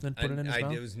first, then put it in his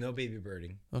mouth? It was no baby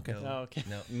birding. Okay. Okay.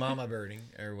 No, mama birding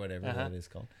or whatever that is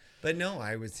called. But no,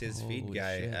 I was his feed Holy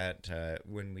guy shit. at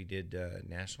when we did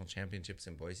national championships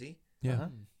in Boise. Yeah.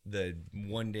 The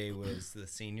one day was the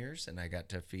seniors, and I got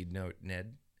to feed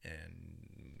Ned.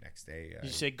 And next day, You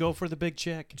say go for the big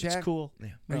check. Jack, It's cool.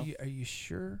 Yeah. Are you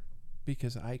sure?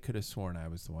 Because I could have sworn I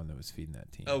was the one that was feeding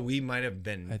that team. Oh, we might have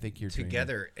been. I think you're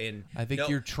together, and I think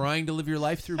you're trying to live your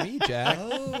life through me, Jack.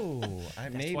 Oh,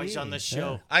 That's maybe why he's on this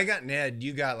show. I got Ned.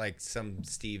 You got like some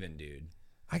Steven dude.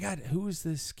 I got who was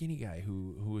the skinny guy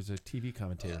who was a TV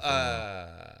commentator? For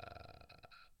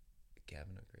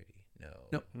Gavin O'Grady.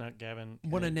 No, Not Gavin.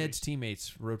 one of Ned's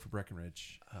teammates rode for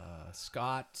Breckenridge.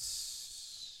 Scott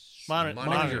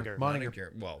Moniger.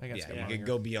 Well, I got yeah, Scott you Moniger. could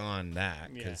go beyond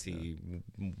that because he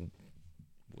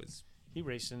was. He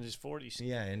raced in his 40s.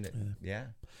 Yeah, and yeah.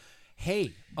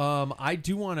 Hey, I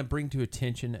do want to bring to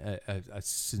attention a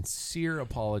sincere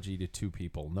apology to two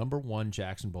people. Number one,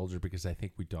 Jackson Bulger, because I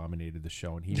think we dominated the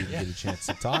show and he didn't get a chance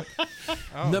to talk.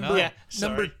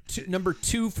 Number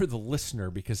two for the listener,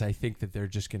 because I think that they're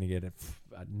just going to get a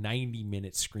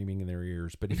 90-minute screaming in their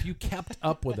ears. But if you kept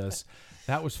up with us,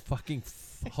 that was fucking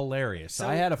hilarious. So,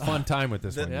 I had a fun time with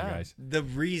this one, you guys. The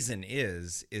reason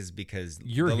is because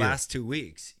You're the here. last 2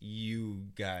 weeks, you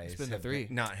guys been the have three.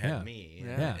 not had Yeah. me.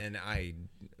 Yeah. And I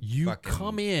You fucking,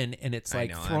 come in and it's I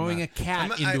like know, throwing a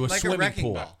cat into a like swimming wrecking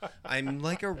pool. ball. I'm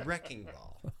like a wrecking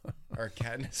ball. Or a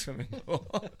cat in a swimming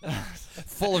pool.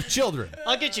 Full of children.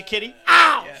 I'll get you, kitty.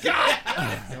 You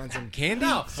want some candy?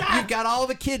 No, you've got all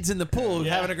the kids in the pool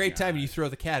having a great time, and you throw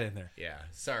the cat in there. Yeah,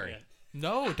 sorry.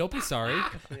 No, don't be sorry.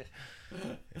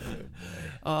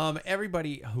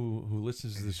 Everybody who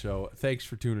listens to the show, thanks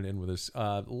for tuning in with us.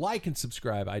 Like and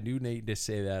subscribe. I do need to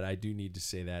say that.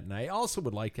 And I also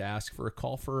would like to ask for a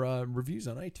call for reviews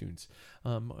on iTunes.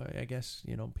 I guess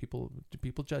people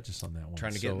judge us on that one.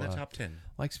 Trying to get in the top 10.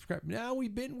 Like, subscribe. Now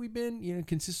we've been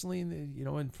consistently in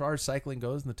the as far as cycling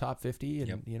goes in the top 50,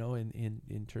 and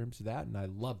in terms of that, and I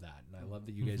love that, and I love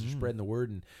that you guys are spreading the word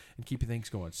and keeping things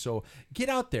going. So get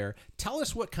out there, tell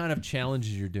us what kind of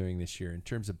challenges you're doing this year in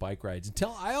terms of bike rides, and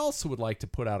I also would like to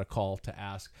put out a call to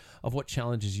ask of what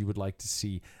challenges you would like to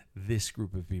see this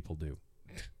group of people do.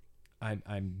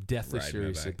 I'm deathly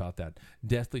serious about that.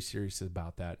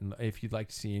 And if you'd like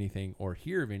to see anything or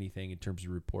hear of anything in terms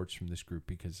of reports from this group,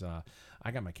 because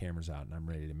I got my cameras out and I'm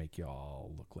ready to make you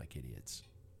all look like idiots.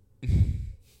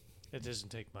 It doesn't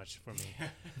take much for me.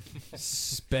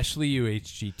 Especially you,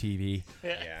 HGTV.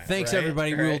 Yeah. Thanks,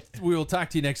 everybody. Right. We will talk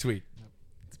to you next week.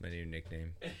 It's my new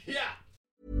nickname.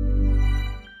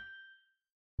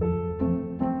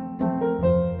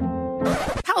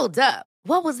 Hold up.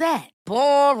 What was that?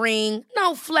 Boring.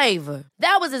 No flavor.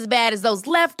 That was as bad as those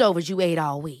leftovers you ate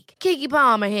all week. Keke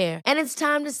Palmer here, and it's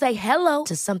time to say hello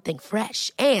to something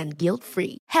fresh and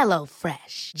guilt-free. Hello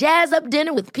Fresh. Jazz up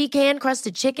dinner with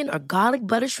pecan-crusted chicken or garlic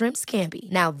butter shrimp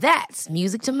scampi. Now that's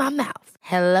music to my mouth.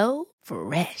 Hello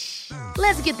Fresh.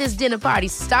 Let's get this dinner party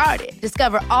started.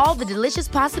 Discover all the delicious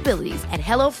possibilities at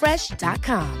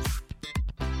hellofresh.com.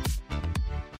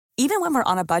 Even when we're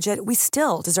on a budget, we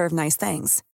still deserve nice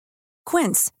things.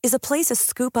 Quince is a place to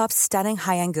scoop up stunning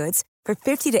high-end goods for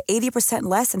 50 to 80%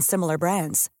 less than similar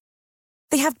brands.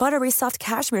 They have buttery soft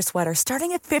cashmere sweaters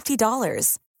starting at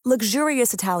 $50,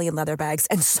 luxurious Italian leather bags,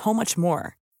 and so much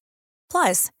more.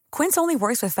 Plus, Quince only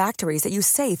works with factories that use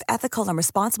safe, ethical, and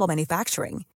responsible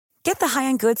manufacturing. Get the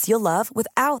high-end goods you'll love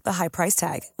without the high price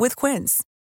tag with Quince.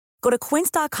 Go to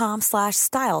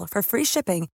quince.com/style for free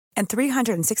shipping and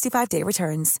 365-day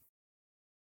returns.